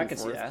bouncing back and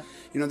forth. See that.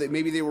 You know,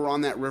 maybe they were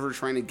on that river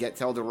trying to get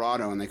to El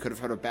Dorado, and they could have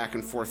had a back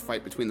and forth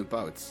fight between the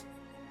boats.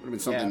 Would have been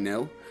something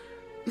new.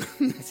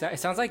 It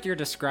sounds like you're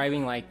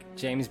describing like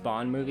James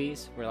Bond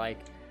movies, where like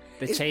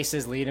the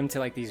chases lead him to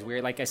like these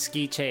weird, like a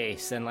ski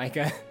chase and like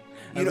a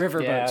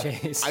riverboat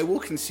chase. I will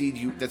concede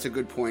you that's a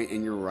good point,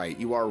 and you're right.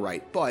 You are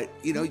right. But,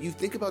 you know, you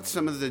think about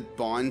some of the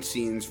Bond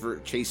scenes,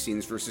 chase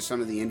scenes versus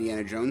some of the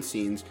Indiana Jones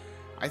scenes,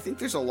 I think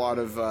there's a lot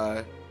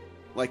of,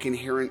 like,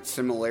 inherent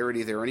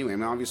similarity there anyway. I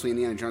mean, obviously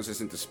Indiana Jones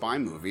isn't a spy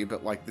movie,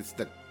 but, like,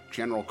 the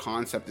general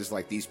concept is,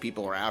 like, these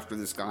people are after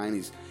this guy, and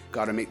he's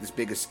got to make this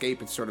big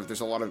escape. It's sort of, there's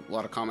a lot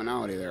of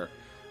commonality there.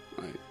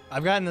 Right.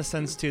 I've gotten the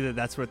sense, too, that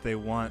that's what they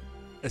want.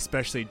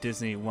 Especially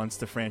Disney wants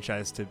the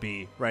franchise to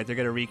be, right? They're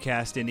going to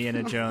recast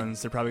Indiana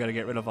Jones. They're probably going to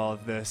get rid of all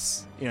of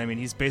this. You know, I mean,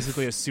 he's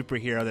basically a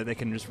superhero that they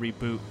can just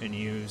reboot and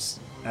use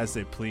as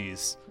they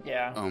please.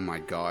 Yeah. Oh my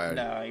God.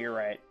 No, you're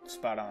right.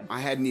 Spot on. I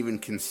hadn't even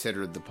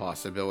considered the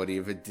possibility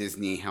of a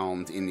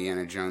Disney-helmed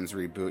Indiana Jones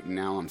reboot, and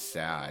now I'm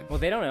sad. Well,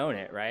 they don't own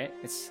it, right?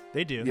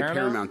 They do. Yeah,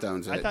 Paramount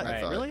owns it. I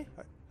thought. Really?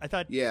 I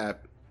thought. Yeah.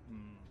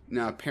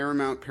 No,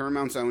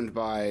 Paramount's owned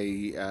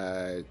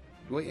by.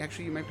 Wait,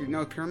 actually, you might be.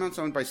 No, Paramount's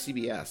owned by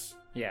CBS.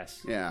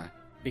 Yes. Yeah.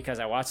 Because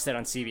I watched it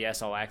on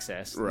CBS All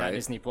Access, not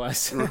Disney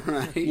Plus.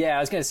 Right. Yeah, I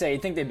was gonna say,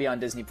 you'd think they'd be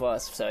on Disney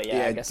Plus, so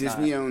yeah, I guess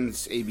Disney not.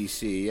 owns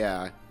ABC,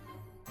 yeah.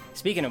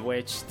 Speaking of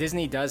which,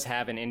 Disney does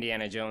have an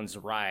Indiana Jones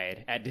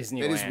ride at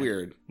Disneyland. It is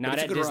weird. Not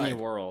at Disney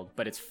World,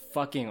 but it's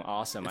fucking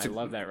awesome. I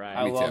love that ride.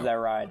 I love that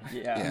ride.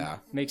 Yeah.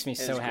 Makes me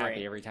so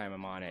happy every time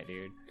I'm on it,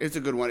 dude. It's a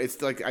good one.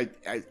 It's like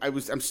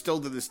I'm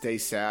still to this day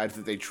sad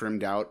that they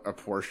trimmed out a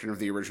portion of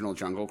the original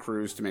Jungle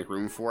Cruise to make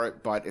room for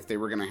it, but if they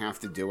were going to have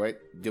to do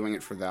it, doing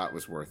it for that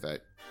was worth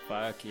it.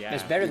 Fuck yeah.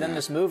 It's better than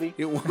this movie.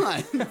 It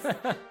was.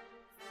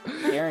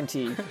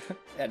 Guaranteed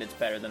that it's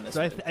better than this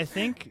movie. I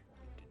think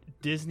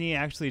Disney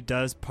actually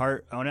does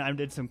own it. I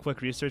did some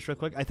quick research real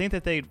quick. I think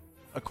that they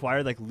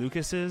acquired like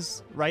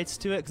Lucas's rights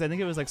to it, because I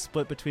think it was like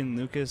split between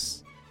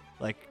Lucas,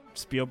 like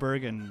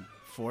Spielberg and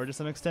Ford to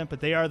some extent,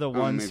 but they are the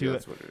ones who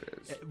that's what it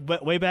is.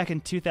 But way back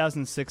in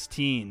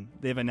 2016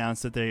 they've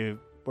announced that they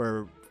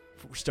were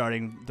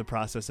starting the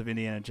process of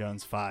Indiana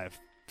Jones 5.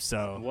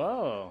 So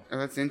whoa, oh,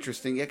 that's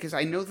interesting. Yeah, because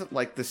I know that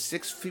like the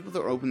six people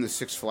that open the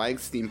Six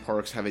Flags theme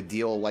parks have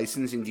a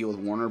licensing deal with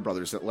Warner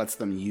Brothers that lets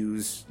them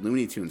use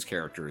Looney Tunes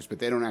characters, but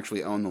they don't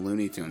actually own the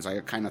Looney Tunes. I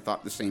kind of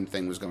thought the same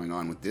thing was going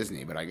on with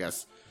Disney, but I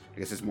guess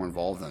it's more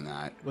involved than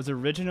that. Was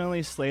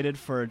originally slated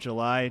for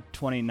July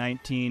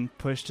 2019,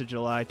 pushed to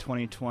July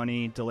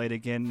 2020, delayed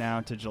again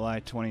now to July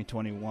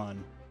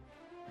 2021.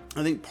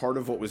 I think part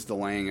of what was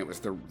delaying it was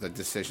the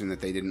decision that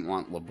they didn't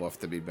want LaBeouf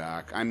to be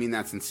back. I mean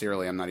that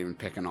sincerely. I'm not even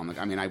picking on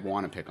I mean, I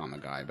want to pick on the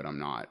guy, but I'm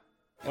not.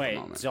 Wait,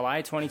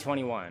 July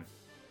 2021.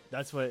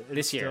 That's what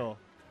this year. Still,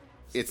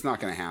 it's not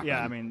going to happen.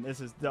 Yeah, I mean,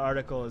 the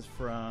article is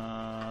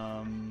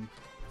from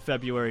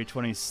February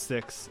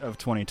 26th of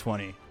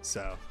 2020,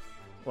 so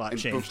a lot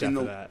changed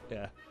after that.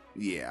 Yeah.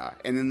 Yeah,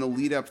 and in the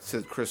lead up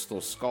to Crystal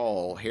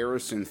Skull,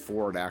 Harrison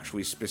Ford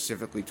actually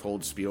specifically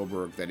told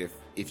Spielberg that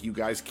if you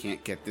guys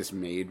can't get this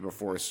made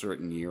before a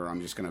certain year,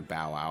 I'm just going to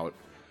bow out.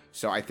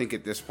 So I think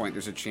at this point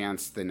there's a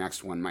chance the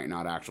next one might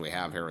not actually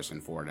have Harrison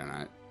Ford in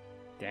it.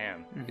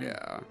 Damn.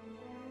 Yeah.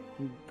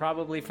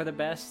 Probably for the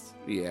best.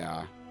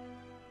 Yeah.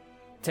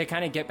 to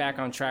kind of get back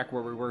on track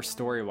where we were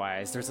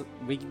story-wise,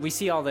 we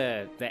see all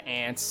the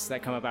ants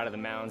that come up out of the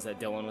mounds that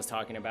Dylan was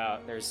talking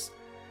about. There's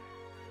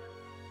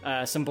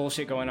some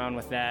bullshit going on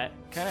with that.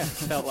 Kind of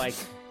felt like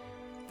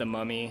The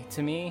Mummy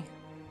to me,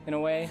 in a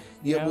way.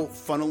 Yeah, well,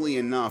 funnily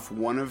enough,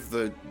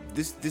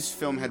 this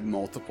film had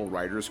multiple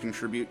writers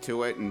contribute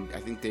to it, and I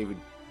think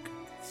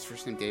his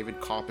first name David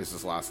Kopp is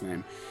his last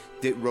name,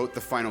 that wrote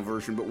the final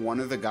version, but one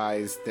of the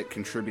guys that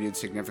contributed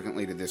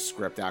significantly to this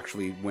script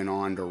actually went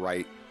on to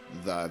write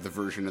the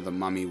version of The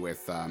Mummy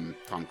with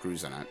Tom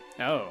Cruise in it.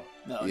 Oh.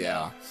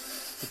 Yeah.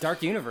 The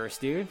Dark Universe,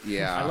 dude.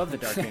 Yeah. I love the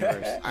Dark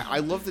Universe. I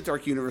love the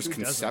Dark Universe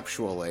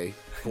conceptually.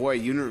 Boy,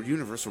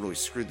 Universal really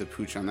screwed the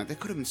pooch on that. That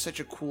could have been such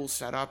a cool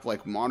setup,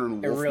 like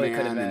Modern Wolfman. It really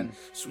could have been.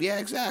 Yeah,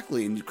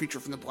 exactly. And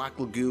Creature from the Black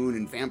Lagoon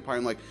and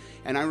Vampire.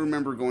 And I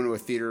remember going to a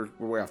theater,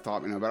 we're way off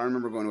topic now, but I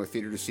remember going to a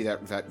theater to see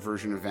that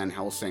version of Van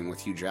Helsing with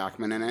Hugh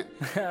Jackman in it.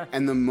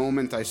 And the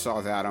moment I saw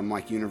that, I'm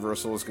like,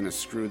 Universal is going to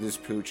screw this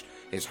pooch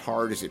as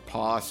hard as it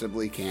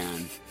possibly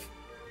can.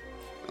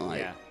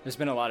 Yeah, there's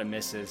been a lot of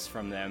misses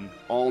from them.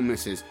 All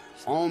misses.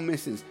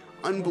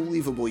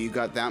 Unbelievable you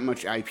got that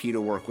much IP to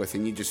work with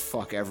and you just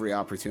fuck every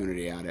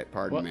opportunity at it,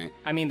 pardon me.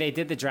 I mean, they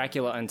did the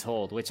Dracula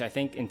Untold, which I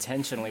think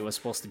intentionally was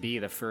supposed to be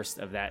the first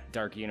of that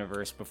Dark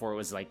Universe before it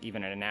was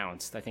even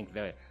announced. I think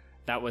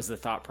that was the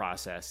thought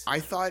process. I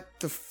thought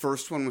the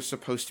first one was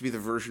supposed to be the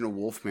version of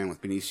Wolfman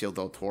with Benicio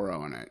del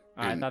Toro in it.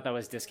 I thought that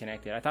was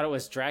disconnected. I thought it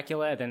was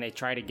Dracula, then they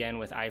tried again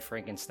with I,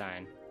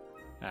 Frankenstein.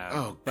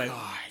 But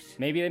God.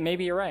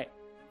 Maybe you're right.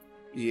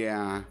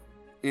 Yeah.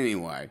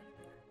 Anyway.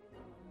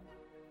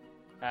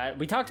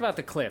 We talked about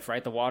the cliff,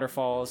 right? The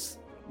waterfalls,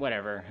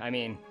 whatever. I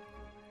mean,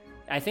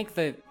 I think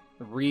the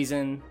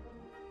reason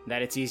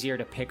that it's easier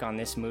to pick on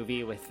this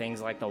movie with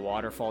things like the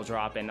waterfall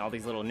drop and all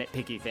these little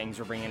nitpicky things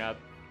we're bringing up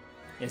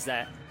is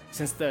that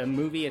since the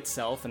movie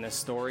itself and the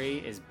story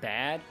is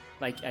bad,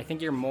 I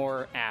think you're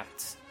more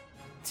apt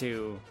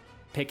to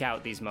pick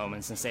out these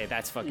moments and say,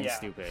 that's fucking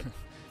stupid.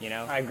 You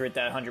know? I agree with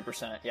that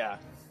 100%, yeah.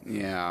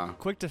 Yeah.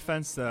 Quick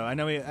defense, though. I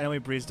know we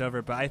breezed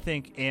over, but I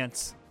think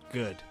Ants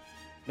good.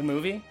 The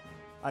movie?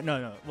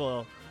 No.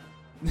 Well,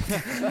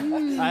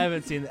 I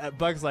haven't seen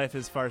Bug's Life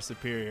is far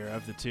superior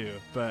of the two,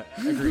 but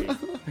agreed.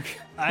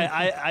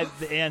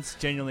 The ants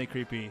genuinely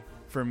creepy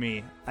for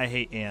me. I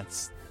hate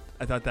ants.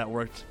 I thought that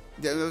worked.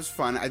 Yeah, that was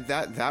fun.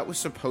 That was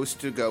supposed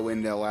to go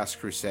into Last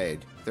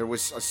Crusade. There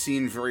was a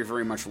scene very,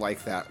 very much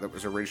like that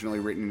was originally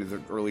written into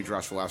the early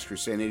drafts for Last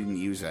Crusade, and they didn't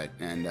use it.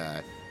 And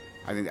I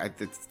think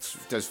it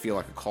does feel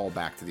like a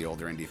callback to the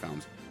older indie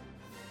films.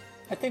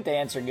 I think the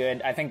ants are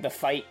good. I think the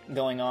fight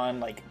going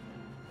on,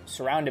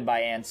 surrounded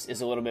by ants,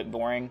 is a little bit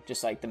boring.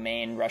 Just like the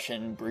main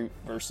Russian brute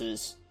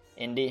versus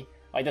Indy.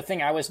 The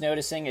thing I was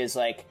noticing is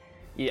I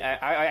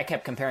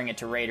kept comparing it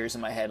to Raiders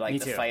in my head,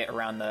 the fight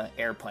around the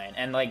airplane.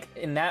 And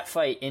in that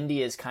fight,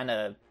 Indy is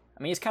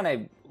he's kind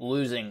of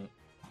losing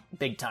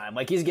big time.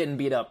 He's getting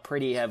beat up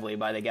pretty heavily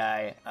by the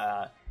guy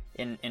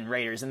in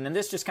Raiders. And then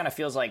this just kind of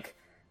feels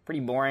pretty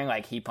boring.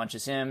 He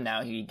punches him,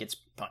 now he gets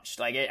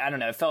punched. I don't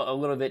know, it felt a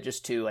little bit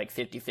just too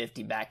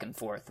 50-50 back and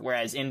forth.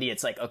 Whereas Indy,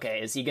 it's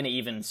okay, is he going to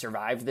even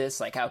survive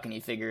this? How can he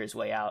figure his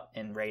way out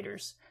in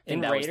Raiders?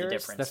 In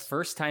Raiders, the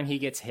first time he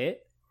gets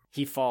hit,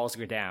 he falls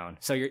down.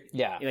 So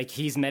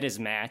he's met his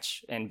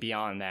match and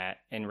beyond that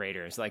in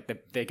Raiders.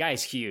 The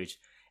guy's huge.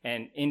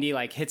 And Indy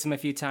hits him a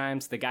few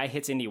times. The guy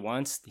hits Indy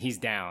once, he's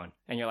down.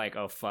 And you're like,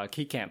 oh fuck,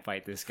 he can't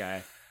fight this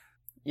guy.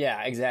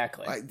 Yeah,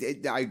 exactly.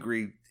 I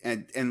agree.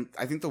 And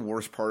I think the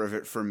worst part of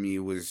it for me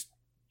was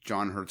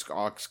John Hurt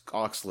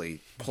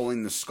Oxley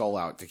pulling the skull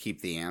out to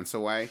keep the ants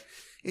away.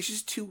 It's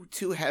just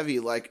too heavy.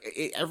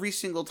 Every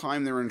single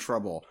time they're in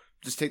trouble,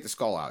 just take the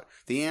skull out.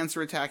 The ants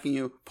are attacking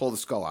you, pull the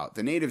skull out.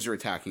 The natives are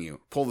attacking you,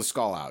 pull the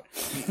skull out.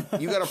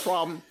 You got a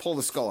problem, pull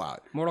the skull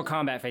out. Mortal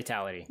Kombat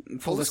fatality.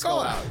 Pull the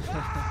skull out.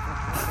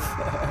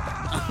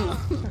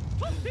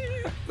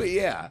 But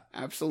yeah,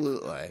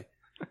 absolutely.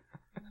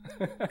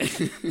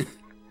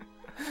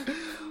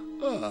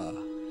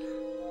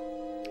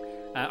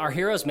 Our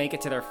heroes make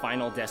it to their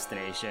final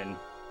destination,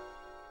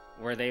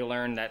 where they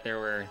learn that there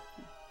were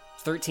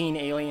 13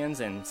 aliens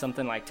and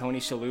something like Tony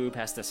Shalhoub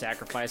has to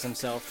sacrifice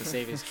himself to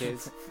save his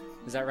kids.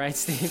 Is that right,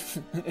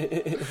 Steve?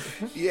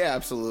 Yeah,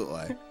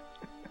 absolutely.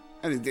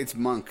 And it's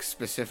Monk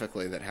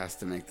specifically that has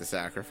to make the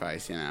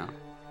sacrifice, you know.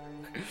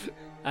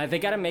 They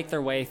got to make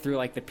their way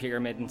through the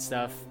pyramid and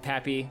stuff.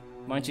 Pappy,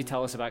 why don't you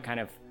tell us about kind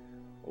of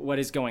what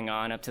is going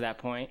on up to that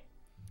point?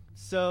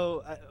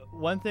 So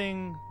one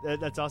thing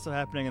that's also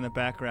happening in the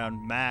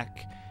background,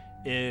 Mac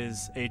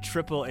is a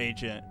triple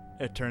agent,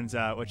 it turns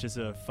out, which is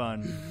a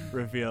fun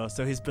reveal.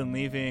 So he's been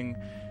leaving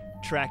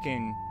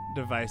tracking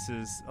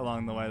devices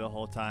along the way the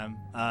whole time.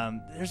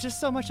 There's just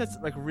so much that's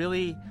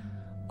really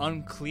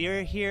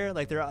unclear here.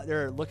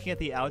 They're looking at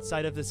the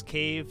outside of this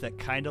cave that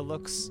kind of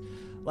looks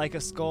like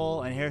a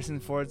skull, and Harrison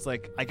Ford's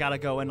I gotta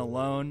go in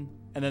alone.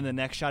 And then the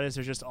next shot is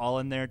they're just all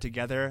in there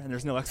together, and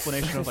there's no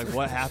explanation of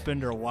what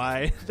happened or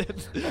why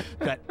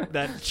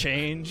that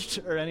changed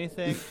or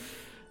anything.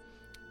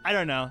 I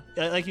don't know.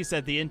 Like you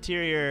said, the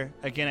interior,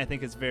 again, I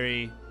think is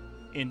very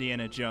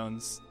Indiana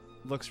Jones.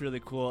 Looks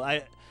really cool.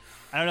 I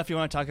don't know if you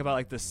want to talk about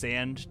like the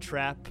sand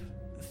trap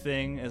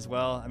thing as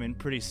well. I mean,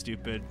 pretty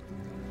stupid.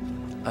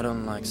 I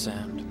don't like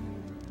sand.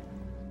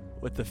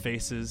 With the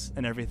faces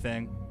and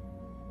everything.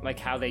 Like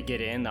how they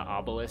get in, the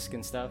obelisk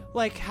and stuff?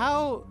 Like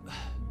how...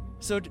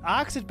 So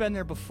Ox had been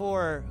there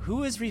before.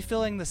 Who is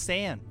refilling the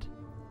sand?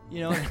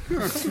 You know?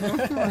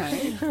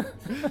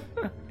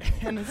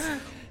 And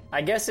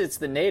I guess it's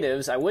the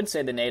natives. I would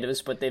say the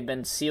natives, but they've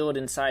been sealed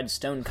inside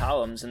stone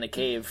columns in the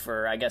cave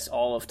for, I guess,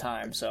 all of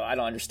time. So I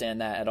don't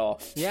understand that at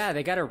all. Yeah,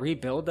 they got to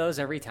rebuild those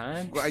every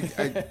time. Well,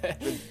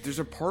 there's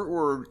a part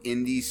where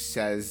Indy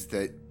says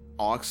that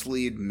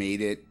Oxley had made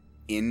it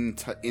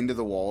into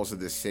the walls of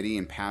the city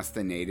and past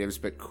the natives,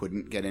 but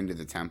couldn't get into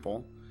the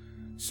temple.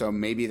 So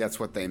maybe that's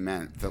what they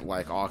meant, that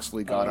like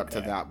Oxley got up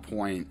to that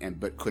point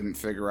but couldn't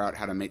figure out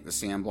how to make the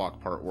sandblock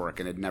part work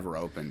and had never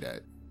opened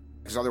it.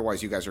 Because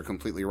otherwise, you guys are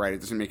completely right. It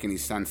doesn't make any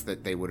sense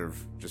that they would have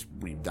just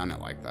redone it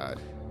like that.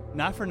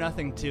 Not for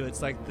nothing, too.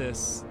 It's like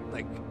this,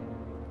 like,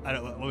 I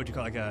don't know, what would you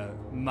call it, like a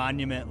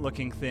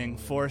monument-looking thing.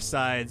 4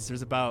 sides.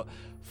 There's about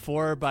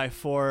 4 by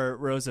 4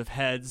 rows of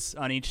heads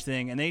on each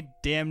thing, and they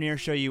damn near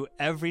show you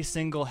every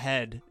single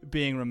head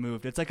being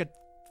removed. It's like a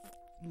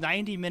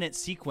 90-minute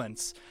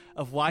sequence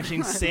of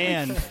watching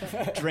sand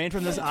drain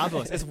from this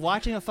obelisk. It's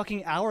watching a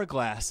fucking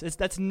hourglass.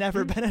 That's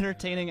never been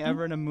entertaining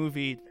ever in a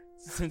movie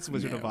since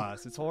Wizard of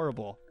Oz. It's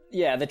horrible.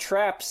 Yeah, the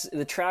traps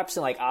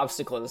and like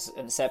obstacles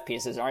and set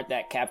pieces aren't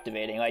that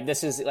captivating. Like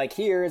this is like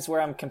here is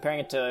where I'm comparing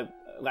it to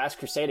Last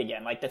Crusade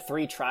again. Like the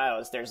 3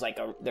 trials, there's like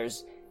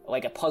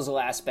a puzzle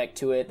aspect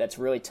to it that's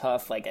really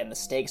tough. Like and the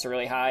stakes are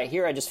really high.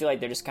 Here, I just feel like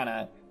they're just kind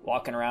of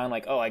walking around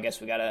like, oh, I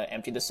guess we gotta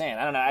empty the sand.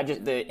 I don't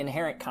know. The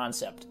inherent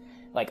concept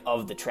like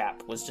of the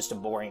trap was just a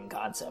boring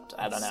concept.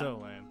 I don't know.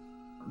 So lame.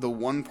 The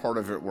one part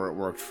of it where it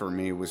worked for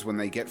me was when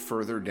they get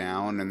further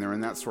down and they're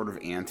in that sort of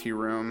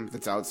anteroom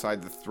that's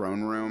outside the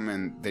throne room,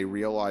 and they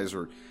realize,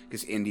 or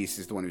because Indy's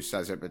is the one who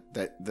says it, but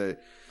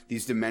that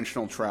these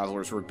dimensional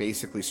travelers were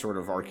basically sort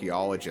of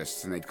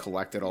archaeologists, and they'd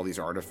collected all these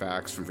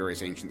artifacts from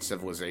various ancient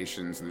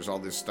civilizations, and there's all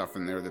this stuff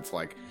in there that's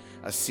like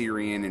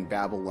Assyrian and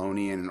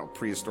Babylonian and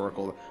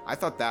prehistorical. I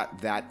thought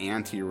that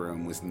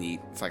anteroom was neat.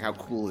 It's like, how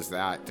cool is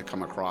that to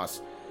come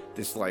across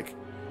this like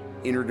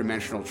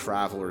interdimensional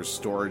travelers'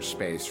 storage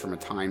space from a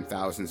time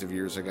thousands of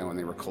years ago, and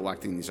they were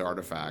collecting these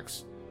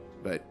artifacts.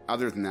 But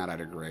other than that, I'd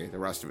agree. The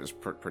rest of it was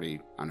pretty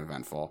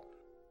uneventful.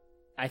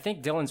 I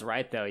think Dylan's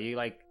right, though. You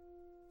like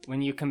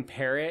when you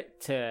compare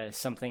it to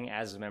something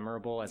as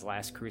memorable as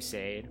Last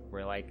Crusade,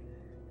 where like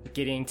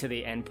getting to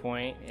the end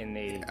point in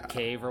the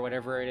cave or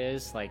whatever it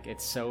is, like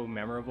it's so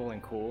memorable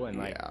and cool, and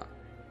like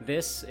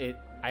this,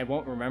 I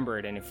won't remember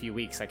it in a few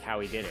weeks, like how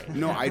he did it.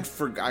 No, I'd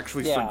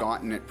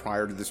forgotten it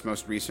prior to this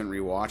most recent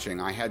rewatching.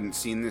 I hadn't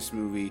seen this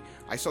movie.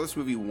 I saw this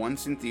movie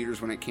once in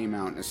theaters when it came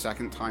out, and a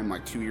second time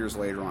like 2 years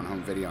later on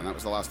home video, and that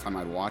was the last time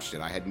I'd watched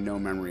it. I had no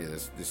memory of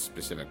this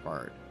specific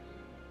part.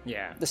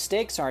 Yeah. The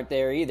stakes aren't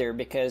there either,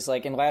 because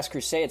like in Last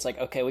Crusade, it's like,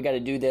 okay, we got to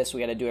do this,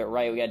 we got to do it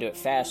right, we got to do it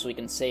fast so we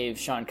can save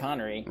Sean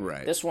Connery.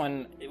 Right. This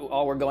one,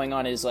 all we're going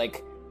on is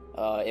like,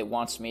 it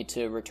wants me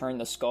to return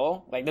the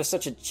skull. Like, there's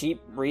such a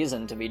cheap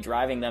reason to be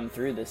driving them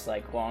through this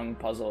like long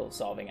puzzle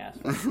solving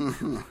aspect.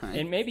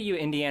 And maybe you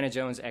Indiana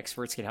Jones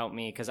experts could help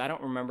me, because I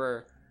don't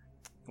remember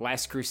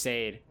Last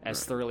Crusade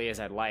as thoroughly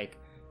as I'd like.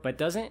 But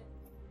doesn't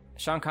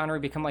Sean Connery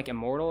become like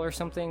immortal or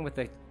something with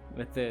the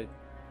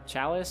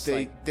chalice?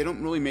 They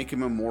don't really make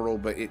him immortal,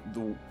 but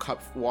the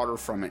cup water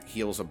from it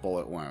heals a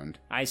bullet wound.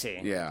 I see.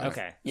 Yeah.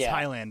 Okay. It's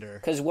Highlander.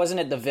 Because wasn't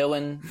it the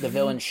villain? The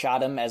villain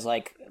shot him as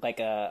like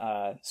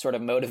a sort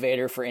of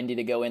motivator for Indy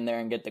to go in there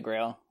and get the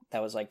Grail.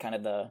 That was like kind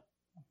of the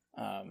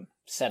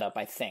setup.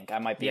 I think I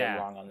might be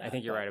wrong on that. I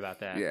think you're right about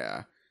that.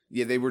 Yeah.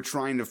 They were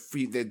trying to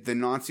the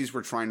Nazis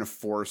were trying to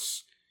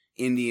force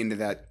Indy into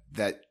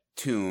that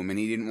tomb, and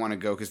he didn't want to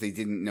go because they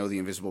didn't know the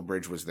invisible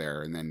bridge was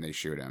there, and then they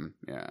shoot him.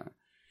 Yeah.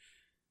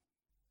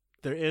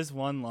 There is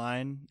one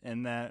line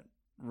in that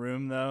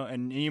room, though,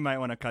 and you might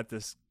want to cut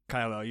this,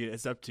 Kylo.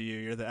 It's up to you.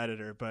 You're the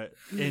editor. But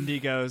Indy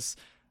goes,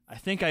 I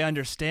think I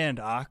understand,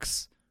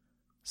 Ox.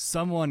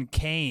 Someone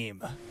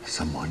came.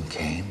 Someone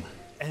came?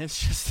 And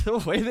it's just the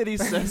way that he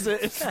says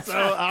it is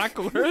so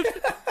awkward.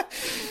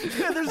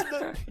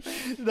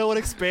 No one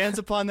expands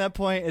upon that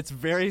point. It's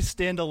very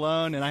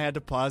standalone, and I had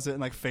to pause it and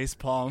like face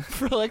palm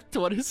for like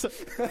 20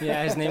 seconds.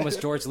 Yeah, his name was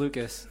George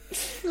Lucas.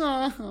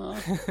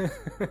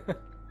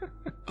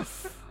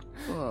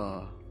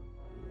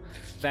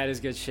 That is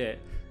good shit.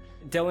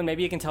 Dylan,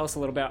 maybe you can tell us a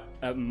little bit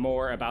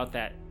more about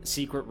that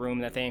secret room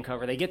that they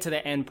uncover. They get to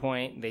the end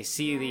point. They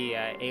see the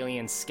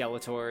alien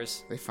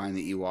Skeletors. They find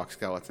the Ewok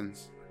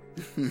skeletons.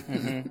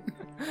 Mm-hmm.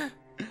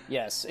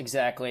 Yes,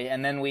 exactly.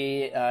 And then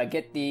we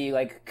get the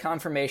like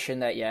confirmation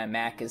that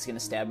Mac is going to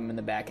stab him in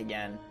the back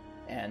again.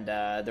 And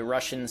the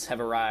Russians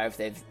have arrived.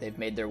 They've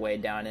made their way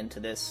down into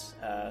this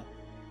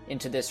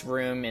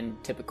room in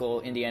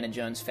typical Indiana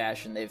Jones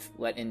fashion. They've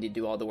let Indy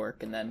do all the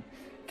work and then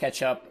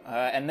catch up.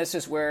 And this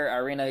is where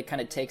Irina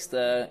kind of takes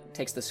the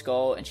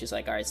skull, and she's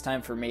like, all right, it's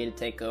time for me to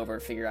take over,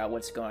 figure out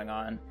what's going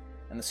on.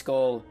 and the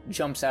skull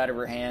jumps out of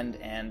her hand,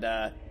 and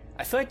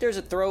I feel like there's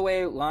a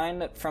throwaway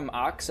line from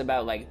Ox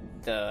about, like,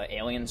 the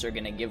aliens are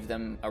going to give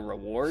them a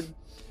reward,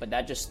 but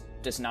that just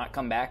does not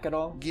come back at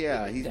all.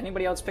 Yeah. Did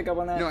anybody else pick up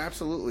on that? No,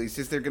 absolutely. He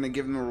says they're going to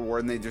give them a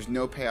reward, and there's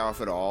no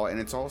payoff at all. And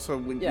it's also,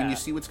 when you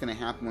see what's going to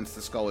happen once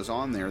the skull is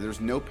on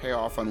there's no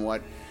payoff on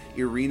what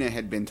Irina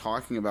had been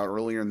talking about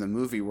earlier in the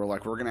movie, where,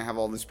 like, we're going to have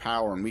all this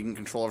power, and we can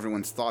control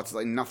everyone's thoughts.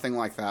 Like, nothing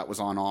like that was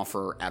on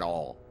offer at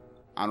all.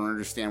 I don't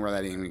understand where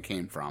that even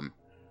came from.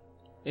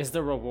 Is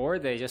the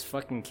reward they just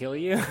fucking kill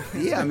you?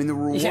 Yeah, I mean, the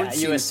reward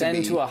seems you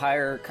ascend to a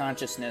higher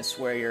consciousness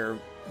where your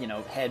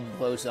head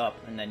blows up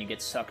and then you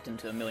get sucked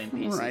into a million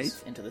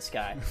pieces into the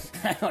sky.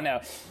 I don't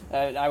know.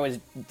 I was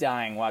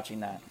dying watching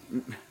that.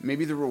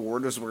 Maybe the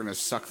reward was we're going to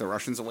suck the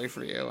Russians away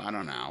for you. I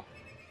don't know.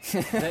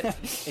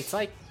 It's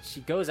like she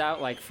goes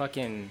out like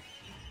fucking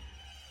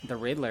the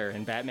Riddler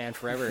in Batman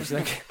Forever.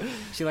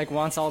 She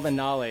wants all the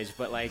knowledge,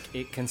 but like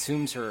it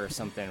consumes her or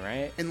something,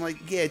 right? And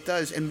like, yeah, it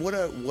does. And what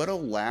a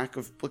lack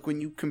of, like,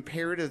 when you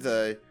compare to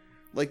the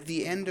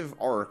end of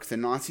Ark, the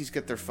Nazis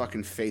get their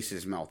fucking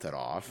faces melted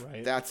off.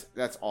 Right.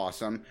 That's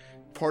awesome.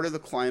 Part of the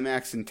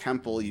climax in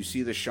Temple, you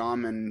see the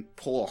shaman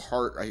pull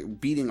a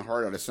beating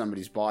heart out of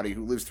somebody's body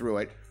who lives through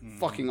it.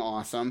 Fucking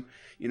awesome.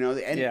 You know,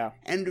 the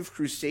end of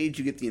Crusade,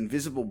 you get the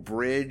invisible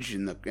bridge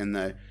and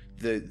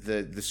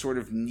the sort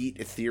of neat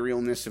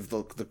etherealness of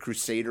the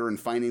Crusader and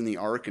finding the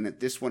Ark. And at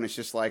this one, it's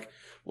just like,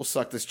 we'll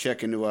suck this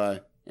chick into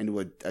a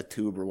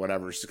tube or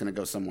whatever. She's going to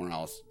go somewhere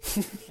else.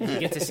 You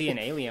get to see an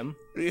alien.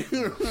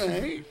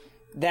 Right?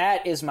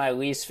 That is my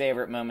least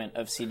favorite moment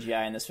of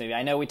CGI in this movie.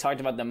 I know we talked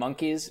about the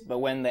monkeys, but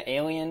when the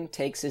alien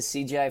takes his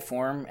CGI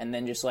form and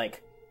then just,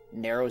 like,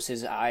 narrows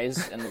his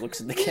eyes and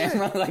looks at the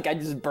camera, like, I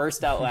just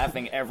burst out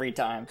laughing every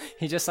time.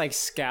 He just, like,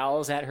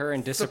 scowls at her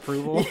in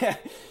disapproval. Yeah,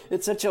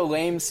 it's such a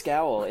lame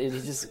scowl. He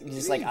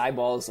just like,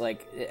 eyeballs,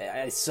 like,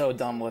 it's so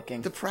dumb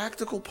looking. The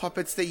practical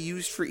puppets they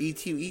used for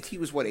E.T. E.T.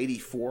 was,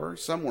 84?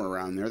 Somewhere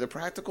around there. The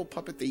practical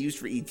puppet they used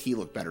for E.T.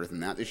 looked better than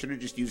that. They should have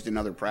just used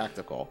another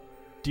practical.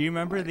 Do you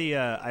remember the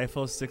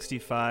Eiffel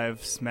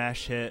 65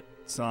 smash hit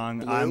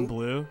song, Blue? I'm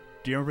Blue?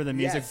 Do you remember the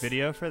music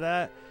video for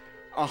that?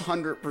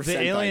 100%. The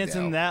aliens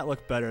in that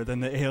look better than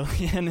the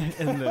alien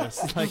in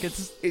this. Like,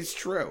 it's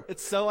true.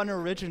 It's so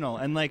unoriginal.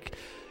 And, like,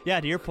 yeah,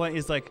 to your point,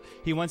 is like,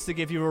 he wants to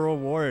give you a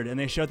reward, and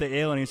they showed the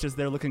alien, he's just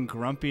there looking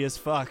grumpy as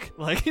fuck.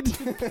 Like,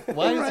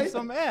 why is he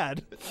so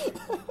mad?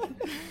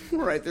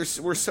 Right,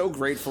 we're so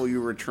grateful you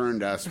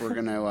returned us. We're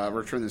going to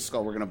return the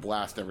skull. We're going to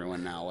blast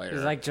everyone now later.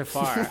 He's like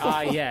Jafar.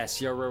 Ah,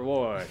 yes, your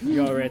reward.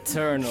 Your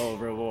eternal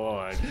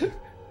reward.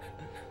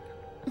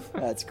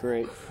 That's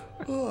great.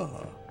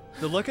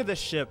 The look of the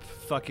ship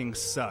fucking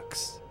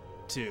sucks,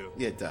 too.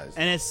 Yeah, it does.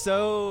 And it's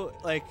so,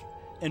 like,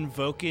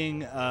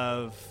 invoking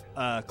of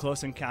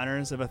Close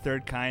Encounters of a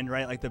Third Kind,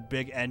 right? Like, the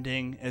big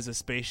ending is a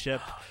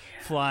spaceship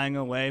flying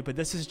away, but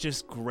this is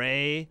just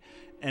gray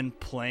and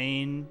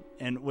plain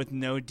and with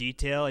no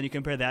detail. And you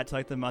compare that to,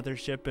 like, the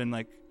mothership and,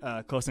 like,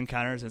 Close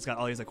Encounters, and it's got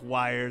all these, like,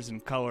 wires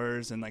and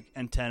colors and, like,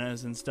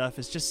 antennas and stuff.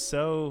 It's just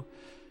so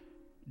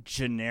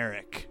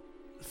generic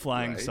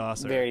flying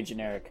saucer. Very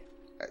generic.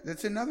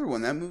 That's another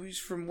one. That movie's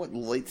from,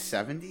 late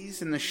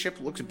 70s? And the ship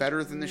looks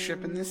better than the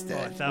ship in this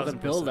day. Well, the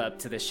build-up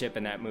to the ship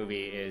in that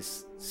movie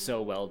is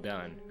so well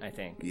done, I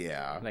think.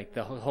 Yeah. Like,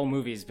 the whole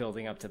movie is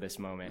building up to this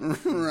moment.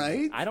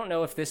 Right? I don't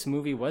know if this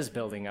movie was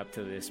building up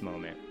to this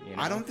moment. You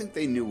know? I don't think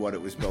they knew what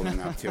it was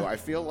building up to. I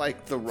feel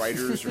like the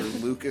writers or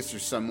Lucas or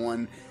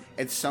someone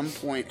at some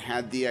point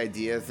had the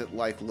idea that,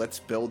 like, let's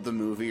build the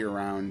movie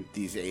around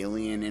these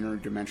alien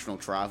interdimensional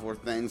traveler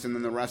things, and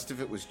then the rest of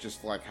it was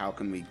just like, how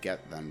can we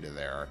get them to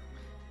there?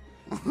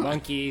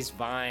 Monkeys,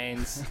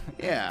 vines.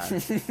 Yeah.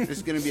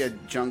 There's going to be a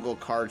jungle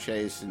car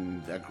chase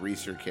and a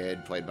greaser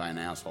kid played by an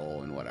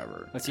asshole and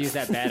whatever. Let's use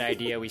that bad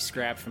idea we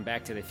scrapped from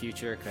Back to the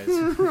Future.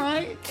 Cause...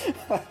 Right?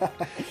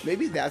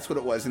 Maybe that's what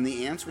it was. And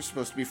the ants were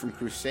supposed to be from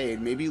Crusade.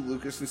 Maybe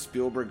Lucas and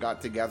Spielberg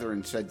got together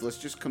and said, let's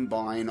just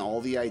combine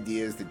all the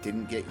ideas that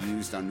didn't get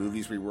used on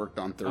movies we worked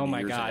on 30 years ago. Oh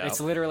my God.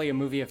 It's literally a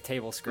movie of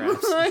table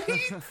scraps.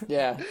 Right?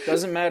 Yeah.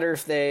 Doesn't matter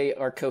if they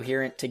are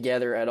coherent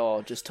together at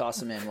all. Just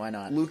toss them in. Why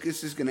not?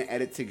 Lucas is going to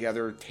edit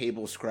together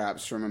table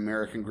scraps from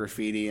American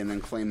Graffiti and then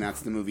claim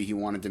that's the movie he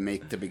wanted to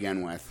make to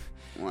begin with.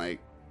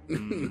 Like,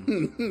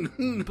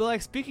 But,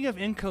 like, speaking of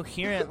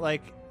incoherent,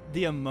 like,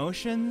 the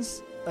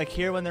emotions, like,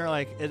 here when they're,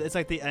 like, it's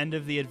like the end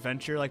of the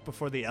adventure, like,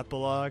 before the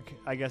epilogue,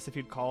 I guess if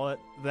you'd call it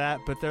that,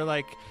 but they're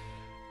like,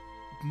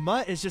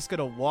 Mutt is just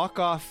gonna walk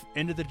off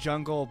into the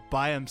jungle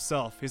by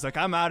himself. He's like,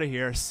 I'm out of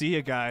here. See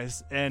you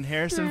guys. And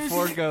Harrison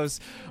Ford goes,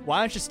 why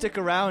don't you stick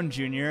around,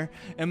 Junior?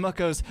 And Mutt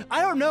goes,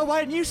 I don't know.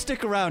 Why didn't you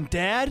stick around,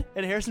 Dad?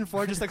 And Harrison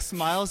Ford just, like,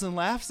 smiles and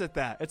laughs at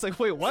that. It's like,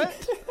 wait, what?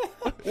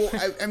 Well,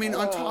 I mean,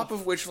 on top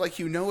of which, like,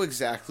 you know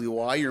exactly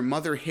why. Your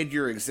mother hid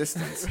your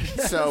existence.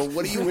 So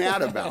what are you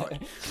mad about?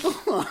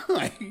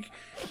 Like,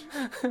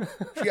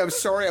 gee, I'm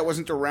sorry I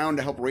wasn't around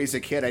to help raise a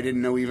kid I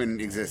didn't know even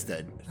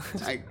existed.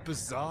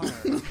 Bizarre.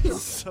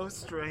 So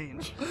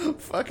strange.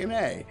 Fucking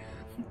A.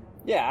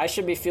 Yeah, I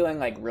should be feeling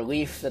like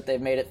relief that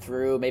they've made it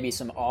through, maybe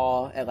some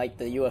awe at like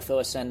the UFO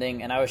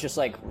ascending, and I was just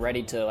like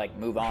ready to like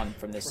move on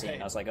from this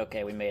scene. I was like,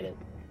 okay, we made it.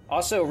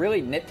 Also,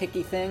 really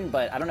nitpicky thing,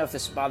 but I don't know if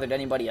this bothered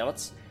anybody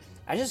else.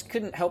 I just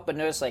couldn't help but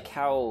notice like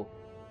how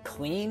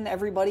clean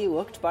everybody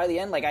looked by the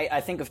end. Like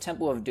I think of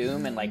Temple of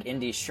Doom and like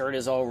Indy's shirt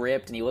is all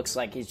ripped and he looks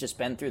like he's just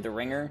been through the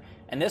ringer.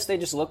 And this, they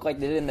just look like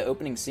they did in the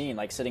opening scene,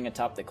 like sitting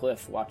atop the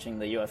cliff watching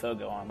the UFO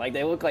go on. Like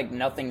they look like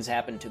nothing's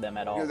happened to them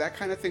at all. You know, that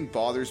kind of thing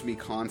bothers me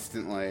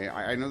constantly.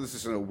 I know this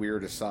isn't a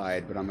weird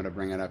aside, but I'm going to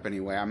bring it up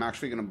anyway. I'm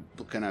actually going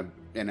to,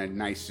 in a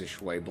nice-ish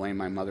way, blame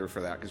my mother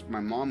for that, because my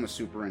mom was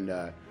super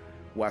into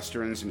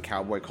Westerns and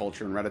cowboy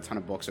culture and read a ton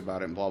of books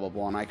about it and blah, blah,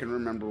 blah. And I can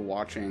remember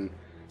watching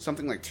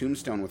something like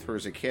Tombstone with her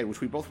as a kid, which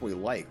we both really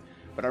liked.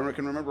 But I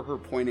can remember her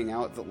pointing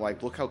out that,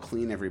 like, look how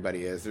clean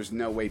everybody is. There's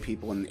no way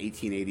people in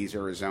 1880s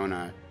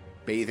Arizona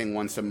bathing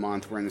once a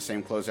month, wearing the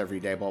same clothes every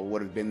day, but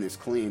would have been this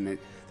clean. That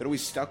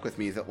always stuck with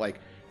me, that, like,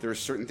 there are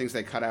certain things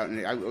they cut out,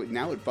 and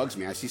now it bugs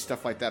me. I see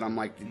stuff like that, I'm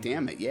like,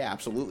 damn it, yeah,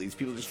 absolutely. These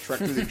people just trek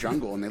through the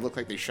jungle, and they look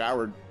like they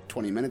showered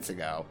 20 minutes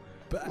ago.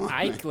 But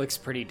Ike looks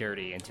pretty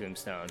dirty in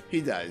Tombstone.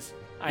 He does.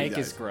 Ike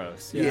is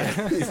gross. Yeah,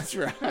 that's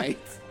right.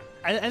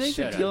 I think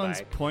to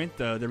Keelan's point,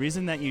 though, the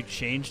reason that you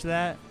changed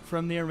that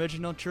from the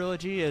original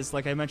trilogy is,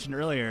 like I mentioned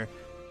earlier,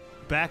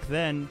 back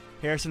then,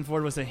 Harrison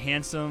Ford was a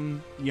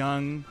handsome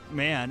young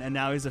man, and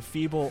now he's a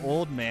feeble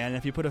old man. And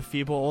if you put a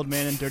feeble old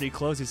man in dirty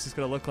clothes, he's just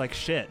going to look like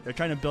shit. They're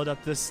trying to build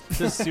up this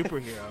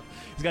superhero.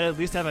 He's got to at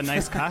least have a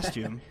nice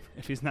costume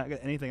if he's not got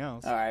anything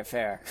else. All right,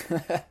 fair.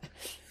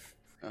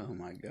 Oh,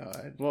 my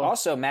God. Well,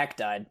 also, Mac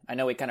died. I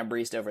know we kind of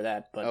breezed over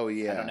that, but oh,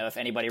 yeah. I don't know if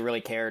anybody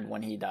really cared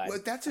when he died. Well,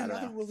 that's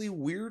another really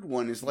weird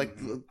one, is like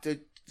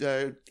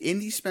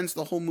Indy spends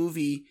the whole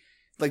movie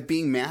like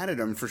being mad at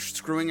him for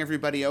screwing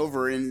everybody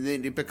over, and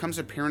then it becomes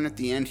apparent at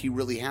the end he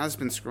really has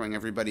been screwing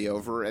everybody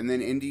over, and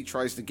then Indy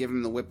tries to give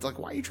him the whip. Like,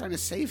 why are you trying to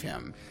save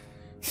him?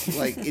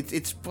 Like,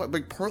 it's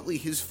like partly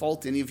his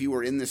fault any of you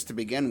are in this to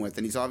begin with,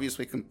 and he's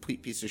obviously a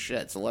complete piece of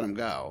shit, so let him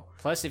go.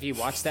 Plus, if you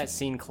watch that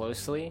scene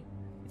closely,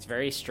 it's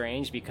very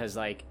strange because,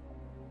 like,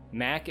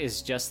 Mac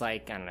is just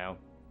like, I don't know,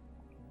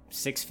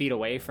 6 feet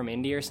away from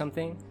Indy or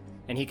something,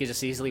 and he could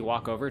just easily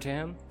walk over to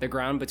him. The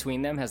ground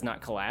between them has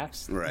not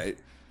collapsed. Right.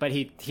 But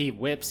he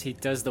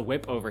does the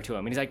whip over to him,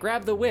 and he's like,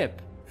 grab the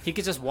whip. He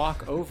could just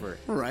walk over.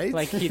 Right.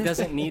 Like, he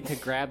doesn't need to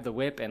grab the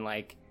whip and,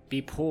 like,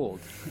 be pulled.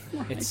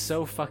 Right. It's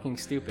so fucking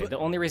stupid. The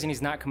only reason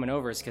he's not coming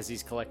over is because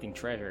he's collecting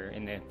treasure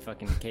in the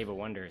fucking Cave of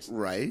Wonders.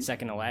 Right.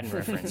 Second Aladdin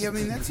reference. Yeah, I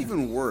mean, that's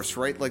even worse,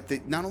 right?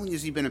 Like, not only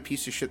has he been a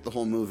piece of shit the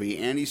whole movie,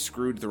 and he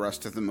screwed the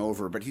rest of them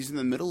over, but he's in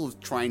the middle of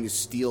trying to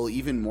steal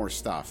even more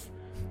stuff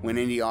when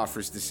Indy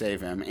offers to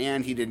save him,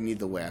 and he didn't need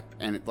the whip.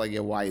 And it's like, yeah,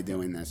 why are you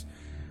doing this?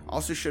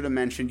 Also should have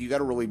mentioned, you got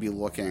to really be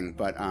looking,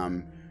 but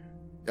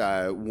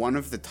one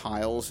of the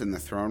tiles in the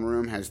throne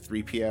room has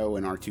 3PO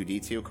and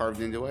R2-D2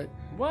 carved into it.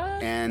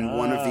 What? And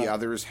one of the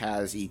others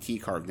has E.T.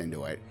 carved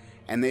into it.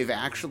 And they've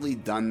actually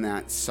done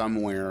that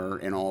somewhere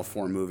in all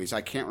 4 movies.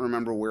 I can't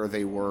remember where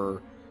they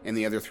were in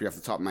the other 3 off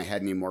the top of my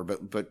head anymore,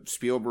 but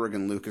Spielberg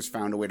and Lucas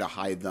found a way to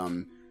hide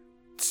them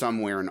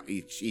somewhere in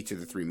each of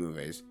the 3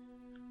 movies.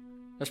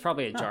 There's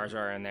probably a Jar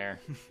Jar in there.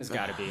 There's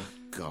got to be.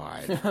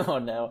 God. Oh,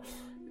 no.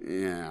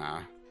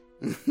 Yeah.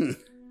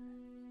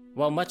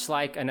 Well, much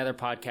like another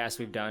podcast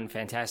we've done,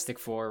 Fantastic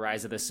Four: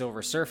 Rise of the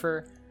Silver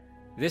Surfer,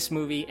 this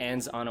movie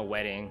ends on a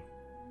wedding,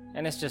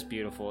 and it's just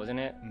beautiful, isn't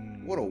it?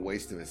 What a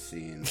waste of a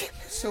scene.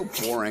 So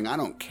boring. I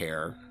don't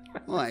care.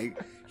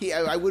 Like,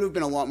 I would have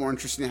been a lot more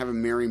interested in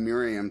having marry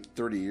Miriam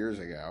 30 years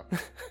ago.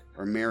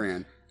 Or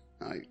Marion.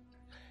 Like,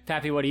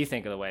 Pappy, what do you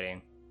think of the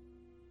wedding?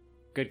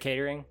 Good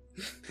catering?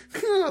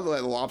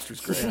 The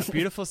lobster's great. Yeah,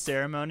 beautiful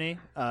ceremony.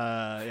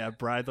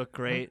 Bride looked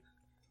great.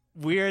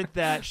 Weird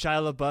that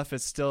Shia LaBeouf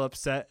is still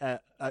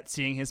upset at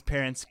seeing his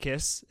parents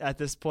kiss at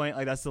this point.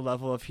 Like, that's the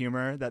level of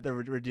humor that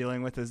we're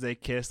dealing with as they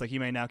kiss. Like, he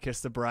may now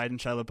kiss the bride,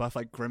 and Shia LaBeouf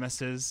like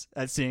grimaces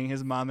at seeing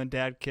his mom and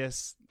dad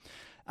kiss.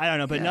 I don't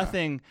know, but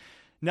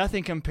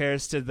nothing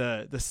compares to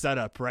the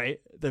setup, right?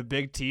 The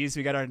big tease.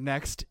 We got our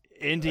next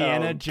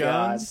Indiana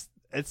Jones.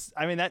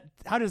 God.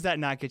 How does that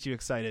not get you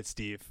excited,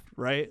 Steve?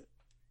 Right?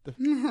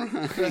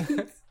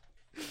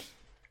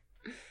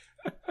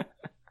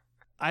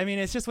 I mean,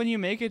 it's just when you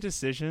make a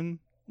decision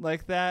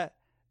like that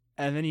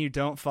and then you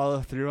don't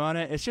follow through on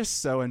it, it's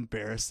just so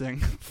embarrassing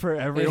for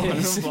everyone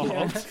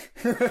involved.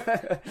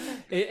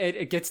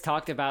 It gets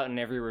talked about in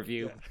every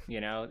review,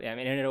 you know? I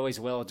mean, and it always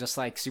will, just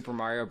like Super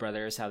Mario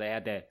Brothers, how they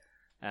had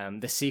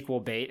the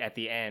sequel bait at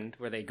the end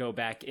where they go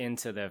back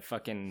into the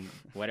fucking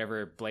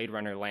whatever Blade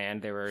Runner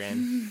land they were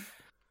in.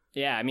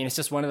 Yeah, I mean, it's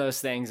just one of those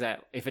things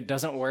that if it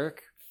doesn't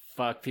work,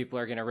 fuck, people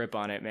are going to rip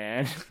on it,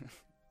 man.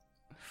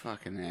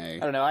 Fucking A. I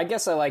don't know. I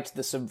guess I liked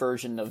the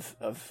subversion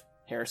of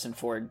Harrison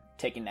Ford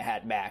taking the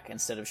hat back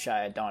instead of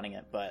Shia donning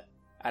it, but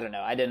I don't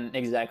know. I didn't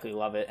exactly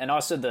love it. And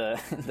also the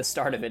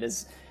start of it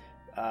is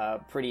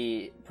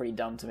pretty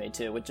dumb to me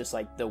too, with just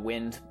like the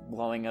wind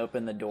blowing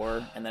open the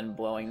door and then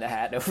blowing the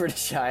hat over to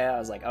Shia. I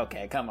was like,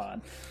 okay, come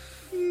on.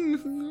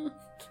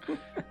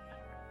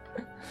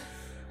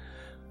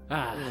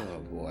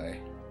 Oh, boy.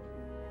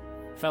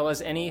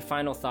 Fellas, any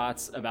final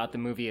thoughts about the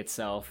movie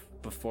itself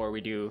before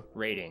we do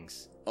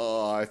ratings?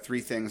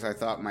 3 things I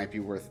thought might be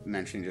worth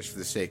mentioning just for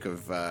the sake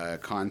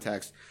of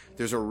context.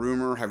 There's a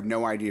rumor, have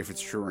no idea if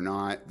it's true or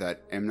not,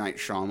 that M. Night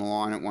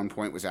Shyamalan at one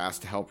point was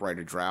asked to help write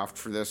a draft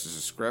for this as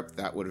a script.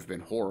 That would have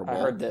been horrible. I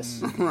heard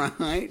this.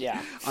 Right?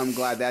 Yeah. I'm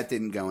glad that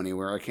didn't go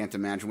anywhere. I can't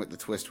imagine what the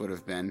twist would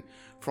have been.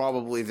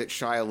 Probably that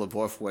Shia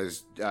LaBeouf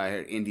was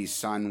Indy's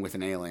son with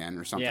an alien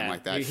or something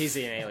like that. He's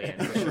an alien.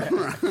 For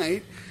sure.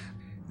 Right?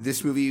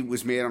 This movie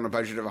was made on a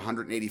budget of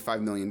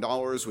 $185 million,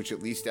 which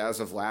at least as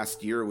of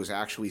last year was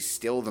actually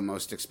still the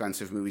most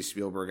expensive movie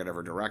Spielberg had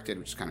ever directed,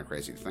 which is kind of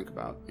crazy to think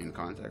about in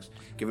context,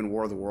 given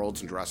War of the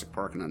Worlds and Jurassic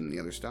Park and none of the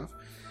other stuff.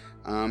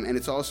 And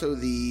it's also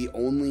the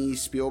only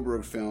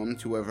Spielberg film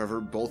to have ever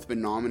both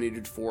been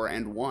nominated for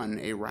and won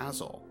a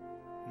Razzle.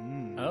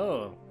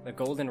 Oh, the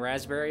Golden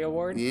Raspberry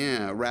Award?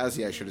 Yeah,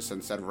 Razzie I should have said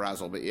instead of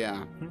Razzle, but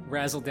yeah.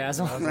 Razzle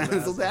Dazzle?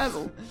 Razzle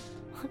Dazzle.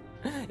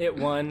 It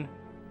won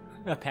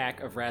a pack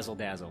of Razzle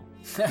Dazzle.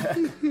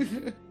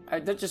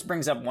 That just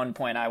brings up one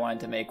point I wanted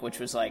to make, which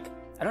was like,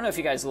 I don't know if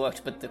you guys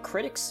looked, but the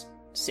critics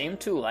seem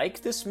to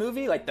like this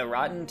movie. Like, the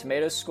Rotten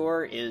Tomatoes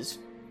score is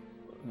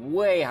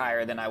way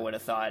higher than I would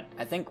have thought.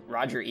 I think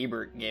Roger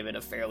Ebert gave it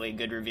a fairly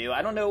good review.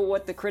 I don't know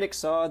what the critics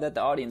saw that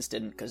the audience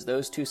didn't, because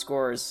those 2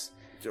 scores...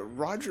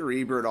 Roger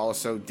Ebert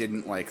also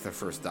didn't like the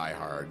first Die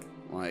Hard.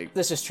 Like,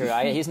 this is true.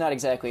 He's not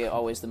exactly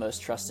always the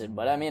most trusted,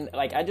 but I mean,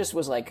 like, I just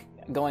was like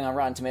going on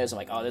Rotten Tomatoes. I'm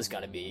like, oh, this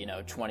got to be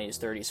 20s,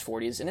 30s,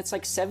 40s, and it's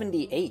like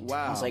 78.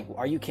 Wow. I was like,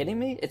 are you kidding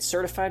me? It's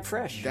certified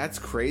fresh. That's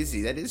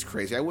crazy. That is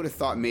crazy. I would have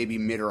thought maybe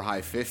mid or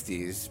high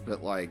 50s,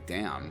 but like,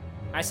 damn.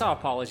 I saw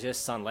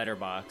apologists on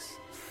Letterboxd.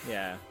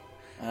 Yeah.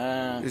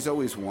 There's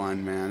always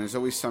one, man. There's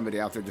always somebody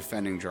out there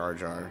defending Jar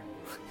Jar.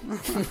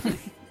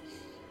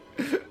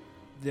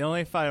 The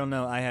only final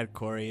note I had,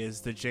 Corey,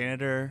 is the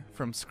janitor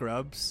from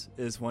Scrubs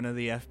is one of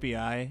the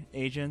FBI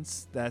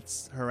agents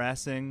that's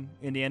harassing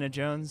Indiana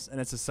Jones,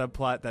 and it's a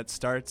subplot that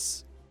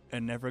starts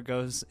and never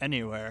goes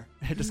anywhere.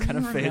 It just kind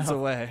of fades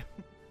away.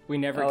 We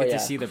never get to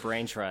see the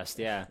brain trust,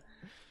 yeah.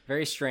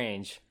 Very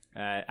strange.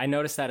 I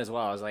noticed that as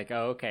well. I was like,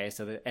 oh, okay,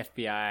 so the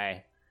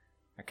FBI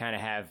kind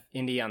of have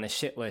Indy on the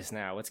shit list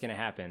now. What's going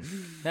to happen?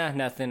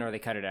 Nothing, or they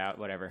cut it out,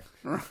 whatever.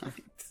 Right.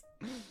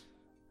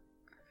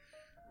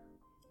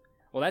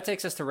 Well, that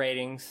takes us to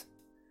ratings.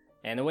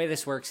 And the way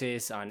this works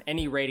is on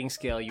any rating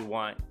scale you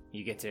want,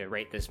 you get to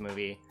rate this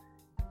movie.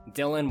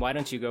 Dylan, why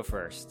don't you go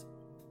first?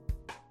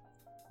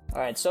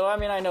 All right, so I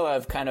mean, I know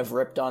I've kind of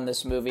ripped on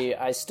this movie.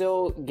 I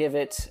still give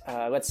it,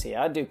 let's see,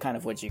 I'll do kind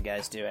of what you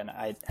guys do, and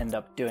I end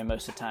up doing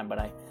most of the time, but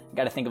I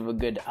got to think of a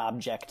good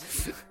object.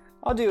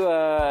 I'll do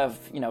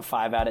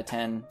 5 out of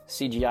 10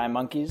 CGI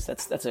monkeys.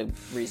 That's a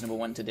reasonable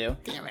one to do.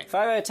 Damn it.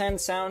 5 out of 10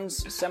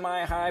 sounds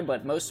semi-high,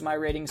 but most of my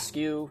ratings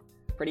skew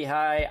pretty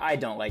high. I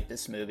don't like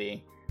this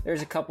movie.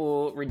 There's a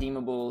couple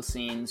redeemable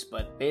scenes,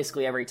 but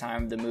basically every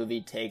time the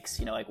movie takes,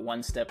 like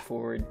 1 step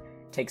forward,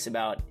 takes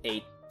about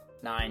 8,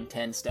 9,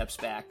 10 steps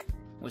back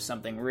with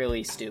something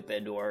really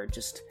stupid or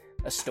just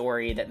a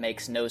story that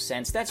makes no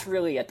sense. That's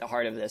really at the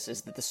heart of this,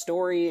 is that the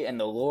story and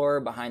the lore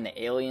behind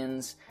the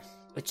aliens,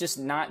 it's just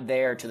not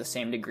there to the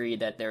same degree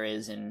that there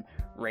is in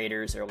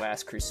Raiders or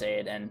Last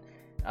Crusade. And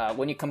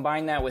when you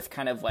combine that with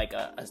kind of like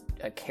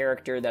a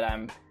character that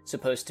I'm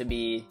supposed to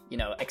be,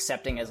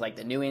 accepting as like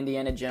the new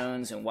Indiana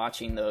Jones and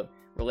watching the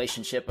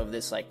relationship of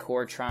this like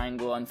core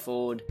triangle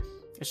unfold,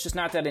 it's just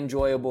not that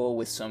enjoyable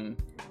with some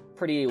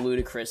pretty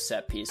ludicrous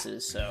set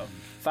pieces. So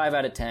 5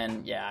 out of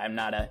 10, yeah, I'm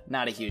not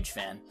a huge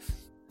fan.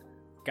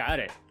 Got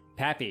it.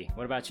 Pappy,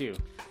 what about you?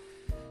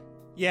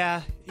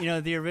 Yeah,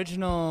 the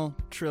original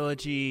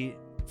trilogy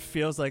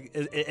feels like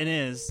it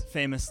is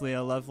famously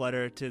a love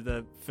letter to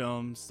the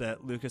films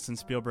that Lucas and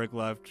Spielberg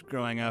loved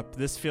growing up.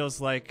 This feels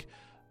like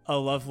a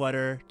love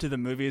letter to the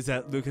movies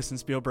that Lucas and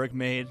Spielberg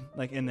made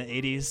like in the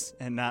 80s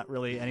and not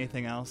really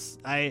anything else.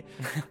 I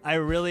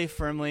really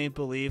firmly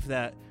believe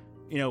that,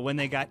 when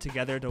they got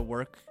together to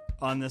work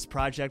on this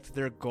project,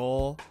 their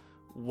goal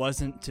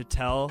wasn't to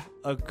tell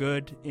a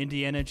good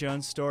Indiana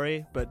Jones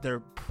story, but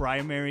their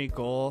primary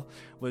goal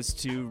was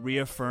to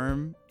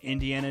reaffirm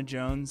Indiana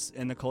Jones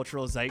in the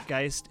cultural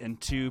zeitgeist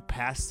and to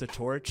pass the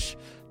torch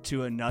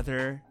to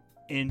another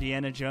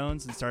Indiana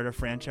Jones and start a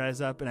franchise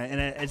up. And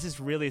it's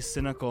just really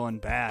cynical and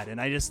bad. And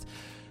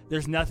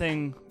there's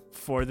nothing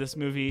for this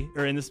movie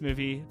or in this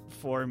movie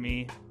for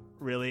me,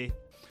 really.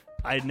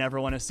 I'd never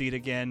want to see it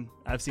again.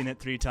 I've seen it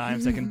 3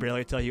 times. I can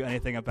barely tell you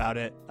anything about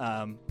it.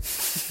 And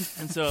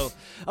so,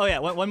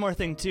 one more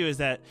thing too is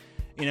that,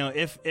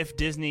 if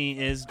Disney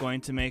is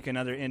going to make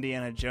another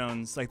Indiana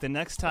Jones, like the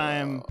next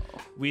time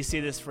we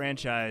see this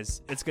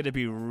franchise, it's going to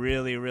be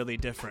really, really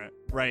different,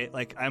 right?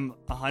 Like I'm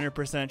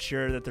 100%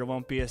 sure that there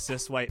won't be a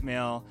cis white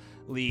male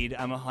lead.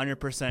 I'm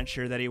 100%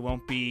 sure that he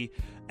won't be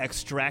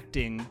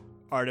extracting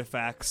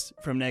artifacts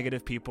from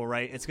negative people,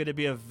 right? It's going to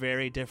be a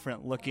very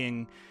different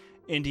looking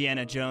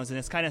Indiana Jones, and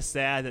it's kind of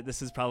sad that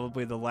this is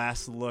probably the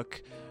last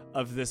look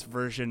of this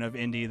version of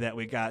Indy that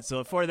we got.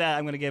 So for that,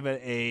 I'm going to give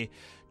it a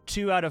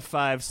 2 out of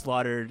 5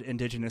 slaughtered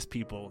indigenous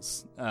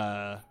peoples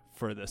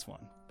for this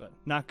one, but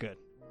not good.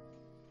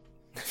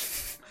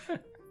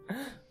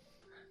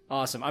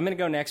 Awesome. I'm going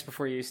to go next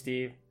before you,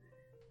 Steve.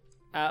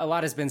 A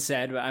lot has been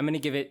said, but I'm going to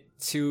give it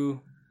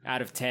 2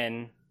 out of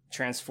 10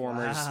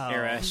 Transformers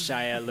era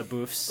Shia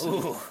LaBeoufs.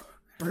 Ooh,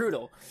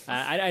 brutal.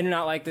 I do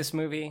not like this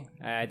movie.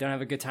 I don't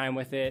have a good time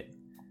with it.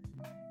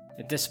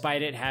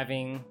 Despite it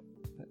having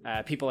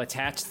people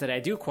attached that I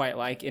do quite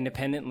like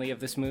independently of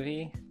this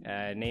movie,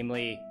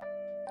 namely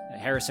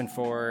Harrison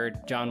Ford,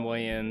 John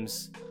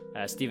Williams,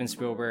 Steven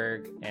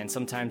Spielberg, and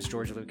sometimes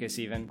George Lucas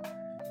even.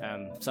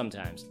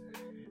 Sometimes.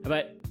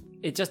 But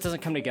it just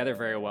doesn't come together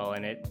very well,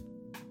 and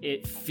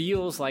it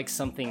feels like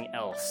something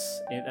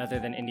else other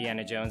than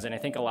Indiana Jones, and I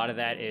think a lot of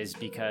that is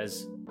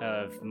because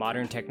of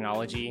modern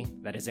technology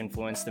that has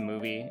influenced the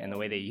movie and the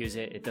way they use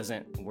it. It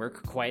doesn't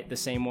work quite the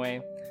same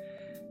way,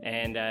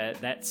 and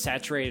that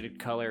saturated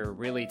color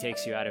really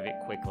takes you out of it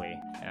quickly.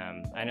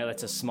 I know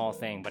that's a small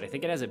thing, but I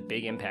think it has a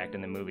big impact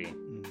in the movie.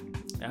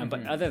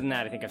 But other than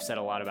that, I think I've said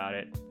a lot about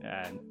it.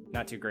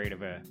 Not too great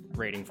of a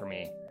rating for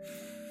me.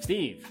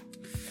 Steve?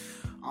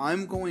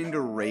 I'm going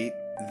to rate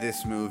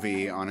this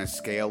movie on a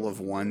scale of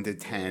 1 to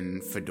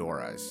 10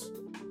 fedoras.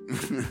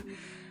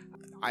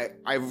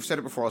 I've said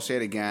it before, I'll say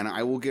it again.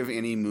 I will give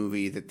any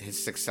movie that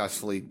has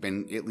successfully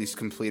been at least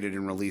completed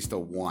and released a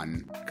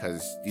 1,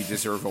 because you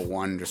deserve a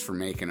 1 just for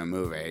making a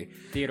movie.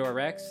 Theodore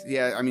Rex?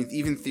 Yeah, I mean,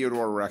 even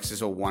Theodore Rex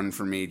is a 1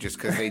 for me just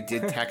because they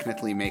did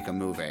technically make a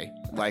movie.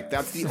 Like,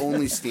 that's the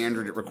only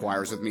standard it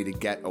requires with me to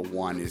get a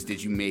 1 is,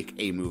 did you make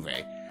a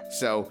movie?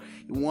 So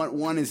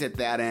 1 is at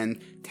that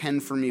end.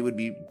 10 for me would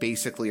be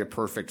basically a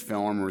perfect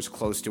film, or as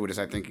close to it as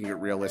I think you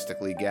could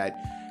realistically get.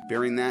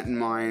 Bearing that in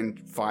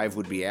mind, 5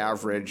 would be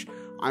average.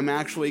 I'm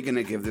actually going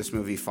to give this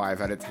movie 5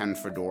 out of 10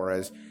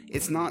 fedoras.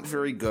 It's not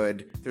very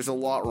good. There's a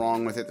lot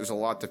wrong with it. There's a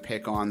lot to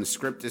pick on. The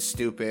script is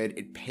stupid.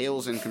 It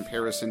pales in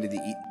comparison to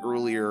the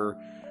earlier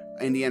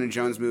Indiana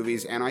Jones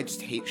movies, and I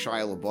just hate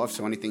Shia LaBeouf,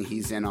 so anything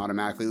he's in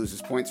automatically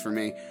loses points for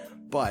me.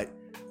 But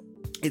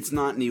it's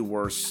not any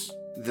worse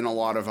than a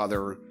lot of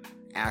other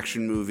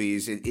action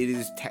movies. It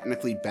is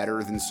technically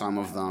better than some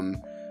of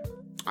them.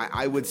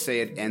 I would say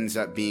it ends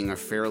up being a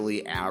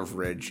fairly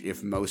average,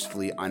 if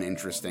mostly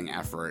uninteresting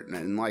effort.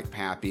 And like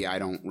Pappy, I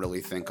don't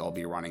really think I'll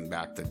be running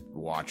back to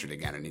watch it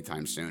again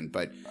anytime soon.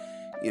 But,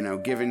 you know,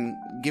 given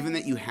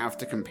that you have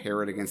to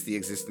compare it against the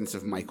existence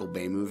of Michael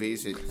Bay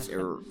movies,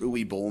 or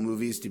Uwe Boll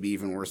movies to be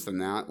even worse than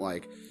that,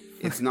 like,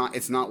 it's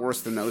not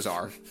worse than those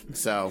are.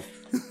 So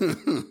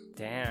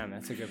damn,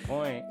 that's a good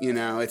point. You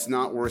know, it's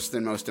not worse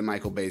than most of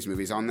Michael Bay's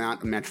movies. On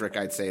that metric,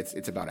 I'd say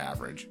it's about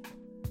average.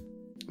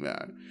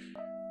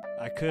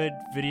 I could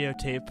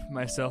videotape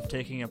myself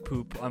taking a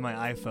poop on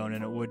my iPhone,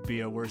 and it would be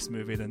a worse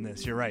movie than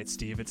this. You're right,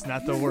 Steve. It's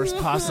not the worst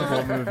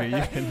possible movie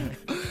you can make.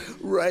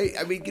 Right?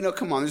 I mean, you know,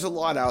 come on. There's a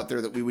lot out there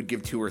that we would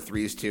give 2 or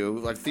 3s to.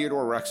 Like,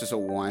 Theodore Rex is a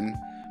 1.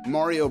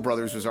 Mario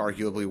Brothers was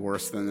arguably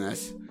worse than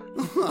this.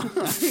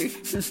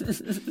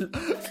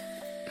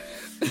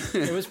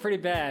 It was pretty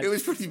bad. It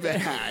was pretty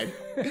bad.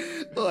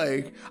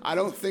 Like, I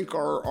don't think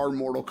our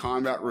Mortal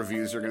Kombat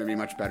reviews are going to be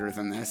much better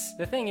than this.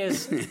 The thing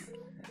is,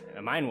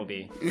 mine will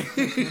be.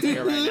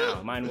 Here right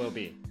now, mine will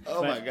be.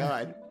 Oh, my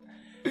God.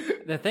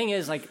 The thing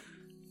is, like,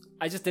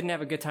 I just didn't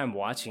have a good time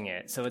watching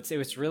it. So it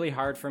was really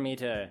hard for me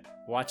to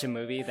watch a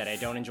movie that I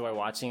don't enjoy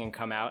watching and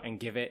come out and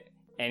give it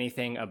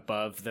anything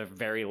above the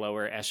very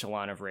lower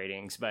echelon of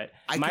ratings. But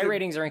my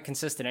ratings are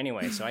inconsistent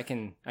anyway, so I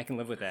can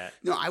live with that.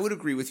 No, I would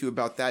agree with you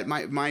about that.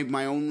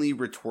 My only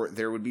retort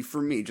there would be, for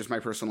me, just my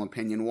personal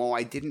opinion, while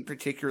I didn't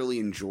particularly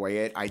enjoy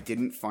it, I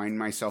didn't find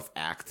myself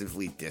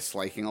actively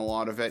disliking a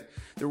lot of it.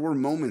 There were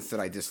moments that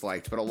I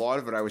disliked, but a lot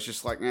of it I was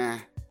just like, you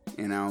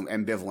know,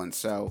 ambivalent.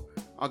 So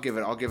I'll give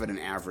it an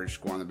average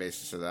score on the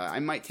basis of that. I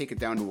might take it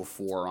down to a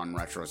 4 on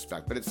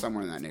retrospect, but it's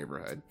somewhere in that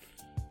neighborhood.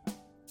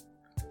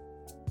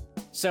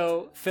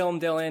 So, Film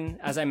Dylan,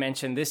 as I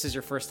mentioned, this is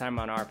your first time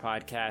on our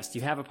podcast.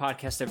 You have a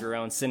podcast of your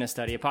own,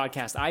 Cinestudy, a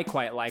podcast I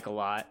quite like a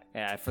lot.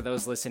 For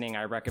those listening,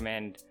 I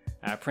recommend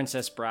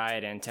Princess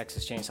Bride and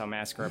Texas Chainsaw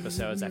Massacre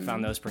episodes. I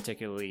found those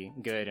particularly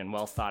good and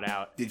well thought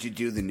out. Did you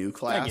do the new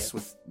class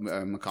with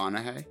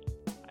McConaughey?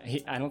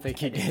 I don't think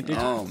he did.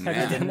 Oh,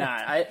 man. I did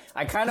not.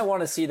 I kind of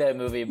want to see that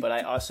movie, but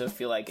I also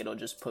feel like it'll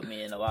just put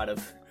me in a lot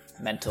of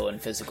mental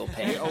and physical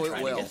pain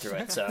trying to get through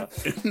it. So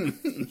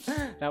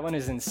that one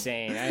is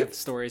insane. I have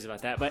stories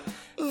about that. But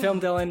Film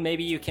Dylan,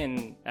 maybe you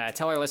can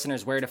tell our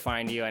listeners where to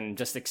find you and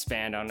just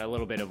expand on a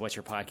little bit of what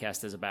your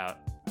podcast is about.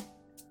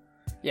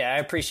 Yeah, I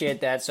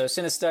appreciate that. So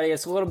Cinestudy,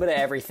 it's a little bit of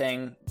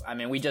everything. I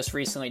mean, we just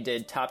recently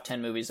did top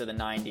 10 movies of the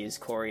 90s.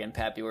 Corey and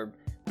Pappy were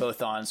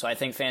both on, so I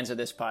think fans of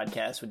this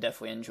podcast would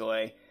definitely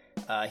enjoy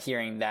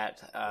hearing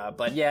that.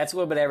 But yeah, it's a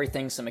little bit of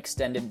everything, some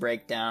extended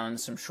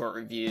breakdowns, some short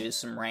reviews,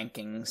 some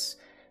rankings,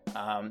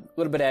 a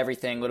little bit of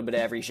everything, a little bit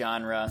of every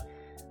genre.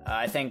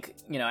 I think,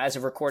 you know, as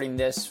of recording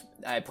this,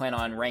 I plan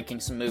on ranking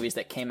some movies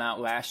that came out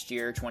last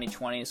year,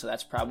 2020, so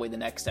that's probably the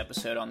next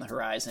episode on the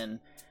horizon.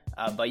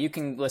 But you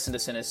can listen to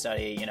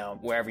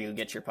Cinestudy, wherever you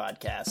get your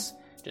podcasts.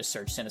 Just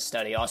search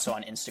Cinestudy. Also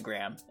on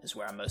Instagram is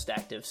where I'm most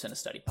active,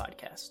 Cinestudy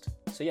Podcast.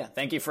 So yeah,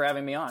 thank you for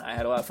having me on. I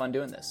had a lot of fun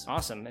doing this.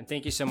 Awesome, and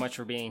thank you so much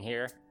for being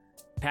here.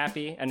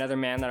 Pappy, another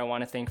man that I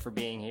want to thank for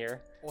being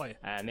here.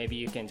 Maybe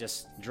you can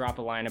just drop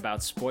a line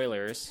about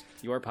Spoilers,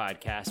 your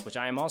podcast, which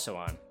I am also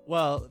on.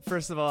 Well,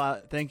 first of all,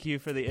 thank you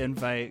for the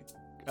invite,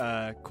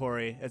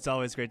 Corey. It's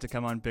always great to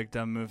come on Big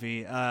Dumb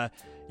Movie.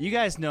 You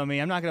guys know me.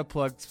 I'm not going to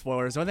plug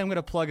Spoilers. The only thing I'm going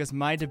to plug is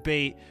my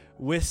debate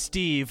with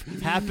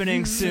Steve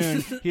happening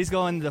soon. He's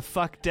going the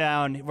fuck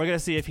down. We're going to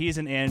see if he's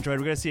an android.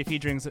 We're going to see if he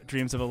dreams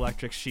of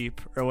electric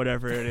sheep or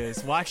whatever it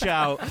is. Watch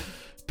out.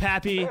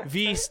 Pappy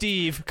v.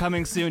 Steve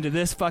coming soon to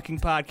this fucking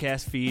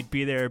podcast feed.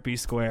 Be there or be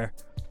square.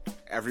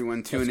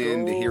 Everyone tune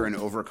in to hear an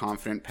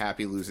overconfident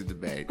Pappy lose a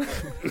debate.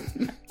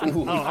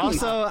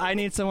 Also, I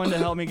need someone to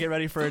help me get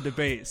ready for a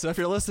debate. So if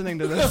you're listening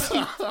to this...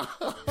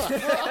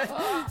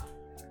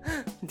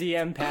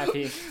 DM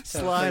Pappy.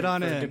 Slide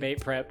on in.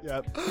 Debate prep.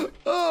 Yep.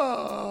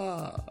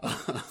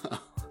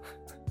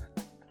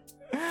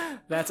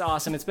 That's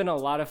awesome. It's been a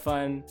lot of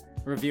fun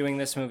reviewing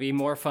this movie.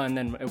 More fun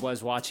than it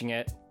was watching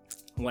it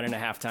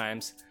 1.5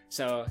 times.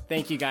 So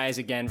thank you guys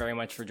again very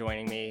much for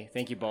joining me.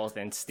 Thank you both.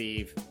 And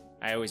Steve,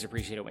 I always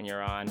appreciate it when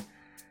you're on.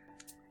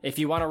 If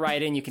you want to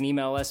write in, you can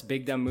email us,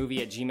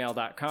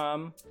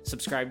 bigdumbmovie@gmail.com.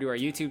 Subscribe to our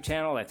YouTube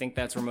channel. I think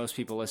that's where most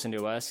people listen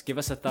to us. Give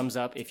us a thumbs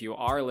up if you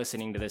are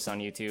listening to this on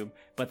YouTube.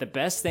 But the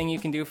best thing you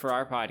can do for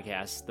our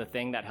podcast, the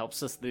thing that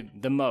helps us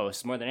the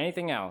most, more than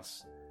anything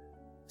else,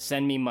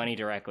 send me money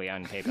directly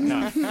on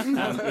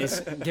PayPal. Is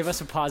give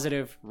us a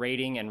positive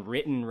rating and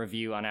written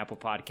review on Apple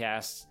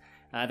Podcasts.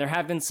 There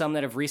have been some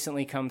that have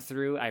recently come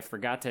through. I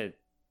forgot to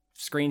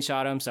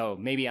screenshot them, so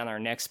maybe on our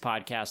next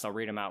podcast I'll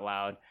read them out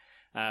loud.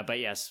 But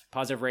yes,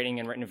 positive rating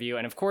and written review.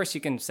 And of course,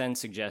 you can send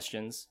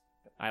suggestions.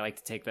 I like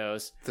to take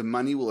those. The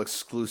money will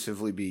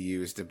exclusively be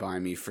used to buy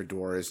me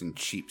fedoras and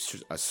cheap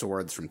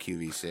swords from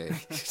QVC.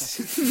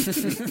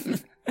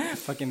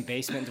 Fucking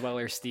basement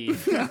dweller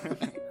Steve.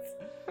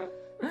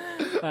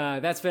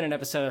 That's been an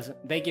episode.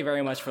 Thank you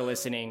very much for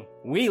listening.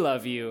 We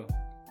love you.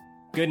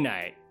 Good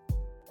night.